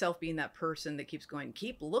find myself being that person that keeps going,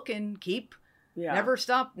 keep looking, never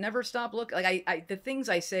stop looking. Like I the things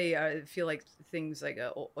I say, I feel like things like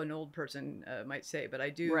an old person might say, but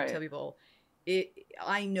I do tell people,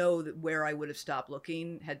 I know that where I would have stopped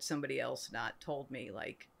looking had somebody else not told me.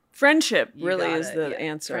 Like friendship really is the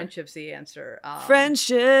answer. Friendship's the answer.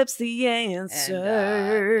 Friendship's the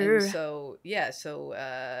answer. And so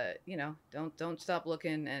you know, don't stop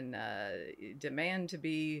looking and demand to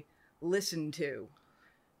be listened to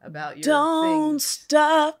about your Don't things.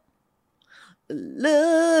 Stop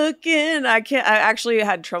looking. I actually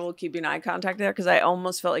had trouble keeping eye contact there because I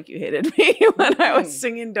almost felt like you hated me when I was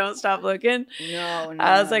singing Don't Stop Looking. No,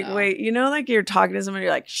 I was like, wait, you know, like you're talking to someone,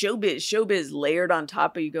 you're like, showbiz layered on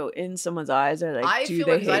top of you, go in someone's eyes. Or like, I do feel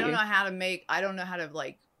they like hate I don't you? know how to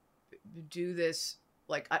like do this.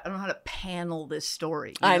 Like I don't know how to panel this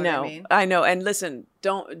story. You know what I mean? I know. And listen,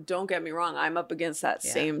 don't get me wrong. I'm up against that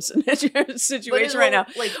same situation right now,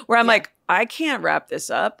 where I'm like, I can't wrap this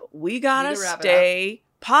up. We gotta stay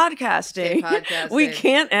podcasting. We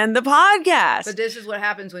can't end the podcast. But this is what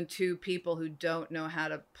happens when two people who don't know how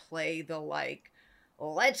to play the like.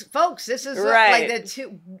 Folks, this is like the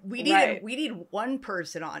two. We need one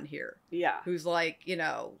person on here. Yeah, who's like, you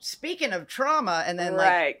know, speaking of trauma, and then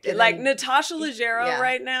like Natasha Leggero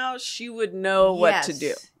right now, she would know what to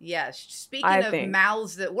do. Yes, speaking of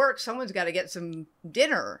mouths that work, someone's got to get some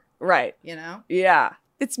dinner. Right. You know. Yeah,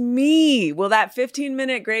 it's me. Will that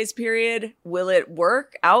 15-minute grace period, will it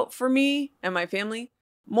work out for me and my family?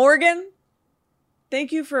 Morgan,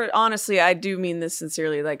 thank you for, honestly, I do mean this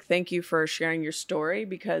sincerely. Like, thank you for sharing your story,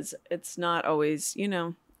 because it's not always, you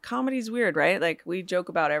know, comedy's weird, right? Like, we joke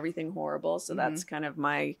about everything horrible. So that's kind of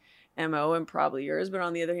my MO and probably yours. But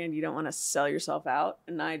on the other hand, you don't want to sell yourself out.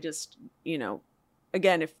 And I just, you know,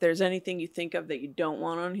 again, if there's anything you think of that you don't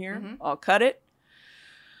want on here, I'll cut it.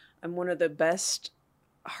 I'm one of the best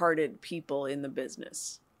hearted people in the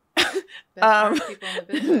business. Best people in the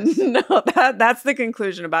business. No, that's the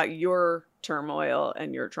conclusion about your turmoil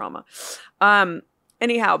and your trauma.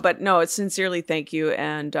 Anyhow, but no, it's sincerely thank you.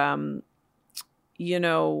 And, you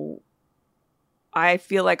know, I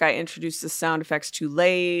feel like I introduced the sound effects too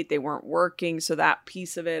late. They weren't working. So that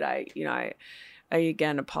piece of it, I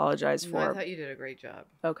again apologize for. I thought you did a great job.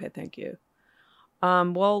 Okay. Thank you.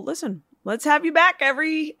 Well, listen, let's have you back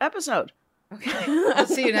every episode. Okay. I'll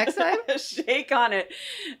see you next time. Shake on it.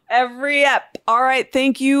 Every ep. All right.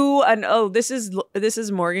 Thank you. And this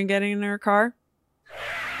is Morgan getting in her car.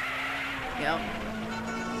 Yep.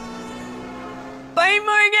 Bye,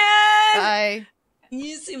 Morgan. Bye.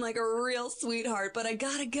 You seem like a real sweetheart, but I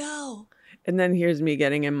gotta go. And then here's me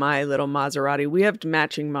getting in my little Maserati. We have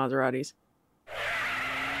matching Maseratis.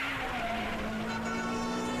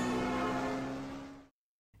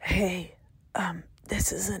 Hey,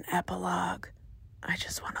 this is an epilogue. I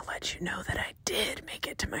just want to let you know that I did make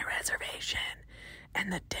it to my reservation,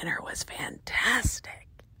 and the dinner was fantastic.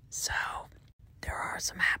 So, there are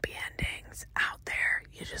some happy endings out there.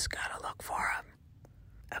 You just gotta look for them.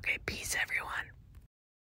 Okay, peace, everyone.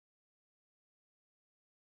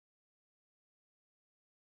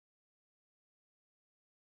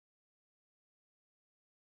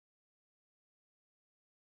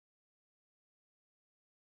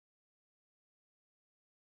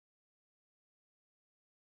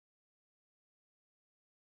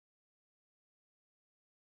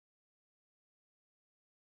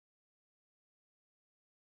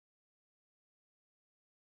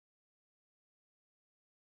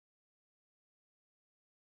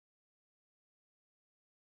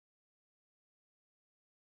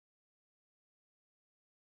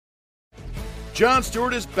 Jon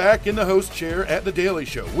Stewart is back in the host chair at The Daily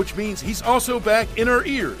Show, which means he's also back in our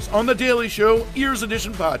ears on The Daily Show Ears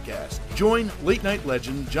Edition podcast. Join late night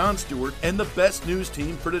legend Jon Stewart and the best news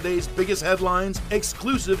team for today's biggest headlines,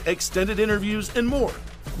 exclusive extended interviews, and more.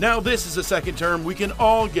 Now this is a second term we can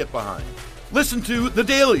all get behind. Listen to The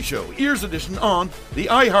Daily Show, Ears Edition, on the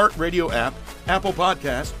iHeartRadio app, Apple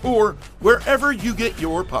Podcasts, or wherever you get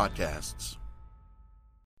your podcasts.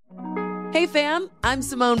 Hey fam, I'm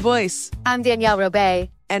Simone Boyce. I'm Danielle Robay.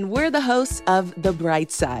 And we're the hosts of The Bright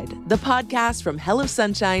Side, the podcast from Hello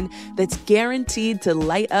Sunshine that's guaranteed to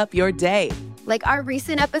light up your day. Like our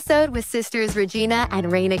recent episode with sisters Regina and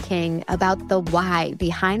Raina King about the why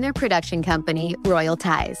behind their production company, Royal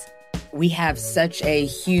Ties. We have such a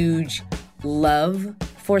huge love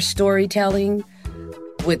for storytelling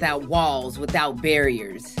without walls, without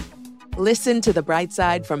barriers. Listen to The Bright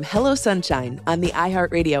Side from Hello Sunshine on the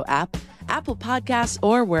iHeartRadio app, Apple Podcasts,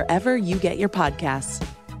 or wherever you get your podcasts.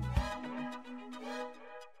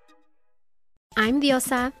 I'm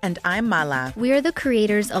Diosa. And I'm Mala. We are the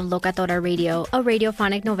creators of Locatora Radio, a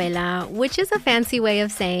radiophonic novela, which is a fancy way of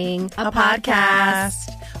saying a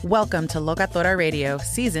podcast. Welcome to Locatora Radio,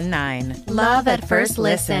 Season 9. Love at first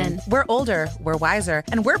listen. We're older, we're wiser,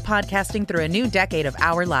 and we're podcasting through a new decade of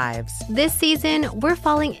our lives. This season, we're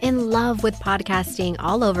falling in love with podcasting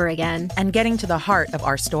all over again. And getting to the heart of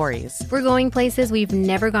our stories. We're going places we've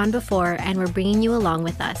never gone before, and we're bringing you along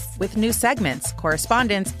with us. With new segments,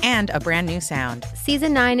 correspondence, and a brand new sound.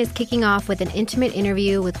 Season 9 is kicking off with an intimate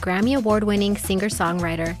interview with Grammy Award-winning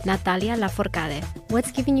singer-songwriter Natalia Lafourcade.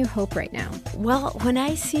 What's giving you hope right now? Well, when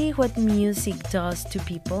I see what music does to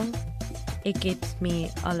people, it gives me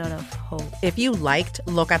a lot of hope. If you liked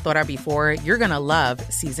Locatora before, you're going to love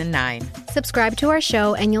Season 9. Subscribe to our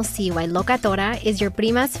show and you'll see why Locatora is your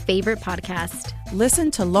prima's favorite podcast.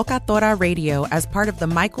 Listen to Locatora Radio as part of the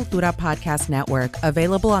My Cultura Podcast Network,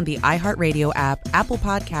 available on the iHeartRadio app, Apple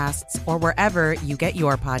Podcasts, or wherever you get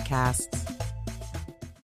your podcasts.